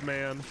weak old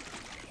man.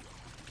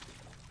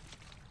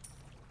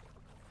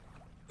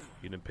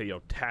 You didn't pay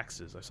your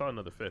taxes. I saw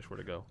another fish.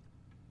 Where'd it go?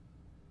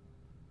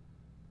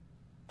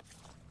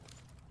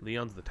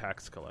 Leon's the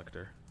tax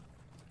collector.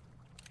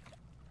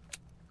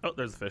 Oh,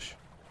 there's the fish.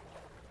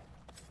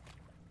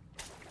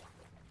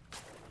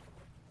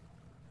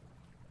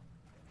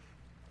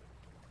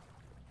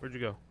 Where'd you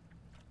go?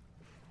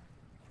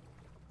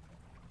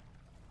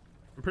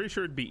 I'm pretty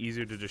sure it'd be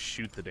easier to just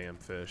shoot the damn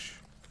fish.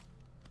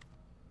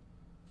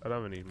 I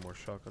don't have any more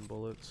shotgun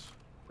bullets.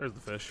 There's the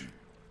fish.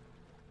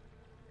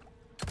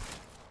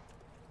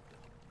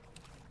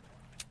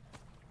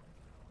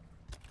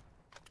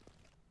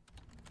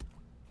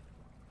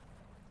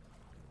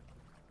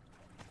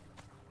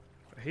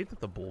 I hate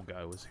that the bull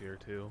guy was here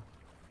too.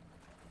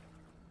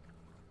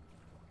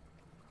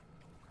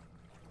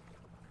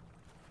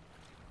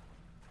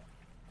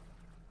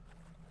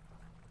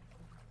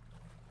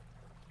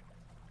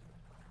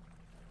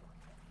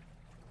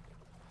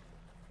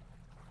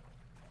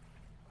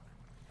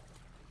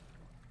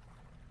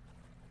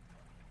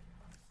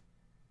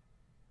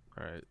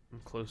 Alright, I'm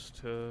close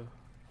to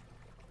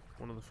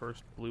one of the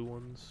first blue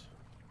ones.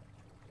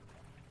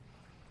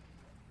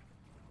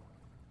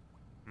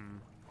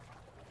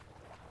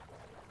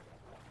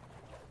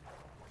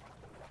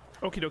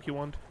 Okie dokie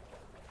wand.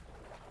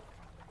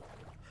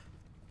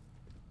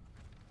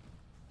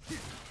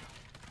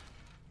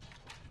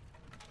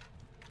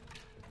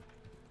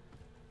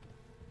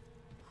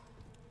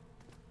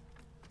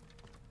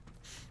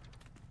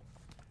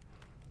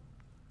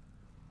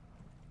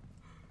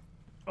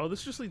 Oh,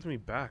 this just leads me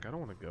back. I don't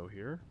want to go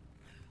here.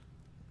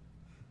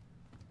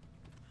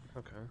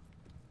 Okay.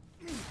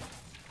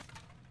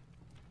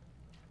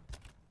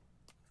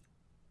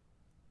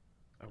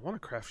 I want to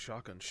craft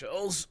shotgun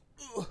shells.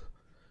 Ugh.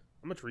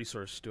 How much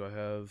resource do I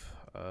have?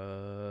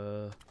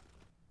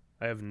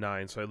 I have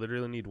 9, so I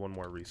literally need 1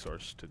 more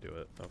resource to do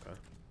it. Okay.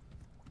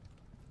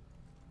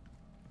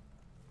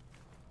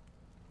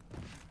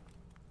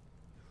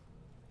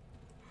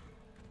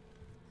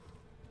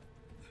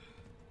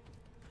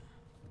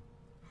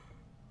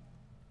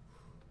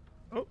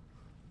 Oh.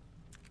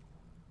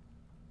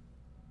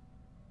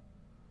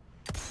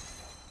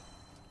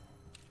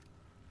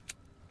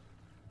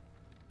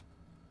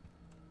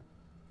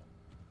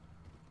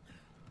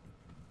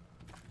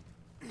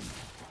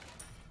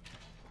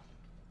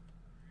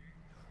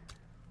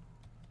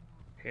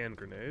 Hand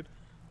grenade.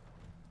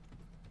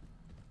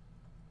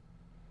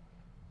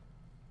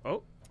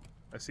 Oh,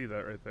 I see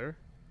that right there.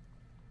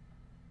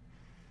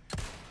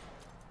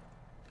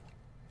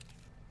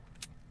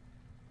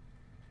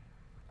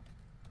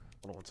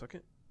 Hold on 1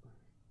 second.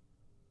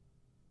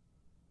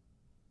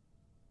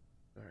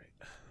 All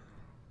right.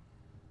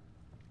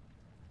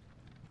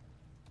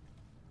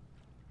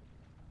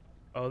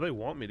 Oh, they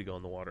want me to go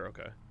in the water.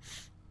 Okay.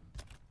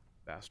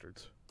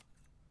 Bastards.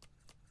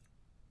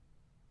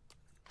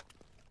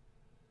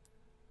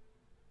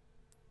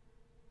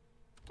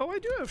 Oh, I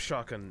do have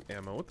shotgun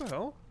ammo. What the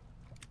hell?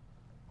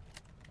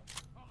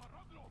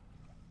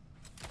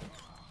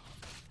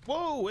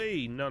 Whoa,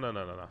 hey, no.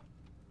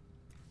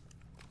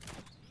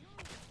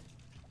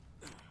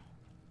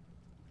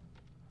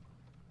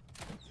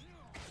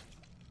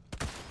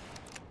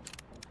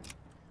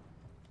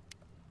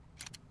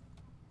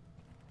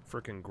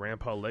 Frickin'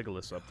 Grandpa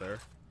Legolas up there.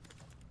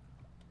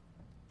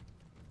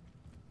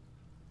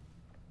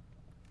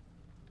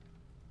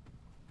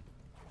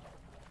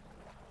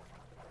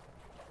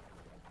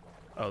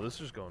 Oh, this is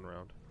just going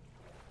around.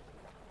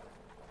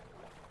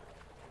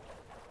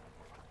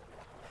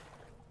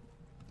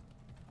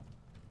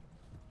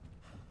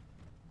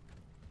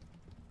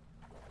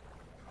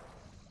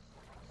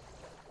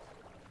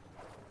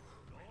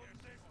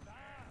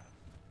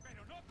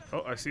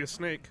 Oh, I see a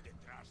snake.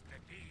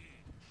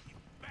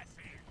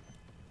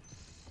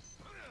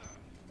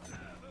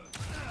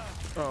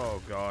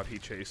 Oh god, he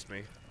chased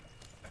me.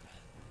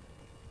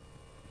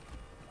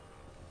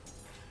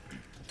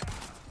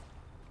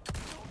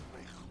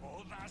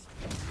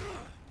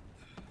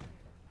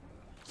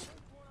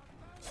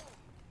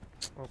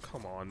 Oh,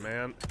 come on,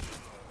 man.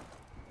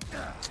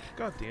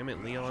 God damn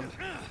it, Leon.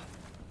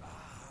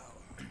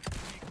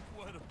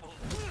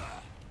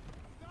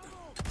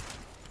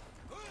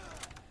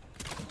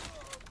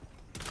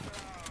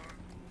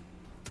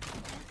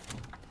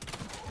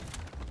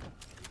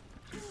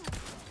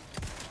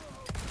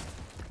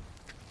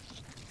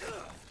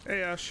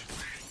 Hey, Ash.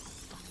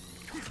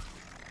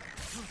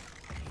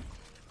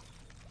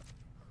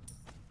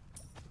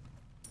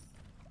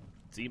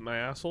 It's eat my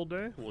asshole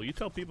day? Well, you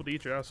tell people to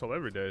eat your asshole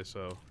every day,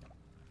 so...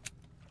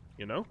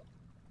 You know?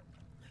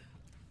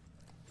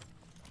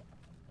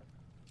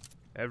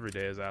 Every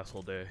day is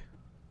asshole day.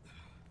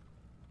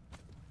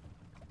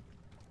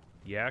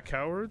 Yeah,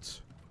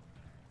 cowards?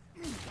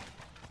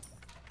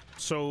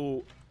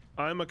 So,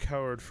 I'm a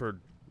coward for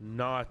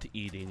not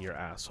eating your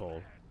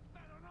asshole.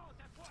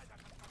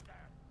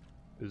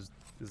 Is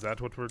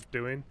that what we're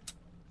doing?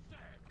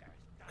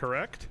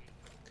 Correct?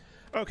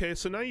 Okay,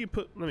 so now you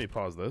put... Let me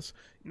pause this.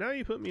 Now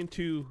you put me in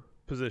 2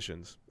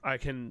 positions. I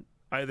can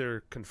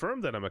either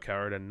confirm that I'm a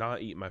coward and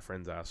not eat my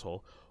friend's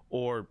asshole,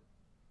 or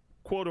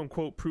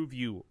quote-unquote prove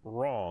you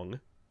wrong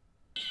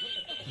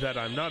that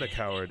I'm not a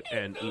coward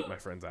and eat my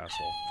friend's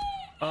asshole.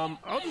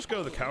 I'll just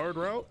go the coward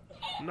route.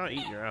 I'm not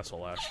eating your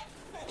asshole, Ash.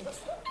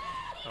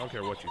 I don't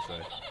care what you say.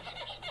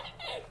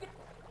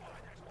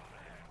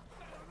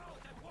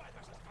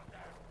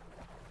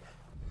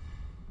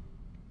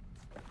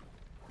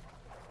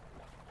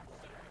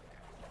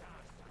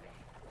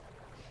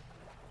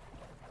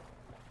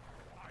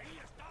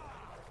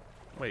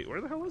 Wait,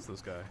 where the hell is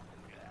this guy?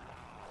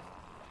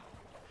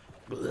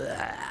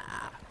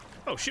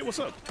 Oh shit, what's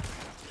up?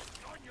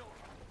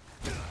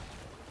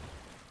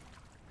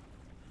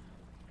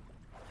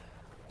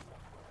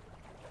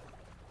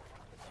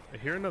 I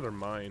hear another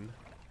mine.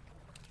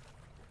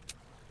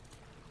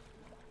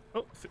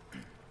 Oh,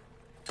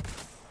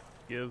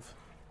 give.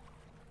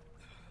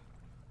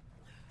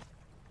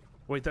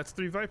 Wait, that's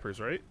 3 Vipers,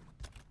 right?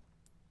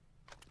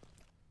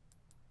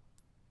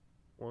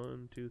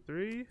 1, 2,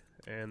 3.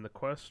 And the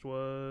quest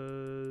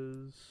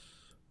was...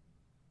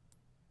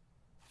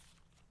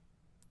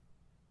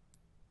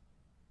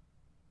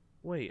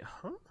 Wait,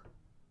 huh?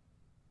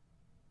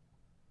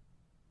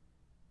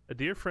 A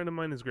dear friend of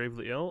mine is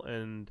gravely ill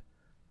and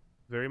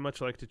very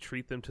much like to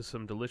treat them to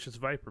some delicious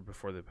viper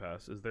before they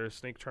pass. Is there a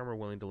snake charmer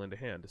willing to lend a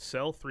hand?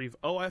 Sell 3...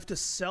 Oh, I have to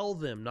sell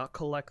them, not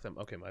collect them.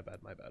 Okay, my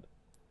bad, my bad.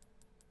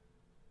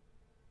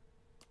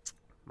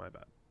 My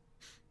bad.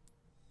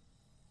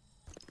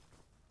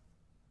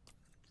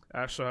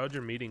 Ash, so how'd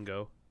your meeting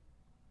go?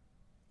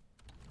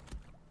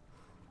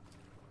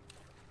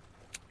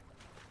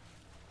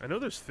 I know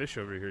there's fish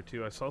over here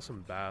too. I saw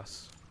some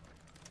bass.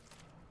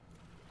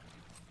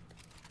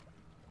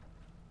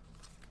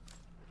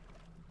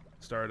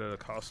 Started a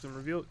costume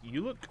reveal.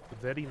 You look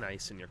very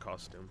nice in your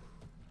costume.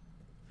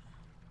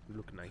 You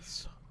look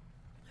nice.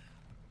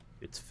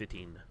 It's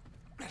fitting.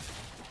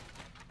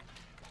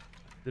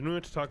 Then we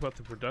went to talk about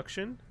the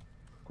production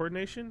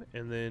coordination,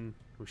 and then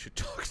we should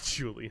talk to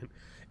Julian.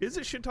 Is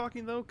it shit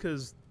talking though?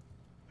 Because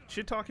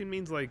shit talking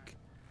means like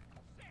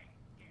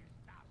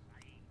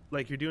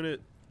you're doing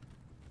it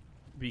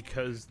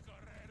because,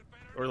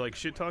 or like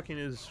shit talking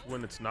is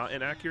when it's not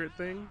an accurate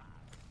thing,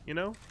 you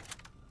know?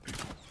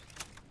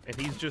 And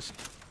he's just,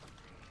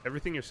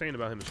 everything you're saying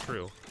about him is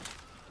true.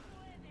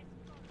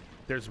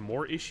 There's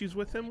more issues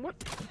with him?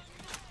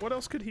 What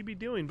else could he be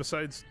doing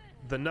besides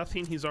the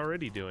nothing he's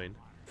already doing?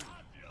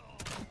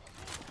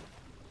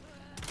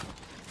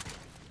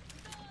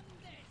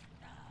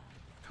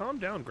 Calm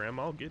down,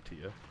 Grandma, I'll get to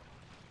you.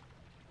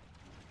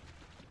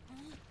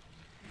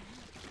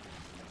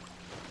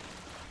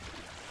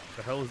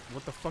 The hell is,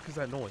 what the fuck is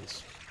that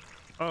noise?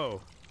 Oh.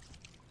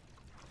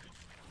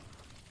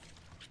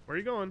 Where are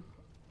you going?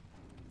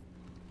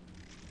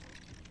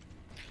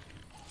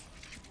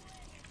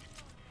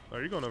 Oh,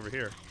 you're going over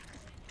here.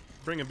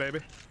 Bring him, baby.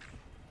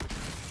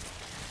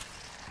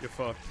 You're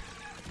fucked.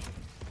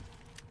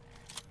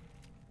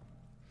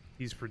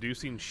 He's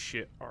producing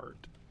shit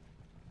art.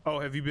 Oh,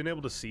 have you been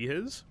able to see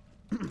his?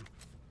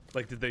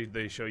 Like, did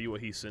they show you what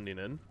he's sending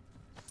in?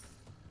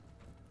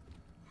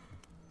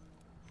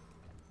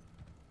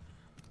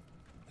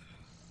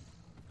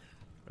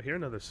 I hear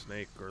another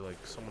snake or like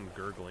someone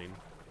gurgling.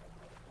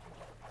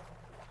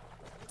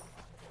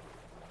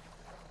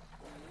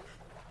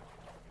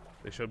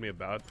 They showed me a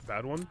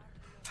bad one.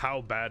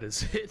 How bad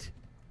is it?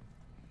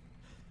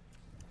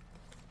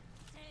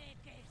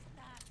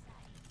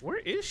 Where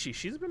is she?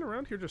 She's been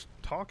around here just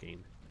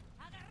talking.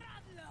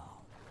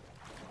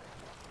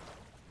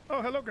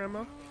 Oh, hello,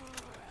 Grandma.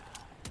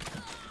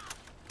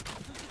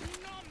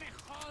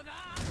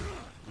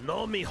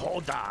 No me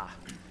joda.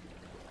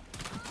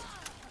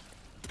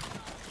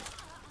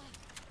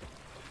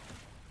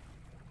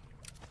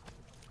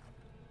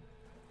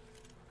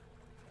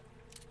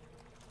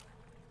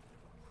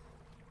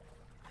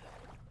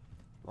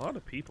 A lot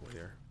of people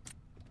here.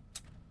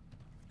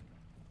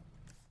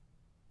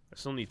 I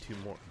still need 2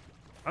 more.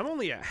 I'm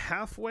only at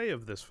halfway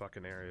of this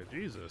fucking area.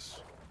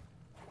 Jesus.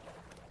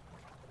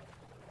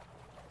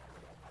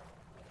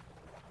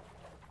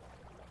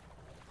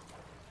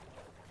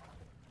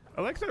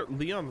 I like that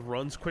Leon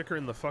runs quicker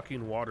in the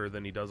fucking water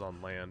than he does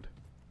on land.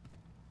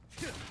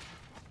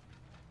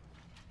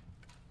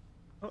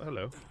 Oh,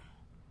 hello.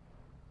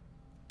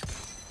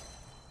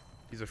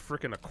 He's a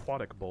frickin'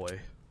 aquatic boy.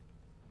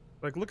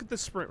 Like, look at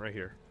this sprint right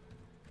here.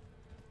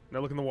 Now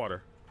look in the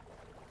water.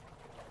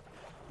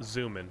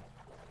 Zoom in.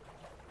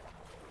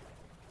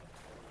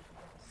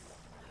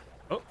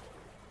 Oh,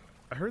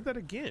 I heard that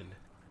again.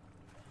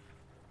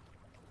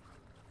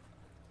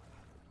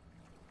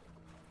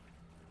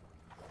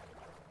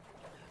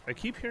 I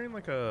keep hearing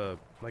like a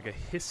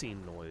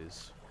hissing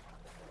noise.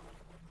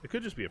 It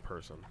could just be a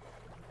person.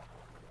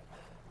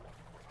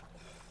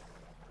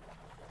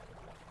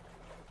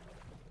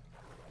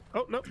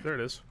 Oh, nope, there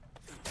it is.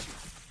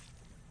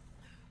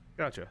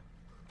 Gotcha.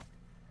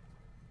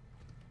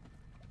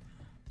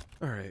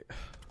 Alright.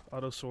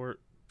 Auto sort.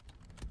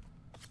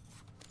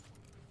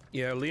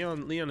 Yeah,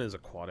 Leon is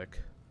aquatic.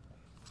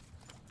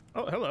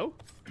 Oh, hello.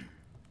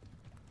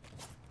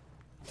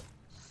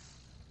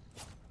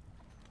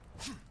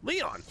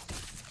 Leon!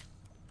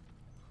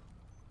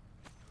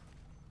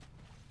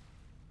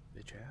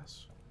 Bitch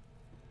ass.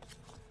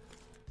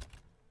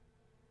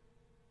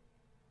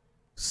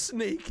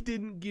 Snake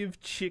didn't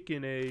give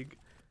chicken egg.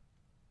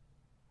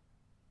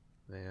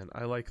 Man,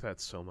 I like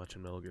that so much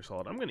in Metal Gear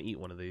Solid. I'm gonna eat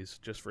one of these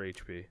just for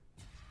HP.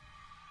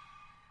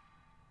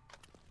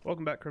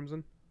 Welcome back,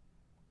 Crimson.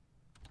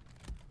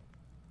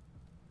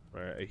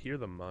 Alright, I hear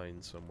the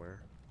mine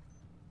somewhere.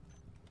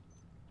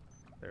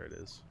 There it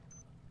is.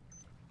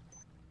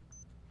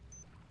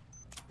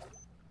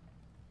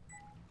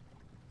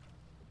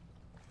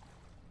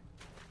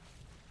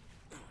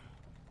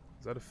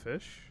 Is that a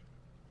fish?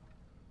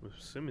 I'm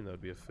assuming that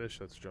would be a fish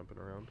that's jumping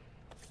around.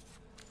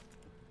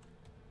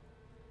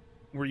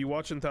 Were you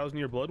watching 1,000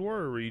 Year Blood War,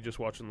 or were you just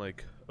watching,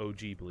 like,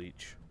 OG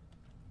Bleach?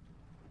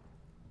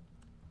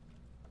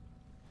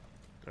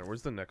 Alright,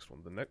 where's the next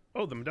one?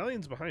 Oh, the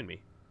medallion's behind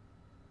me.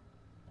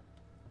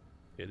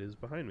 It is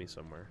behind me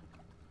somewhere.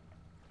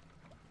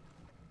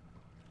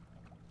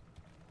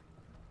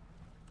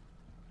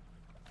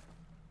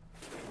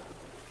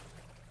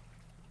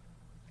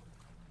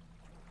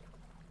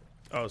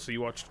 Oh, so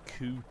you watched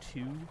Coup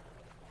 2?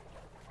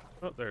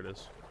 Oh, there it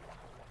is.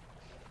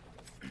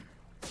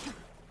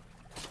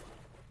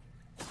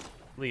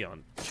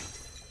 Leon.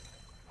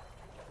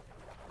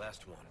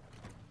 Last one.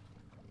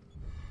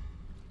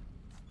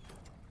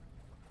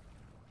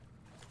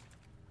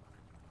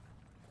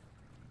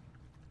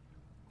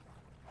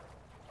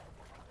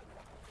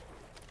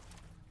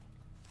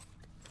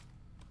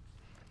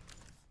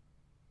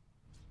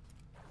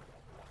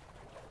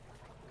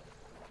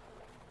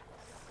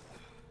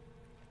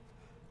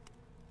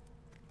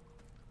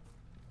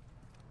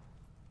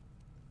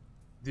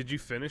 Did you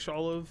finish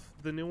all of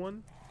the new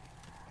one?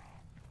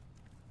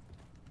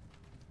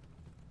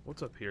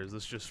 What's up here? Is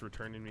this just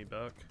returning me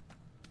back?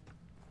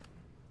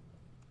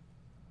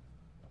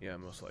 Yeah,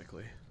 most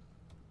likely.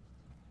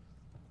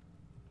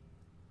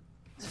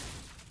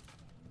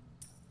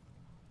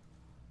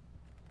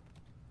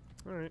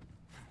 Alright.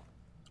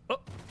 Oh!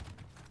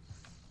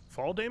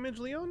 Fall damage,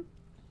 Leon?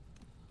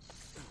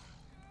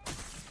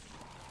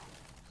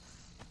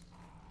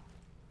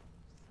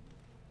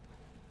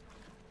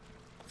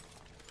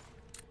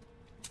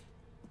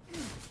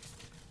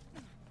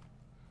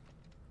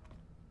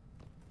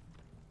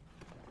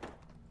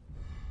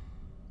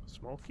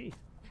 Small key.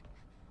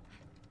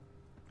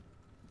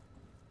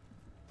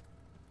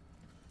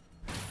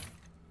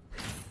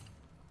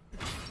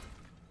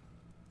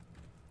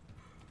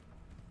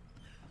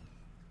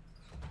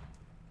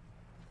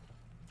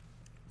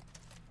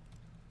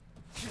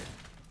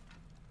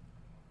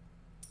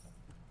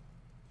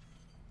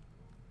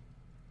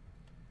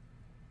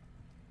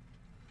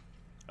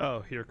 Oh,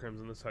 here,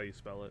 Crimson. This is how you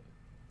spell it.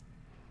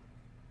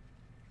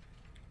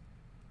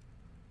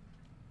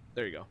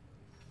 There you go.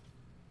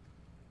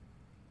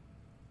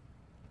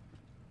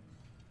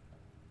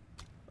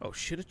 Oh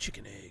shit, a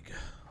chicken egg.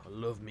 I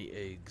love me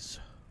eggs.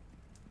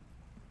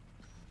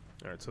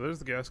 Alright, so there's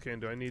the gas can.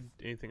 Do I need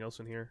anything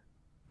else in here?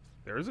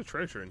 There is a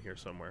treasure in here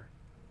somewhere.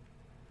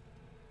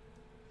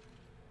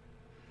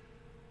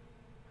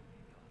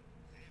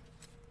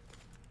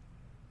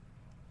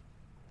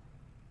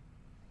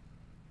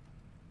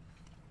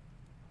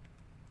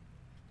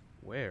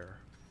 Where?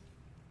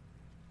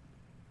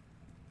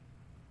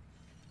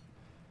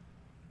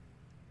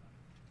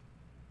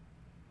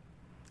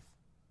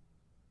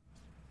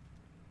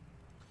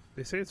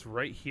 They say it's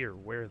right here.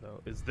 Where,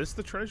 though? Is this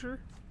the treasure?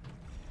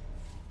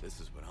 This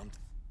is what I'm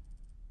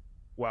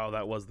Wow,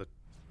 that was the...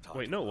 talking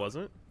Wait, no, it about.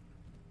 wasn't.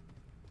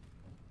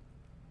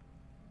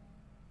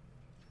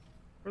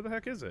 Where the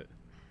heck is it?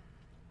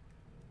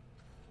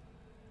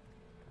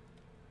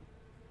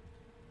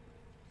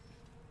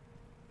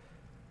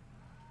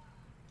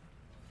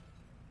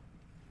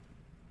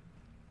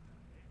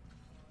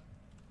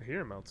 I hear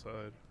him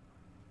outside.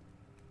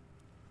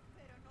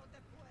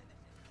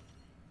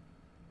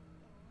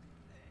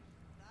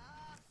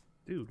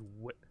 Dude,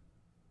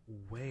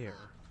 where?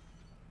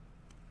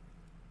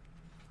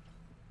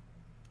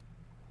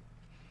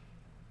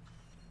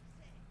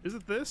 Is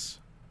it this?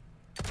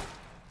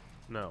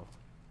 No.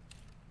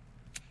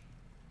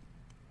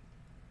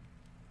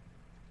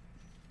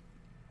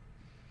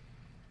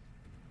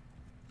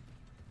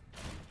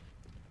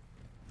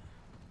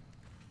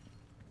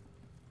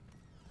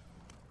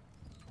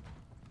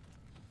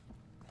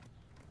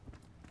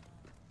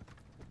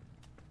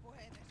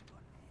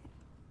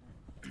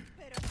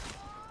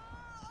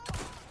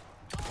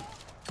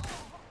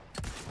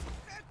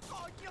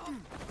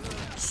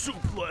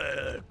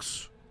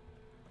 Suplex!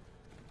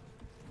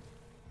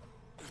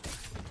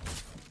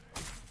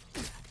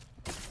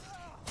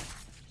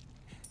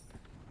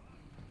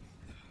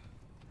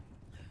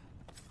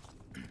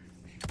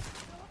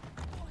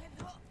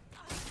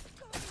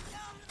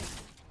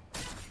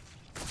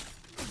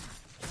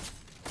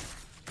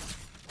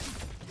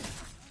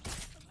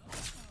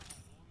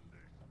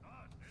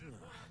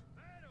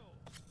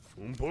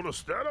 Un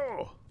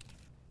forastero!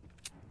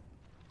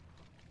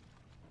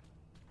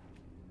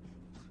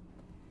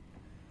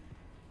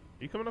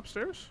 You coming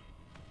upstairs?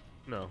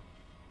 No.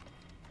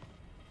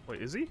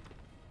 Wait, is he?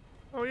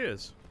 Oh, he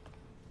is.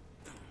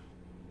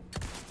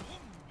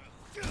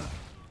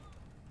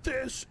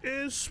 This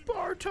is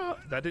Sparta!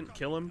 That didn't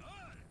kill him?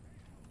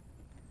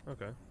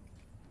 Okay.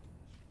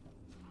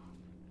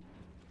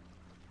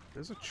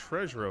 There's a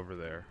treasure over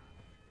there.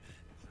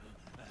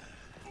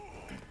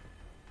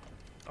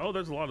 Oh,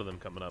 there's a lot of them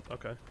coming up.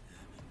 Okay.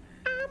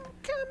 I'm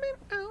coming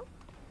out.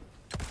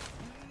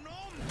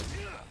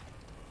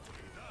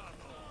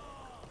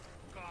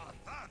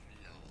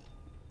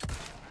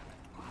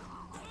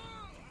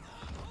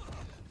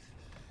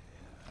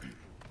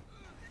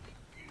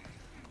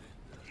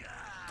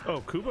 Oh,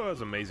 Kubo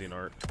has amazing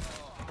art.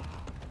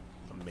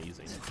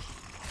 Amazing.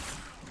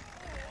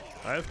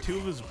 I have 2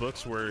 of his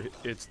books where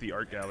it's the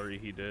art gallery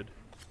he did.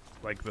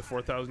 Like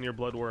before Thousand Year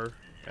Blood War,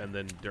 and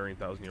then during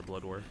Thousand Year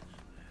Blood War.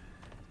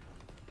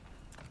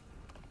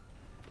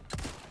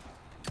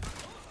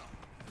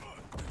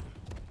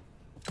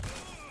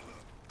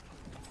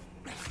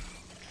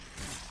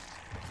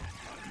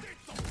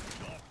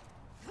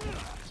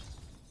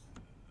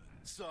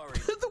 Sorry.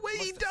 The way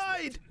he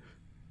died!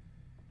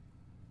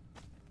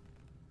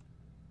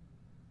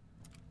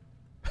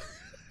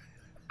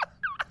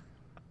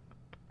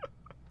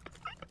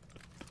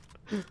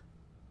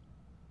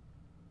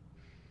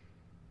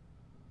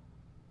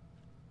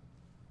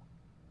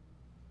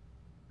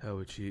 How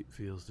it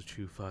feels to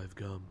chew 5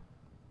 gum.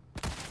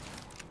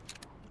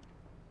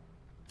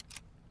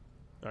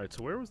 Alright,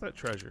 so where was that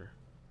treasure?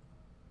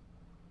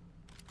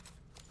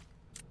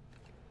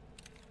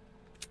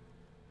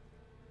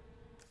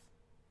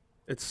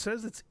 It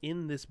says it's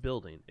in this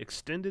building.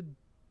 Extended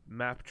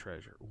map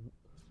treasure.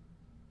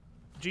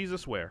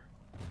 Jesus, where?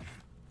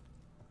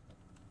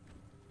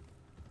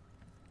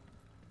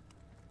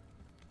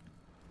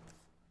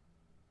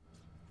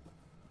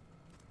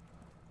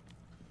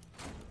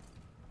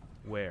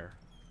 Where?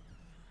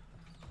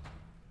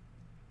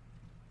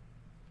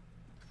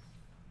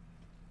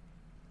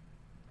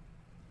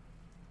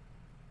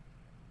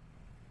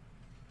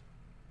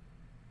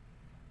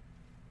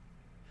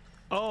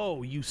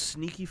 Oh, you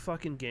sneaky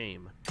fucking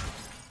game.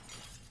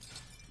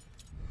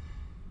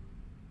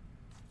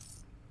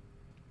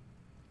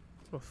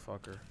 What a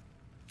fucker.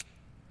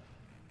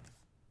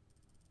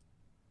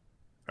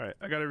 Alright,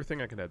 I got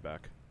everything, I can head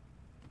back.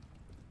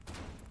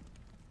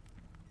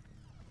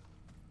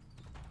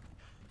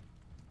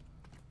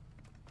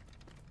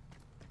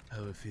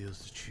 How it feels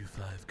to chew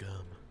 5 gum.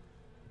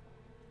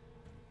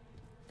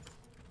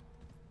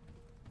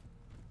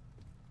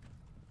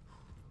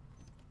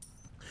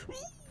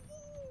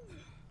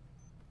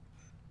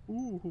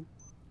 Ooh.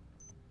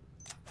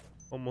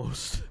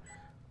 Almost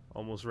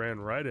ran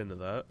right into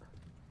that.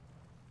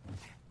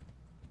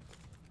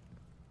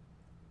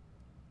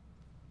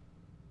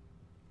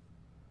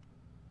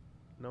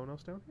 No one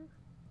else down here?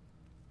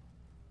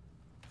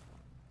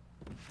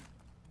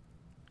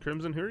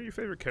 Crimson, who are your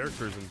favorite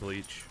characters in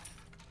Bleach?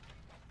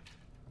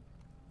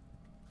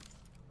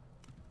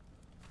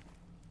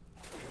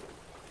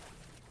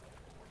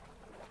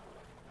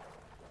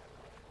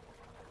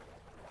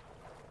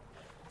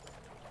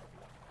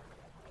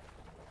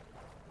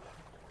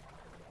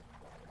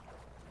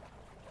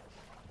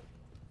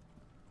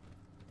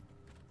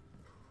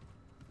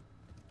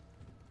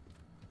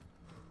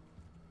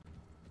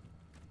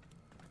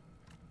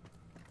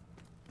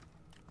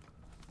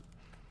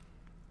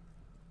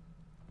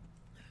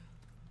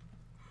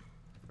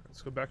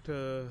 Let's go back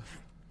to...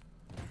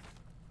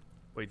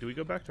 Wait, do we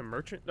go back to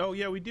Merchant? Oh,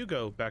 yeah, we do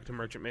go back to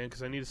Merchant Man,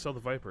 because I need to sell the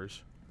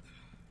Vipers.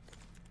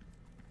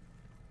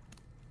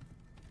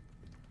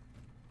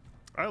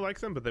 I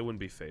like them, but they wouldn't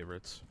be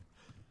favorites.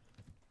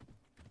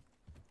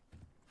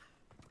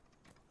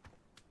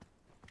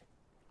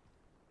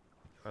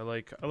 I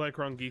like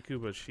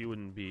Rangiku, but she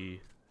wouldn't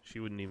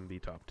even be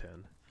top 10.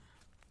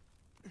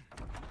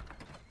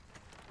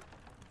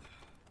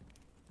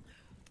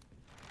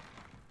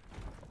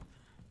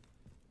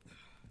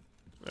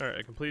 Alright,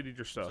 I completed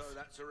your stuff. So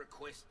that's a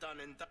request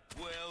done and done.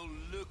 Well,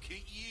 look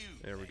at you.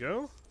 There we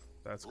go.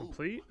 That's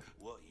complete.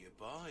 What you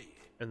buying?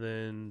 And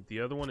then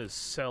the other one is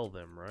sell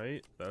them,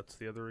 right? That's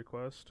the other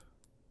request.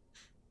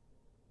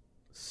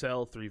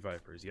 Sell 3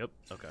 Vipers. Yep.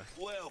 Okay.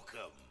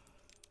 Welcome.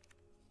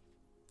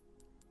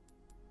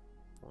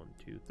 1,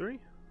 2, 3.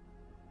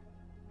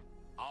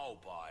 I'll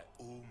buy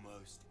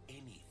almost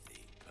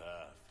anything.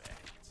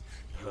 Perfect.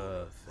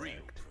 Perfect. Real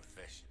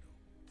professional.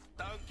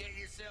 Don't get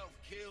yourself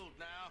killed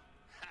now.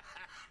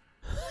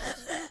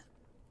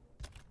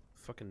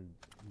 Fucking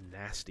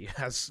nasty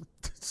ass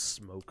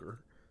smoker.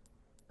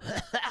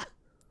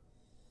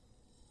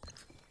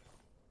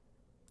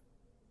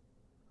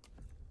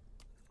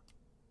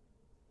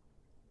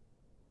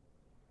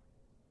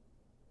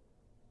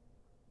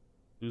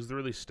 Who's the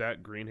really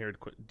stat green-haired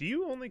Do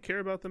you only care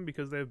about them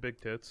because they have big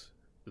tits?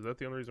 Is that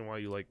the only reason why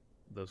you like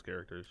those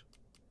characters?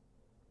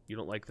 You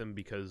don't like them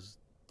because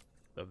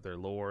of their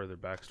lore, their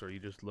backstory? You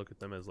just look at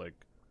them as, like,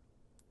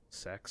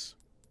 sex?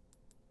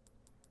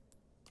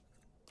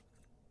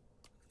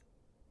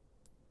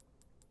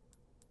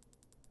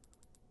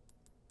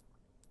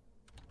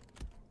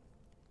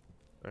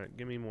 Alright,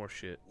 give me more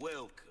shit.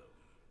 Welcome.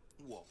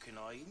 What can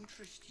I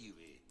interest you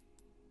in?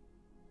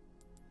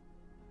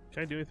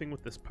 Can I do anything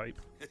with this pipe?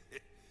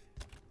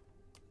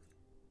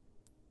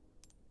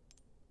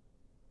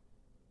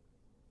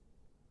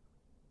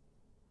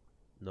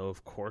 No,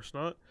 of course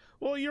not.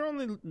 Well, you're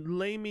only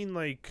laming,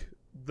 like,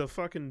 the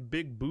fucking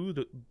big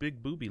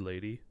booby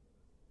lady.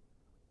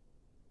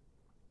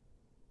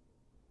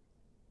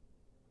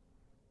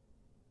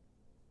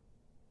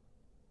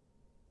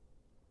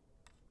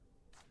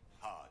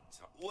 Hard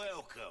time.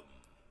 Welcome.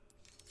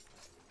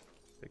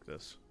 Take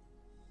this.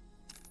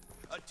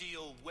 A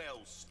deal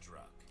well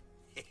struck.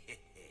 I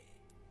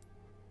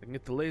can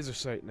get the laser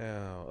sight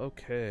now.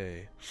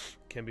 Okay.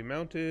 Can be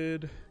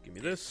mounted. Give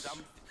me this.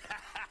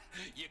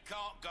 You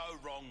can't go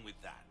wrong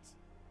with that.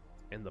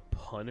 And the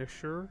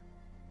Punisher.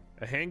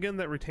 A handgun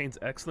that retains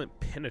excellent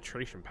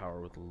penetration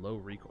power with low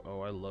recoil. Oh,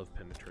 I love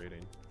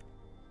penetrating.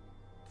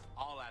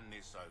 I'll hand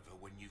this over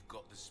when you've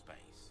got the space.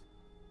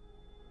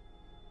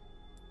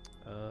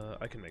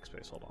 I can make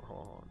space. Hold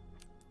on.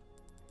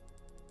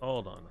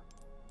 Hold on.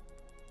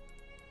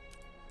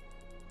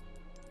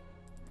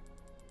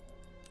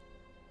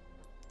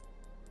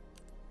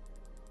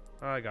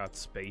 I got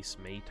space,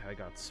 mate. I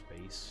got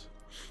space.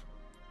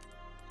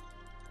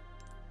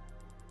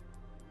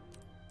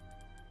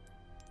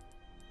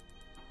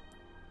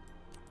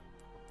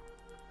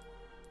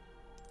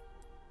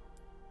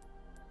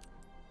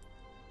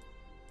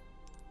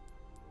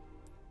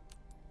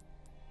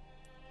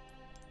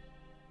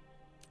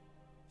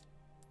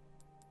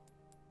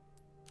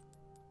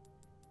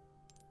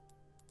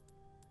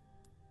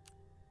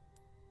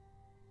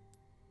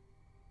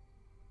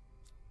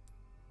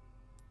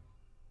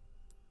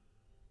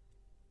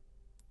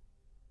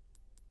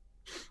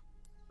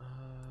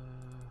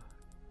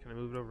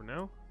 move it over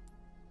now?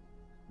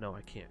 No,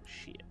 I can't.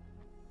 Shit.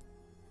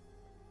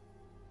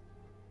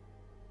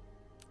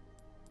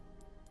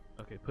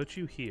 Okay, put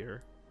you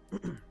here.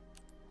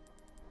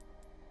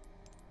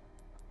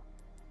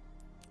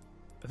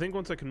 I think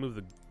once I can move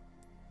the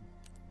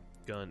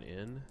gun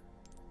in.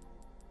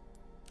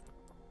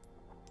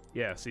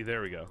 Yeah, see,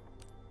 there we go.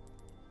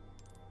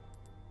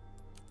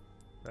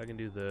 I can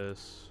do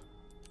this.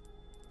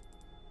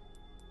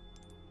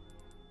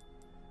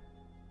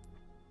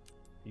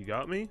 You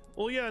got me?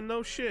 Well, yeah,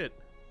 no shit.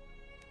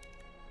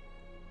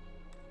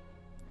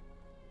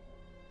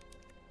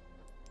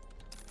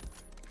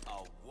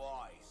 A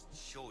wise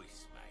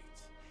choice,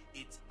 mate.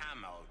 It's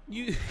ammo.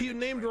 You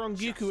named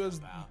Rangiku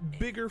as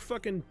bigger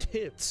fucking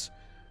tits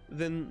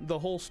than the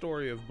whole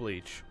story of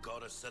Bleach.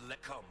 Gotta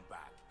select come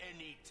back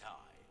anytime.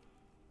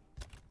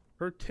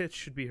 Her tits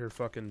should be her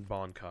fucking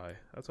Bankai.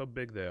 That's how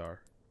big they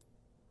are.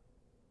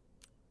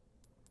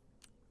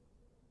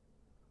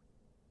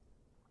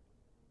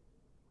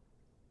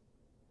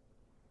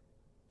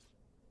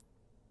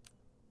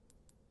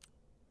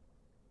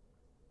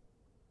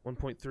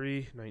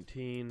 .3,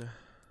 19.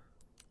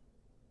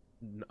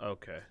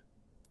 Okay.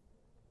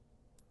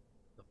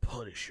 The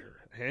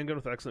Punisher. Handgun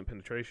with excellent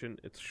penetration.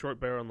 It's short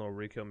barrel and low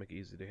recoil, make it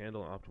easy to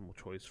handle, an optimal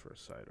choice for a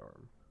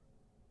sidearm.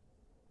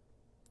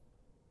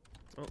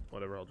 Oh,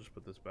 whatever, I'll just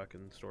put this back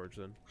in storage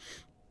then.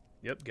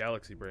 Yep,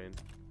 Galaxy Brain.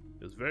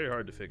 It was very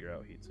hard to figure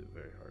out, Hitsu,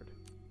 very hard.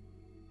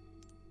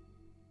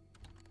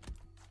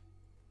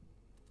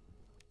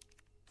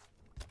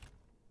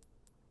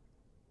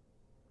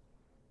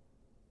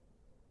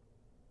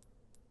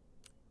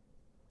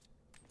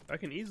 I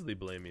can easily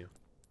blame you.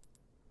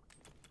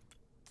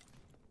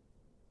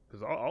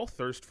 Because I'll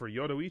thirst for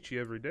Yoruichi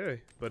every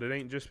day, but it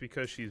ain't just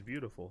because she's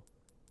beautiful.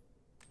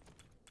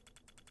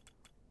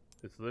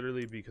 It's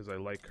literally because I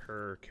like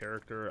her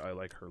character, I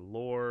like her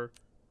lore,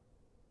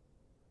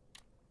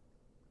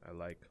 I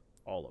like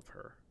all of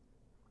her.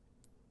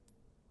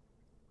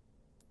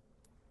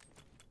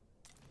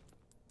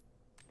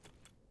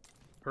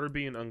 Her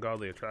being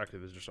ungodly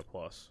attractive is just a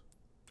plus.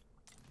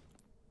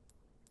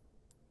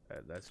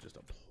 That's just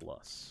a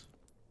plus.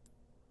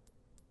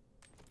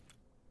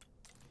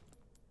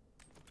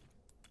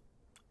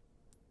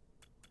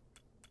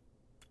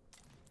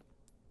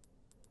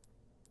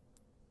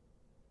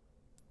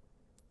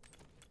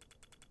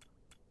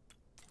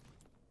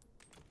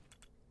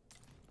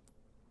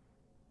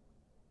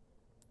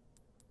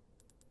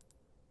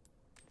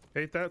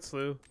 Hate that,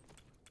 Slew.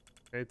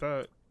 Hate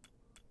that.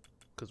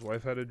 Because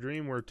wife had a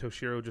dream where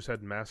Toshiro just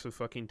had massive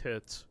fucking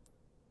tits.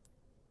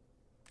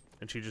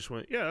 And she just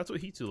went, yeah, that's what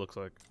Hitsu looks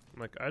like.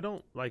 I'm like, I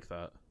don't like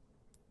that.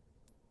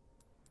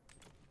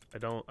 I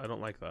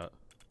don't like that.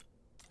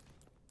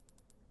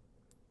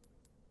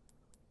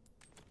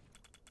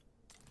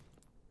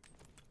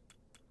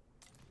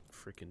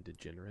 Freaking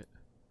degenerate.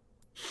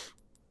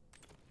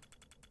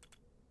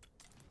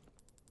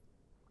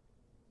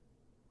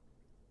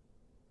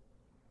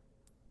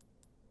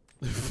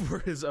 For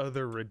his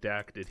other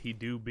redacted, he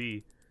do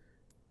be.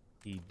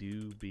 He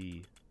do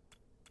be.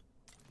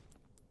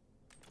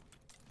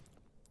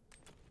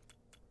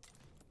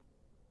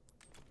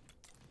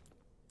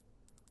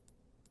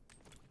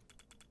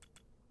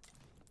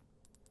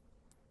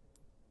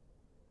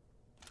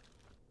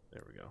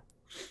 There we go.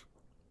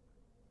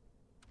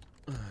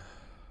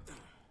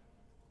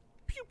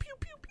 Pew pew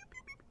pew pew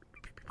pew pew.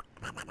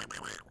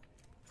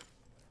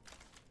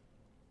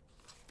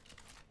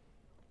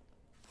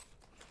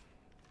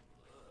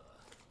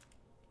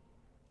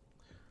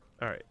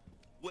 All right.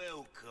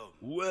 Welcome.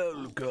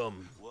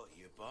 Welcome. What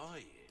you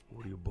buying?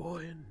 What are you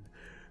buying?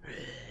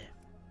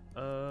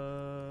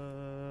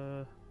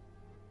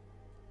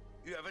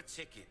 You have a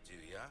ticket, do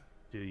ya?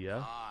 Do ya?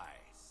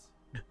 Nice.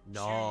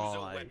 Nice. Choose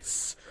a weapon,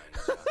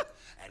 stranger,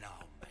 and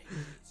I'll make it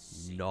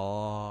see.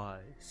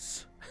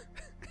 Nice.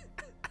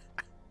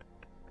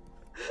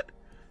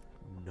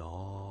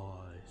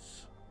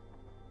 Nice.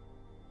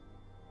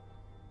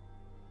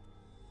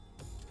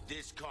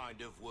 This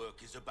kind of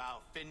work is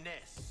about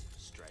finesse,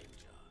 stranger.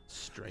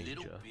 Stranger.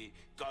 Little bit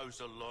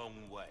goes a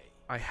long way.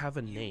 I have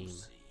a You'll name.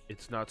 see.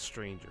 It's not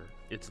Stranger.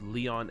 It's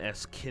Leon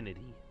S.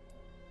 Kennedy.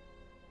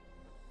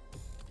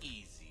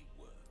 Easy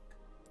work.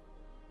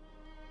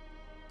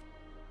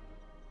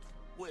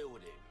 Well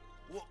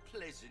then, what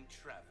pleasant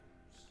travels.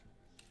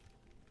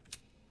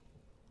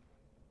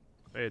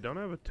 Hey, don't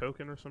I have a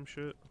token or some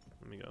shit?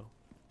 Let me go.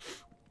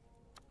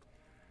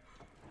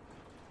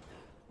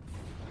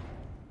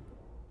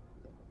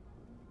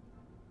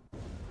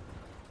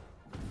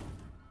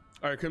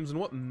 Alright, Crimson,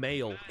 what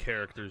male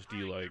characters do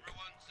you like? Every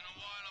once in a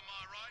while, am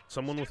I right?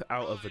 Someone Step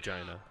without a right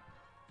vagina. up.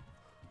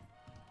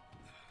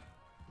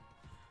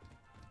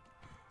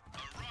 A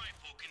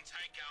rifle can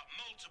take out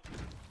multiple.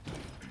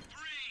 3,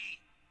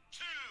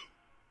 2,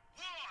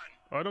 1.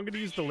 Oh, I don't get to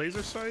use the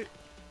laser sight?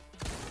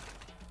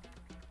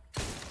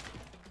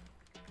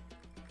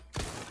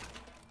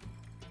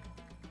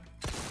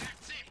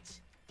 That's it.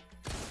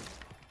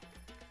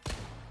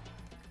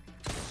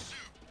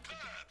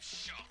 Superb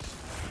shot.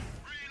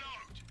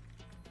 Reload.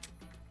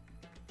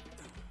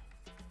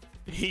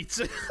 Eats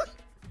it.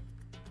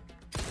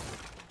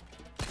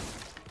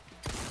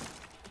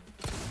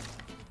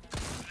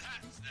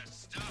 That's the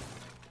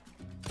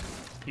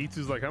stuff. Eats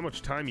is like, how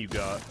much time you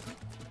got?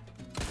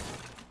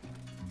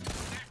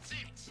 That's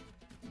it.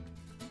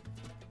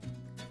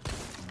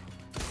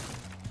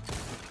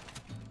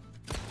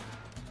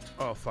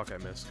 Oh fuck, I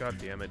missed. God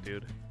damn it,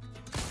 dude.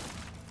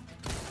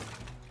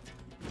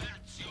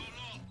 That's your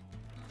lot.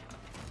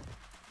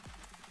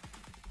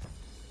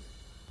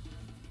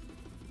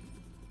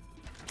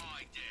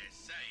 I dare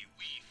say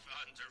we've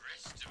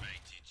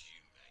underestimated you,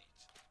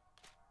 mate.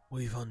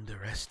 We've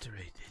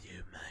underestimated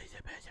you, mate.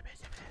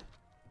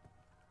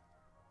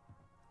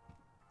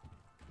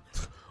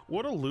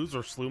 What a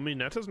loser, Sloomy.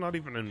 Netta's not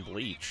even in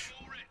Bleach.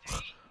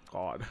 Already?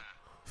 God.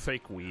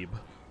 Fake weeb.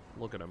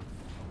 Look at him.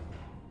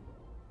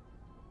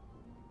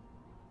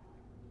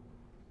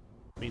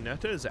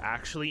 Mineta is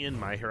actually in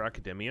My Hero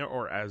Academia,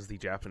 or as the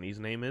Japanese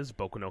name is,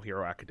 Boku no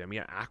Hero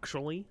Academia,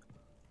 actually.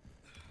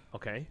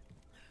 Okay?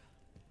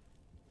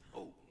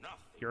 Oh, nothing.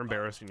 You're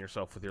embarrassing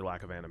yourself with your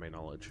lack of anime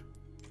knowledge.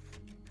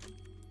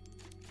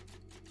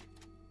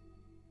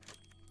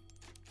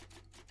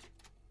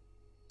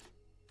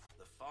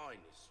 The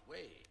finest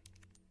way.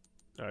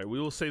 Alright, we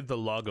will save the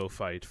Lago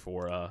fight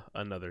for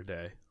another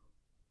day.